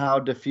somehow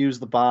defuse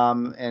the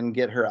bomb and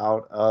get her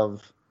out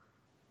of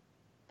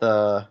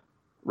the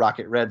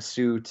Rocket Red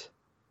suit.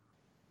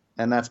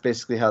 And that's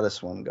basically how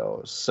this one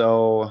goes.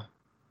 So,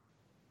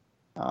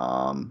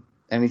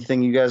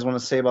 anything you guys want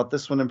to say about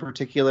this one in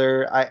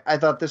particular? I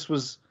thought this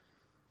was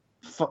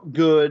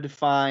good,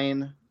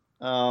 fine.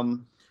 To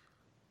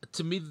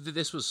me,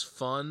 this was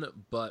fun,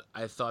 but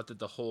I thought that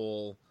the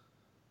whole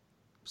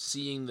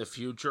seeing the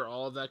future,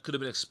 all of that could have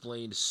been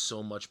explained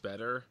so much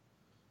better.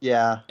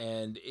 Yeah.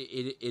 And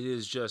it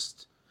is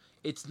just,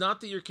 it's not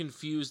that you're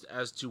confused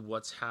as to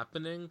what's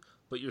happening,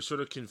 but you're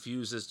sort of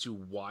confused as to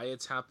why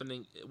it's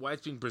happening, why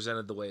it's being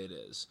presented the way it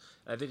is.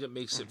 And I think it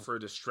makes it for a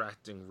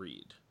distracting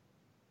read.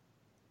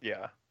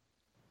 Yeah.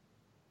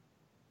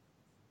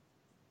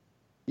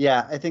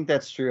 Yeah, I think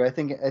that's true. I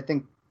think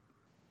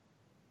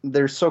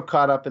they're so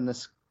caught up in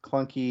this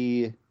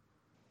clunky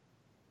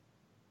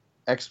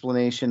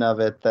explanation of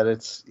it that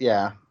it's,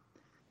 yeah.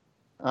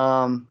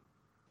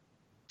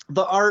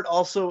 The art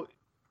also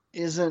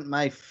isn't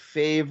my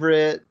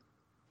favorite.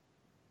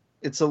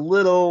 It's a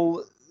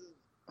little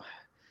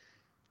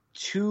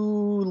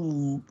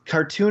too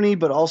cartoony,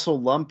 but also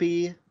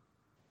lumpy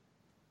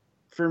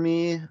for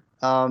me.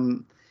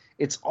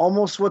 It's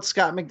almost what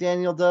Scott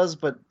McDaniel does,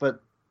 but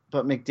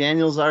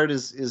McDaniel's art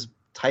is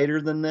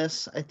tighter than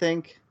this, I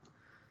think.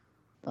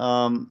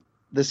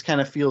 This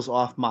kind of feels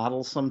off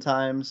model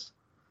sometimes.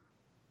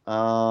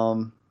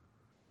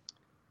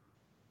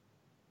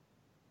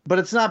 But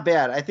it's not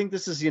bad. I think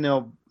this is,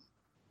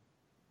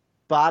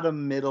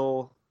 bottom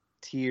middle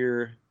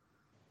tier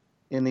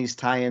in these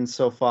tie-ins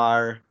so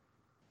far.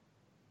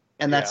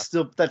 And that's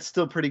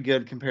still pretty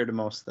good compared to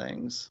most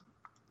things.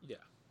 Yeah.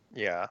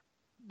 Yeah.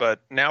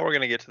 But now we're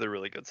going to get to the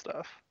really good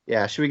stuff.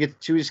 Yeah, should we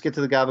just get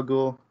to the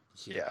gabagool?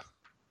 Yeah.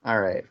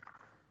 All right.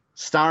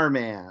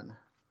 Starman.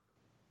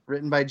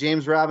 Written by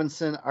James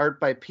Robinson, art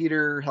by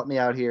Peter, help me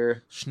out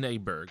here.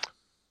 Schneeberg.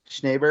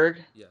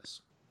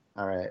 Yes.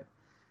 All right.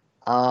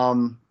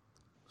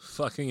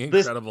 Fucking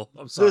incredible.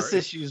 I'm sorry. This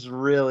issue's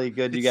really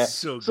good, you guys.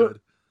 So good.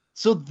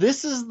 So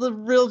this is the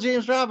real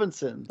James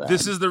Robinson. Then.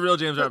 This is the real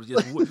James Robinson.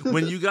 Yes.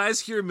 When you guys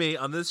hear me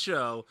on this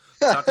show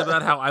talk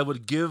about how I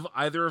would give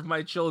either of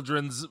my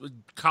children's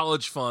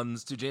college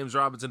funds to James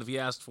Robinson if he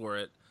asked for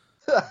it,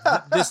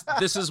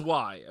 this is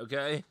why,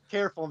 okay?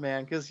 Careful,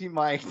 man, because he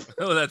might.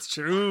 Oh, that's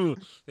true.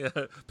 Yeah.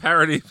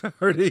 Parody.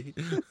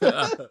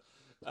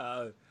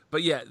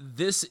 But yeah,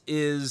 this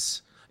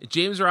is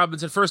James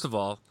Robinson. First of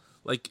all,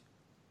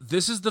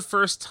 this is the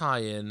first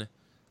tie-in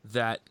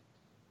that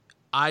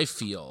I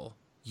feel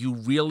you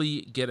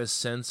really get a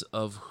sense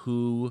of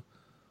who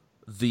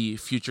the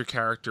future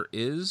character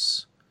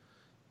is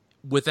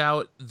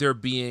without there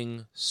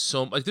being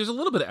there's a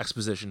little bit of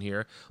exposition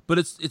here, but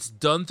it's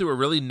done through a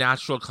really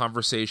natural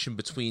conversation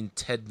between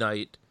Ted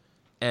Knight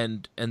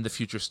and the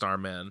future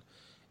Starman,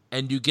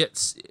 and you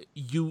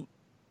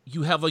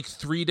have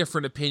three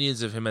different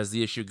opinions of him as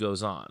the issue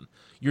goes on.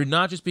 You're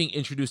not just being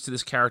introduced to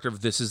this character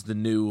of this is the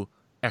new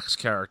X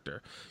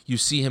character. You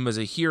see him as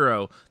a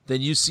hero,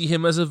 then you see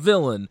him as a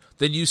villain,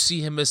 then you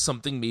see him as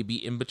something maybe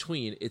in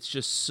between. It's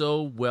just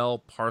so well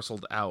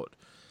parceled out.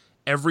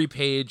 Every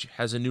page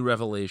has a new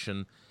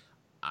revelation.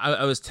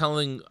 I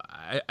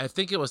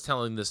think I was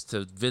telling this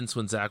to Vince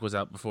when Zach was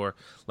out before.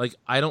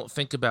 I don't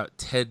think about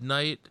Ted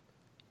Knight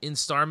in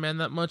Starman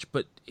that much,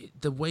 but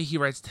the way he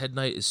writes Ted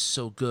Knight is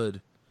so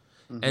good.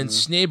 Mm-hmm. And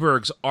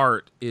Schneeberg's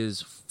art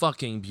is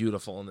fucking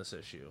beautiful in this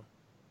issue.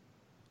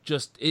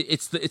 Just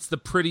it's the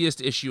prettiest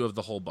issue of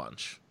the whole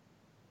bunch.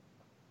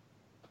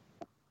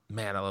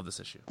 Man, I love this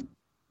issue.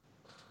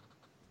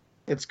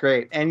 It's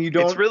great, and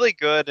It's really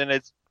good, and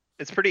it's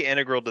pretty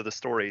integral to the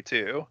story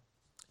too.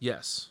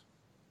 Yes.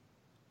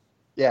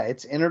 Yeah,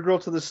 it's integral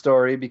to the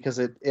story because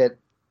the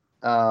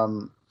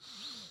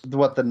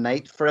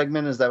Night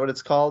Fragment, is that what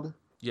it's called?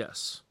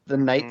 Yes. The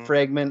Night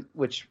Fragment,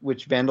 which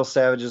Vandal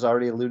Savage has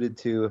already alluded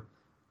to,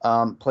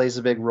 plays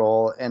a big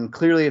role, and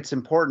clearly it's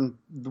important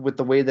with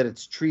the way that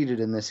it's treated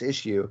in this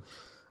issue.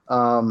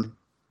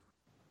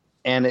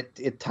 And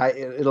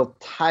it'll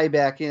tie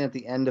back in at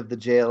the end of the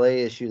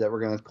JLA issue that we're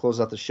going to close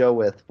out the show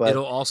with. But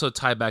it'll also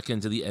tie back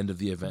into the end of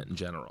the event in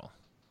general.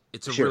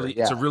 It's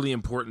a really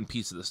important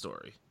piece of the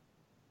story.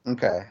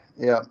 Okay.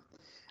 Yeah.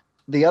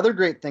 The other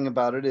great thing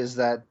about it is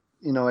that,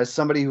 as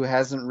somebody who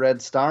hasn't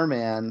read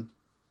Starman,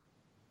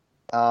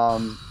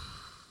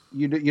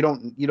 you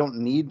don't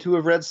need to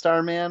have read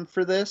Starman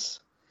for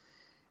this.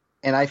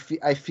 And I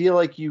feel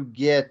like you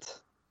get.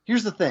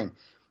 Here's the thing.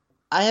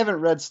 I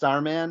haven't read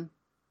Starman,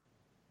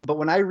 but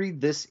when I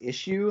read this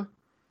issue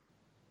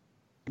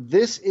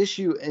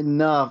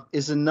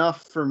is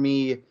enough for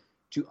me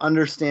to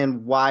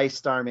understand why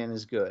Starman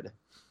is good.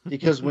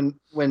 because when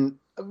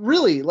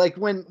really like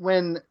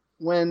when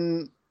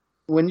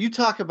you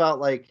talk about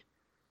like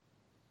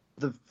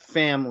the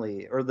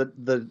family or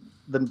the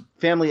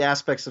family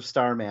aspects of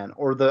Starman,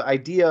 or the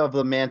idea of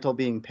the mantle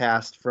being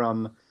passed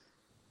from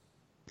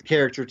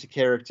character to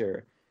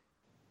character,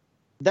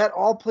 that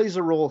all plays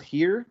a role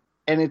here,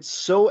 and it's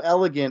so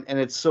elegant and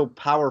it's so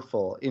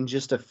powerful in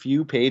just a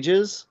few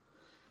pages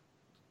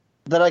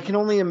that I can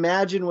only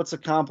imagine what's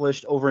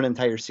accomplished over an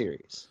entire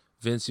series.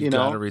 Vince, you've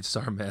got to read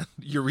Starman.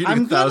 You're reading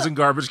 1,000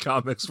 garbage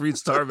comics. Read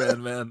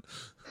Starman, man.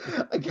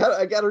 I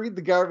gotta read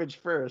the garbage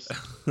first.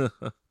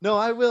 No,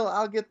 I will.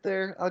 I'll get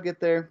there.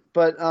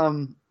 But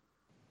I'm,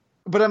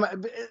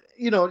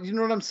 you know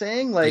what I'm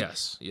saying? Like,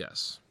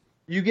 yes.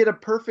 You get a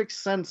perfect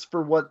sense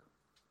for what,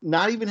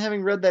 not even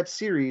having read that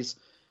series,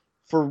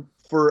 for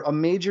a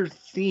major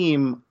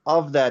theme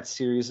of that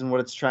series and what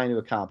it's trying to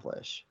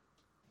accomplish.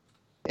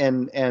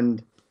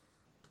 And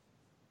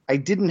I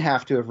didn't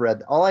have to have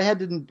read. All I had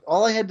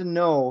to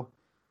know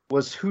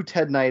was who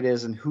Ted Knight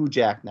is and who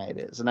Jack Knight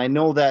is. And I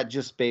know that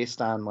just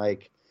based on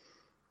like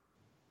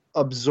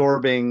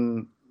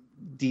absorbing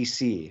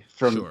DC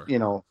from, you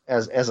know,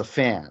 as a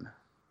fan.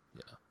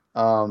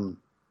 Yeah.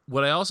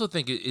 What I also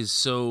think is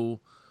so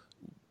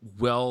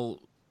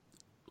well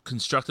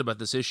constructed about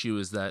this issue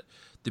is that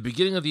the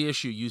beginning of the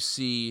issue, you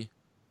see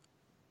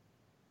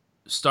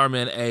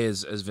Starman A,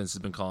 as Vince has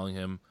been calling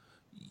him.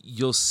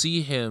 You'll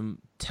see him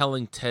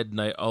telling Ted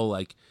Knight, oh,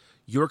 like,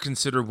 you're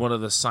considered one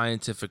of the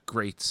scientific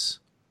greats,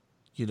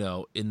 you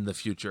know, in the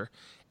future.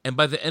 And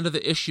by the end of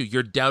the issue,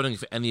 you're doubting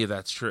if any of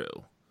that's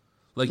true.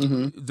 Like,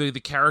 the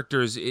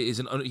character he's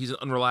an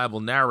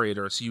unreliable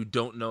narrator, so you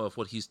don't know if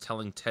what he's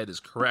telling Ted is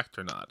correct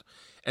or not.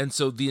 And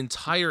so the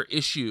entire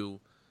issue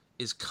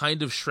is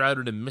kind of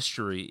shrouded in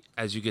mystery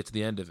as you get to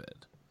the end of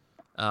it,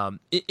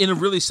 in a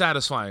really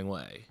satisfying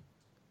way.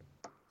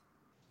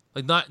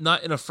 Like,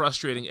 not in a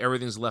frustrating,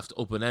 everything's left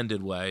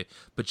open-ended way,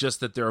 but just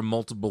that there are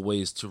multiple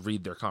ways to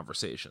read their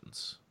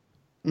conversations.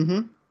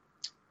 And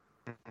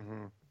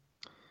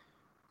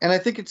I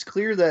think it's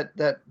clear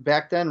that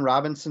back then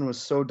Robinson was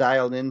so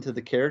dialed into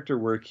the character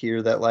work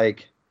here that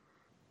like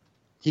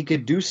he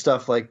could do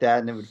stuff like that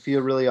and it would feel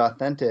really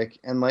authentic.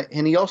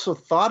 And he also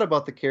thought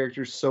about the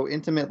characters so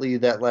intimately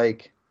that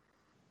like,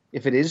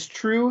 if it is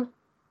true,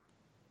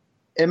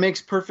 it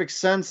makes perfect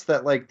sense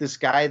that like this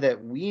guy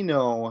that we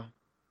know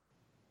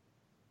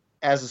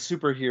as a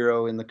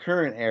superhero in the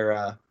current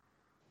era,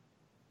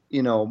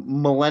 you know,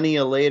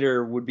 millennia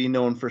later would be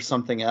known for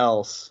something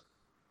else.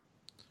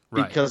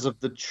 Right. Because of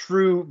the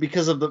true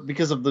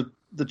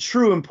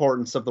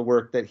importance of the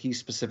work that he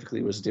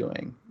specifically was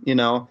doing. You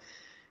know,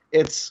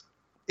 it's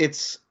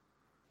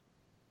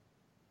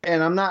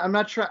and I'm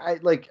not trying,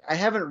 I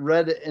haven't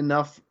read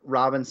enough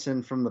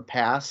Robinson from the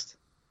past,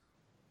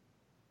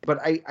 but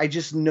I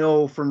just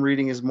know from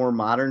reading his more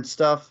modern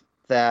stuff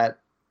that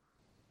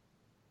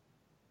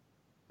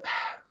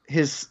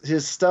his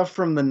stuff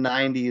from the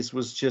 90s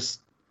was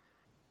just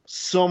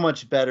so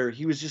much better.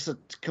 He was just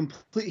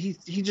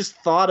he just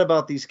thought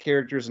about these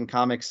characters and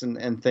comics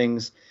and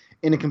things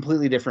in a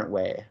completely different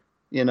way,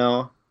 you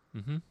know?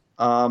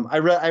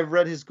 I've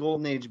read his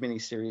Golden Age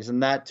miniseries,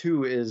 and that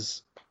too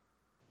is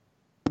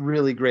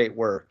really great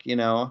work, you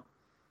know?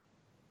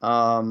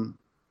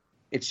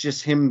 It's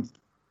just him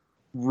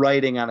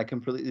writing on a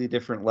completely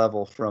different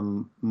level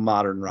from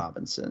modern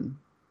Robinson.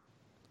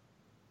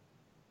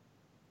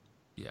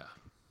 Yeah.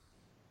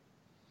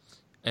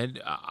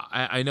 And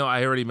I know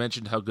I already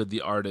mentioned how good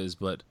the art is,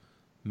 but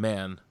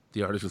man,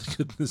 the art is really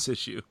good in this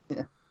issue.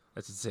 Yeah.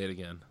 Let's say it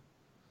again.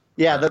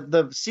 Yeah,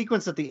 the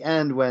sequence at the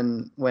end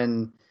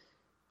when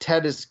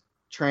Ted is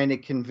trying to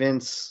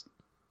convince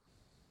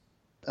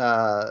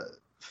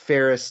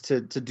Ferris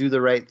to do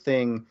the right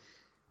thing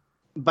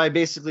by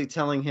basically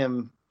telling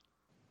him,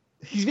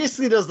 he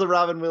basically does the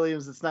Robin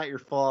Williams "It's Not Your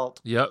Fault"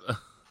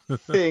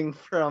 thing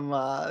from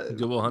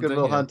Good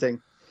Will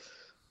Hunting.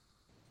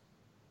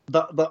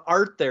 The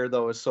art there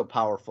though is so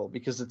powerful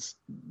because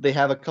they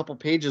have a couple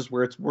pages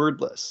where it's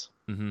wordless,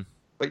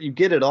 but you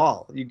get it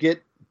all.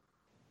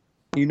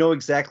 You know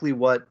exactly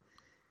what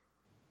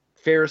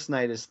Ferris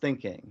Knight is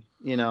thinking.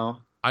 You know,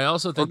 I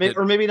also think,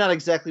 or maybe not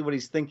exactly what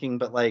he's thinking,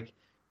 but like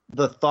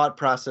the thought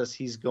process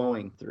he's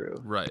going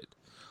through. Right.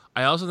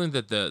 I also think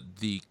that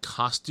the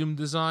costume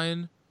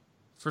design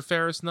for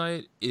Ferris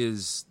Knight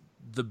is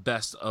the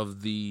best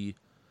of the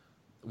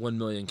 1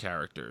 million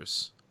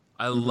characters.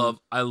 I love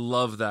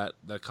that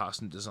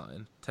costume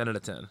design. 10 out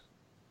of 10.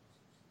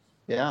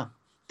 Yeah,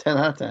 10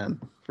 out of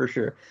 10 for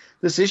sure.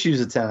 This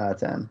issue's a 10 out of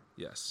 10.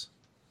 Yes.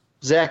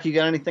 Zach, you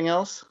got anything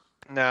else?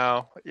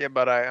 No. Yeah,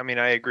 but I mean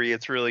I agree.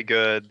 It's really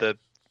good.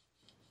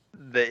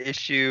 The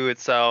issue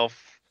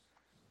itself,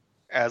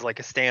 as like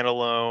a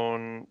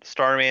standalone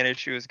Starman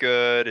issue, is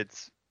good.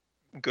 It's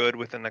good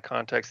within the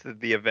context of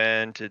the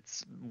event.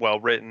 It's well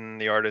written.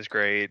 The art is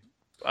great.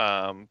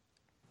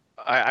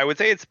 I would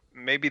say it's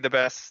maybe the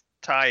best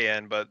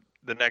tie-in, but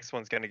the next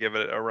one's going to give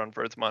it a run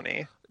for its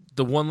money.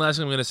 The one last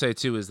thing I'm going to say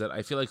too is that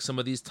I feel like some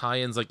of these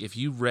tie-ins, like if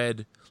you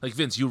read, like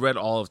Vince, you read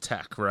all of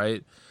Tech,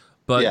 right?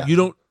 But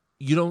you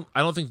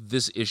I don't think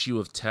this issue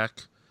of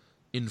Tech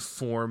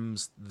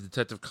informs the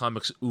Detective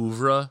Comics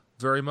oeuvre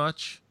very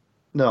much.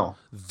 No.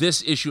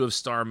 This issue of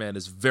Starman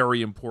is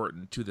very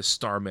important to the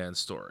Starman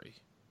story.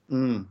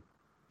 Mm.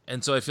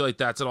 And so I feel like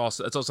that's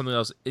also something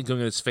else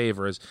going in its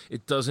favor, is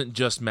it doesn't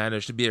just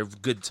manage to be a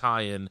good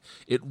tie-in,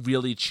 it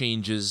really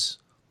changes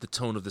the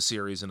tone of the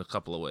series in a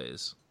couple of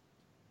ways.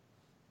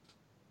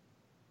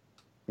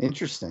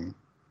 Interesting.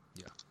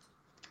 Yeah.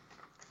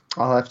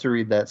 I'll have to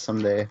read that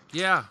someday.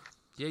 Yeah.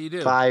 Yeah, you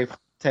do.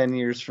 5-10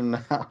 years from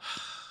now.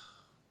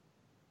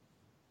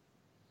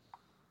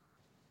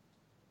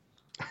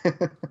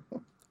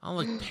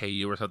 I'll pay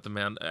you or something,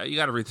 man. You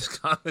got to read this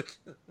comic.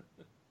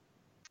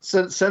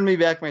 Send me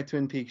back my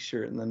Twin Peaks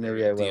shirt, and then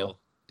maybe I will.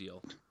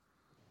 Deal.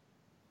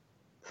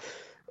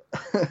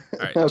 All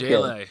right, Okay.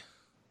 JLA.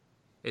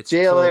 It's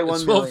JLA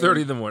 1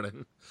 12:30 in the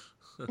morning.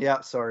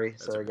 Yeah, sorry,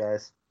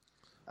 guys.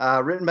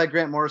 Written by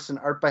Grant Morrison,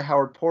 art by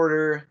Howard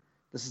Porter.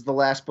 This is the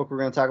last book we're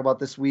going to talk about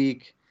this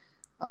week.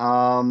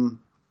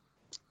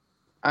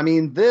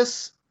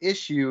 This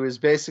issue is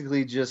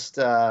basically just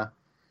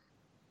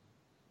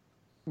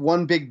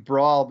one big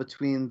brawl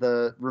between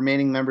the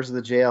remaining members of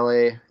the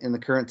JLA in the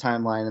current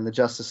timeline and the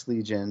Justice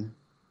Legion,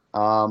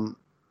 up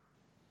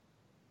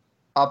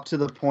to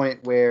the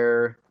point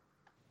where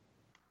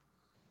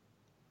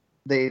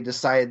they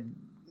decide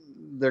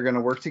they're going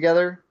to work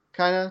together,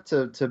 kind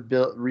of,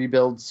 to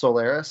rebuild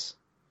Solaris.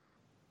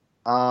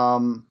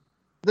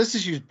 This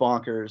issue's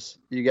bonkers,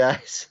 you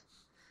guys.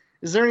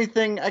 Is there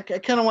anything, I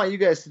kind of want you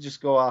guys to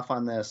just go off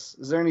on this.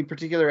 Is there any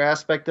particular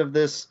aspect of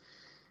this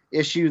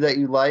issue that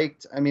you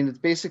liked? I mean,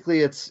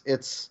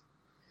 it's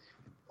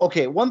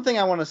okay. One thing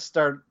I want to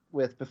start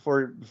with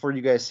before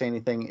you guys say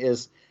anything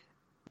is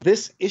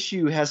this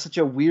issue has such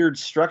a weird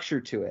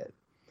structure to it.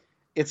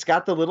 It's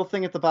got the little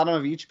thing at the bottom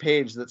of each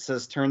page that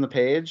says turn the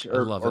page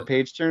or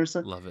page turns.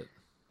 Love it.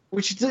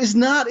 Which is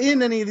not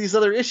in any of these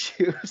other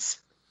issues.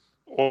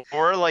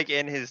 Or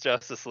in his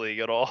Justice League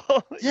at all.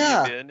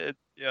 Yeah.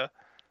 Yeah.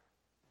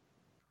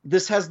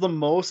 This has the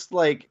most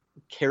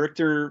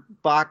character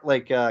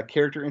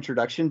character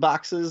introduction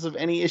boxes of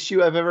any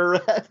issue I've ever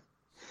read.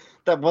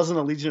 That wasn't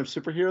a Legion of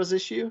Superheroes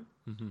issue.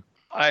 Mm-hmm.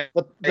 I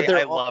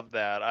love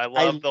that. I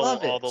love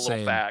all the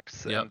little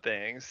facts and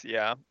things.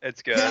 Yeah,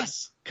 it's good.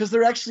 Yes, because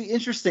they're actually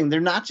interesting.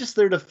 They're not just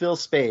there to fill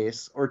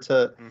space or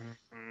to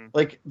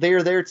they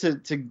are there to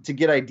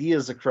get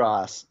ideas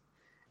across.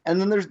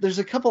 And then there's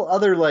a couple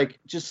other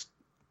just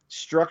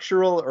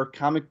structural or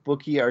comic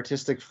booky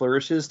artistic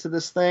flourishes to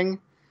this thing.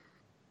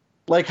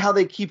 Like how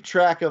they keep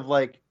track of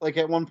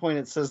at one point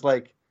it says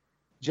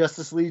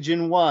Justice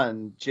Legion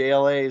 1,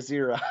 JLA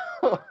 0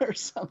 or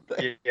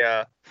something.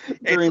 Yeah.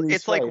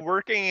 It's like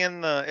working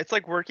in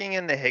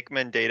the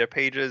Hickman data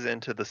pages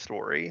into the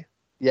story.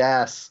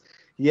 Yes.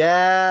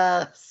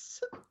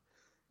 Yes.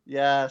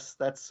 Yes,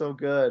 that's so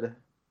good.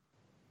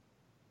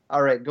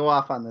 All right, go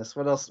off on this.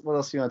 What else do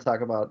you want to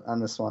talk about on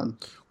this one?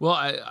 Well,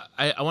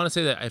 I want to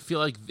say that I feel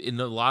like in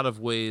a lot of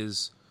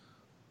ways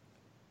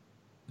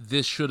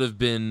this should have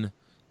been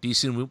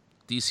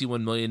DC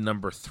 1 Million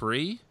number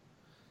 3.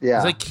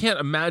 Yeah. Because I can't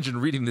imagine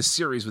reading this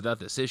series without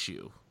this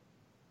issue.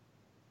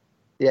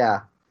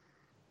 Yeah.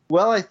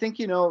 Well, I think,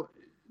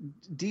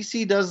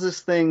 DC does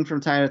this thing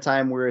from time to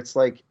time where it's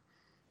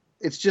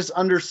it's just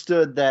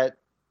understood that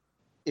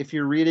if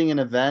you're reading an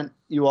event,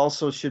 you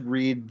also should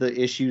read the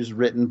issues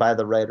written by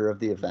the writer of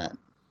the event.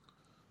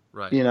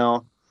 Right.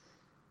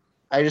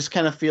 I just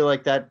kind of feel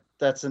like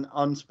that's an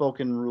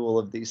unspoken rule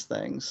of these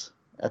things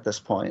at this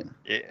point.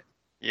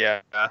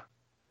 Yeah.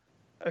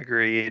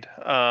 Agreed.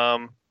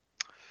 I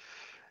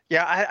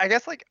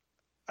guess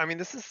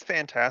this is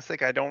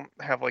fantastic. I don't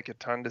have a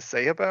ton to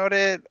say about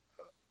it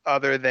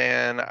other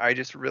than I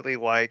just really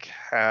like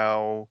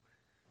how,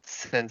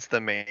 since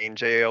the main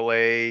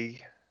JLA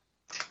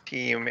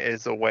team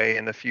is away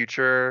in the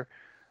future,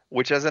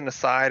 which as an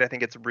aside, I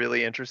think it's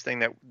really interesting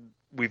that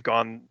we've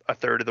gone a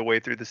third of the way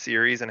through the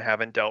series and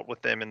haven't dealt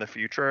with them in the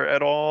future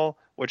at all,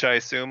 which I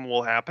assume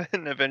will happen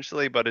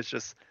eventually, but it's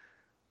just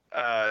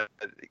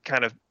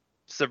kind of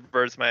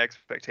subverts my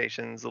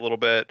expectations a little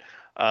bit.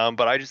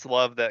 But I just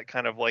love that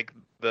kind of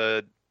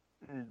the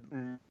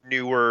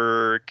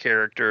newer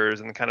characters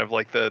and kind of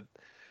the,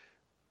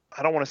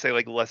 I don't want to say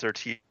lesser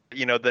tier,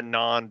 the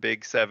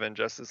non-Big Seven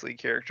Justice League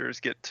characters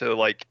get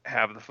to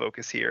have the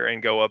focus here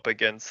and go up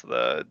against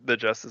the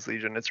Justice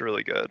Legion. It's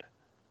really good.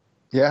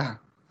 Yeah.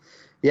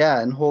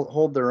 Yeah, and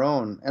hold their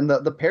own. And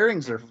the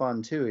pairings are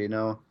fun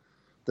too,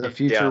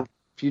 the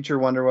future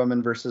Wonder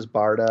Woman versus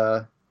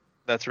Barda.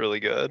 That's really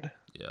good.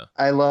 Yeah.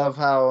 I love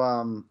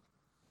how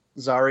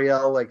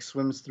Zariel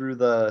swims through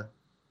the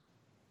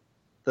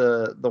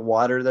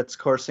water that's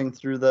coursing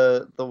through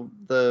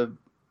the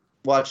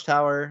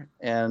watchtower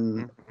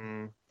and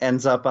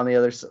ends up on the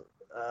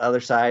other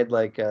side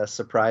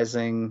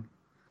surprising.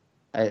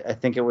 I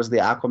think it was the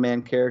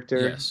Aquaman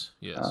character. Yes.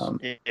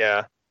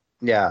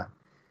 Yeah.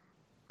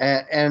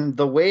 And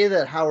the way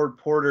that Howard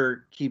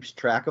Porter keeps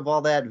track of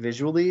all that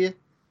visually,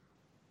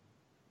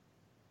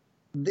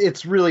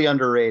 it's really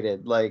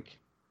underrated.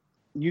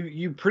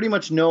 you pretty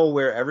much know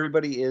where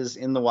everybody is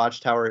in the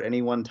watchtower at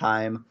any one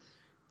time.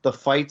 The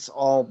fights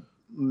all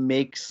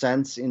make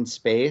sense in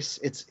space.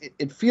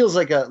 It feels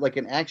like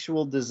an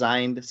actual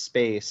designed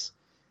space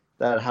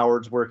that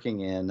Howard's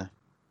working in,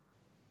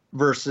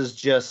 versus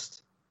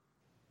just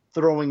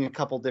throwing a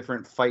couple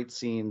different fight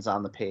scenes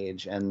on the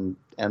page and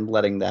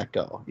letting that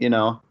go. You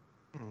know,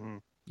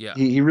 Yeah,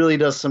 he really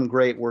does some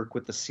great work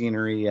with the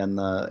scenery and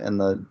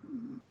the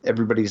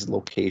everybody's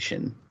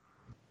location.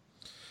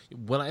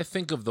 when I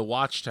think of the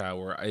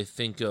Watchtower, I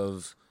think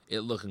of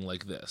it looking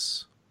like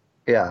this.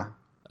 Yeah.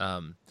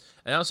 And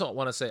I also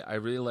want to say I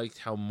really liked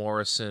how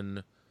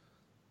Morrison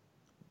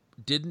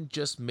didn't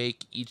just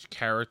make each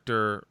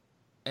character,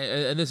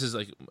 and this is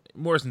like,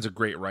 Morrison's a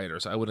great writer,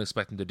 so I wouldn't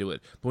expect him to do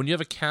it. But when you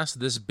have a cast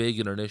this big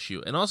in an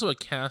issue, and also a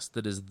cast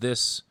that is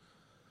this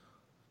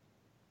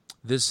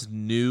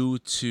new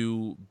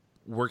to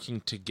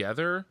working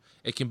together,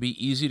 it can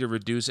be easy to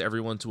reduce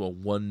everyone to a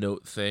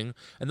one-note thing.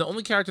 And the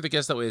only character that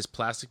gets that way is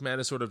Plastic Man.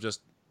 Is sort of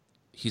just,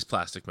 he's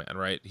Plastic Man,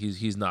 right?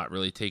 He's not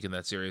really taken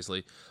that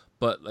seriously.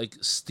 But like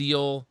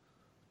Steel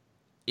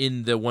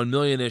in the 1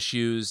 million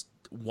issues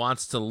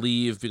wants to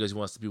leave because he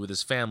wants to be with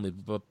his family.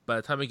 But by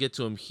the time we get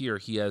to him here,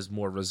 he has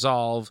more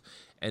resolve,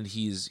 and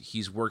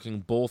he's working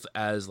both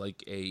as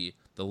like the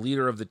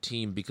leader of the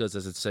team, because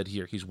as it said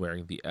here, he's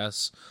wearing the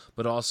S,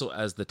 but also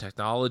as the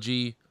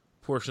technology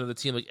portion of the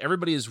team. Like,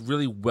 everybody is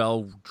really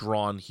well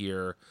drawn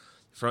here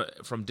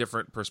from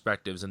different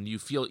perspectives, and you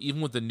feel,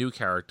 even with the new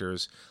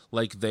characters,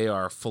 like they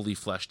are fully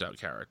fleshed out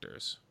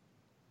characters.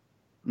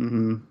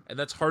 Mm-hmm. And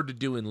that's hard to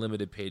do in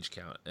limited page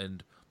count,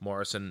 and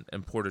Morrison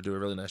and Porter do a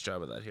really nice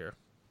job of that here.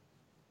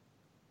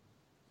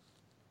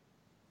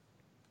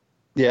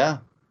 Yeah.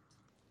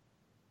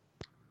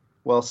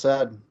 Well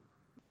said.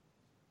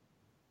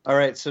 All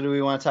right, so do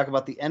we want to talk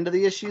about the end of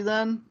the issue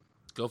then?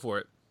 Go for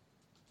it.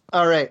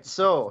 All right,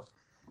 so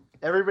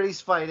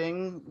everybody's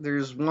fighting.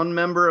 There's one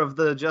member of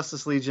the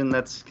Justice Legion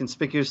that's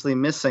conspicuously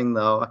missing,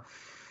 though,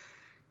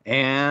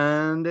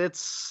 and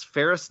it's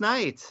Ferris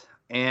Knight.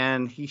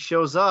 And he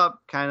shows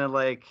up kind of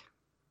like,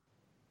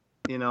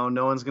 you know,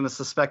 no one's going to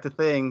suspect a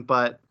thing,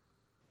 but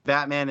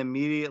Batman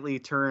immediately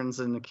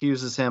turns and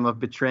accuses him of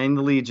betraying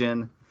the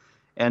Legion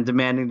and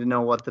demanding to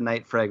know what the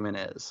Night Fragment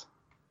is.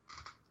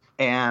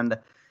 And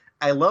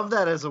I love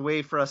that as a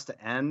way for us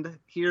to end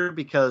here,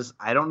 because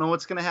I don't know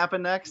what's going to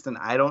happen next, and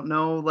I don't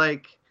know,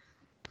 like,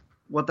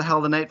 what the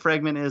hell the Night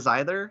Fragment is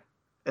either.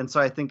 And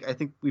so I think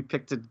we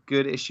picked a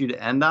good issue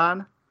to end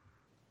on.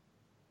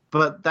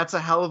 But that's a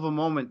hell of a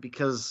moment,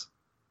 because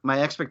my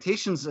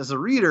expectations as a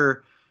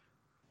reader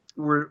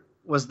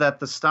was that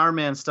the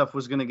Starman stuff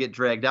was going to get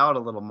dragged out a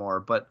little more,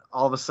 but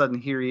all of a sudden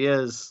here he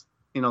is.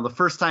 You know, the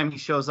first time he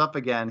shows up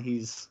again,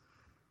 he's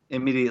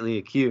immediately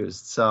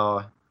accused.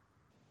 So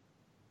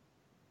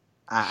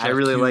I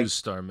really like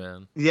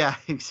Starman. Yeah,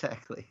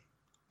 exactly.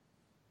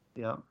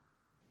 Yep.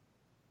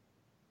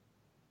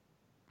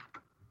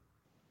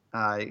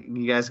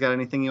 You guys got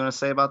anything you want to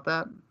say about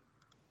that?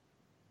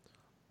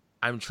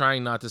 I'm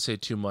trying not to say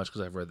too much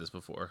because I've read this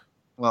before.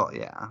 Well,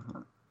 yeah.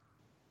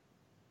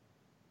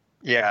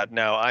 Yeah,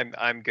 no,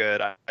 I'm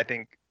good. I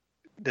think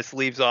this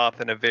leaves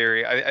off in a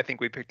very, I think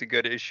we picked a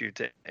good issue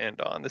to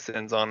end on. This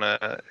ends on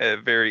a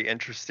very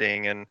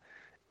interesting and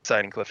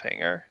exciting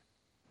cliffhanger.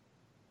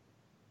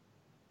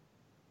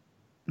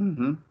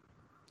 Mm-hmm.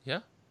 Yeah.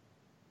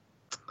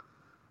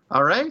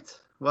 All right.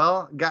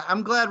 Well,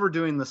 I'm glad we're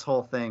doing this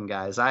whole thing,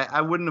 guys.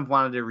 I wouldn't have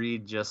wanted to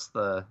read just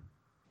the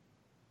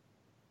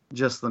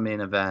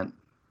main event.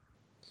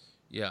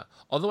 Yeah.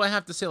 Although I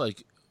have to say,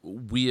 like,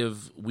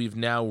 we've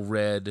now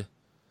read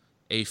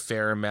a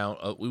fair amount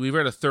of, we've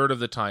read a third of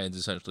the tie-ins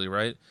essentially,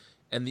 right?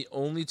 And the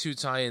only two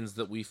tie-ins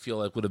that we feel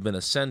like would have been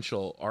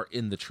essential are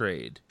in the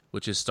trade,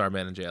 which is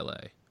Starman and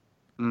JLA.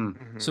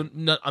 Mm-hmm. So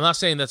I'm not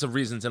saying that's a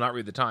reason to not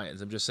read the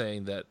tie-ins. I'm just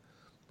saying that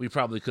we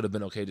probably could have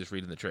been okay just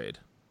reading the trade.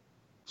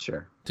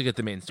 Sure. To get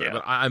the main story. Yeah.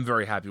 But I'm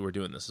very happy we're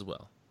doing this as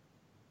well.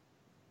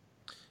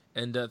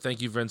 And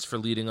thank you, Vince, for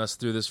leading us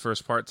through this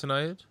first part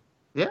tonight.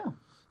 Yeah.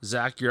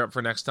 Zach, you're up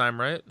for next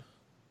time, right?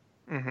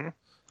 Mm-hmm.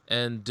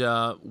 And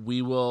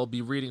we will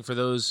be reading, for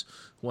those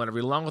who want to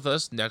read along with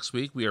us, next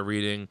week we are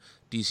reading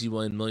DC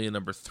 1 Million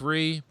number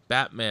 3,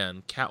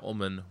 Batman,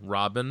 Catwoman,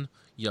 Robin,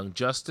 Young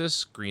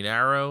Justice, Green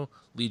Arrow,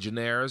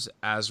 Legionnaires,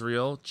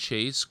 Azrael,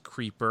 Chase,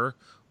 Creeper,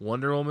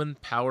 Wonder Woman,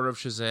 Power of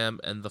Shazam,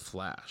 and The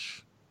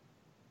Flash.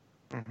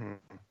 Mm-hmm.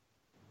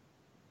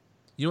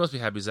 You must be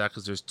happy, Zach,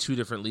 because there's 2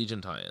 different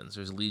Legion tie-ins.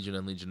 There's Legion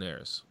and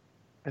Legionnaires.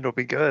 It'll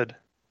be good.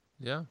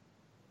 Yeah.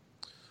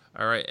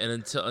 All right,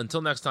 and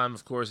until next time,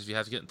 of course, if you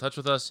have to get in touch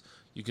with us,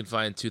 you can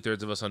find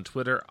 2/3 of us on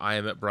Twitter. I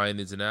am at Brian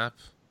Needs an App.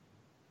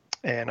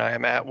 And I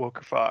am at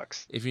Wilker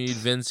Fox. If you need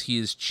Vince, he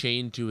is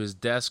chained to his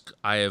desk.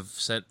 I have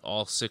sent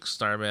all 6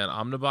 Starman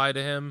Omnibuy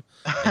to him,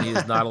 and he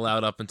is not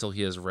allowed up until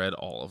he has read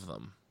all of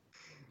them.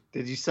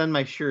 Did you send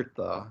my shirt,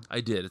 though?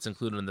 I did. It's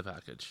included in the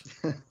package.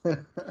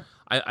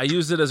 I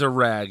used it as a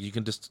rag. You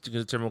can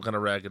determine what kind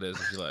of rag it is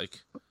if you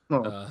like.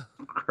 Oh,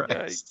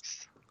 Christ.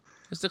 Yikes.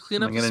 It's to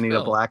clean up I'm the going to spill.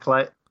 need a black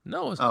light?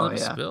 No, it's clean up the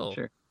spill.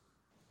 Sure.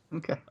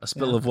 Okay. A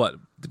spill of what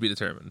to be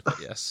determined. But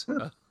yes.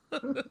 All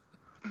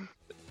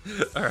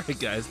right,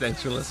 guys.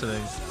 Thanks for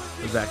listening.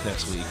 We're back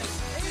next week.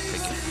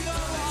 Take care.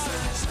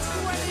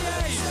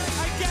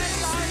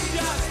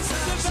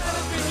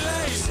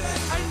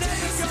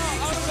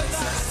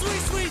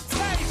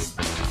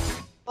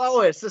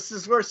 Lois, this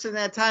is worse than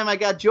that time I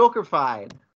got Joker-fied.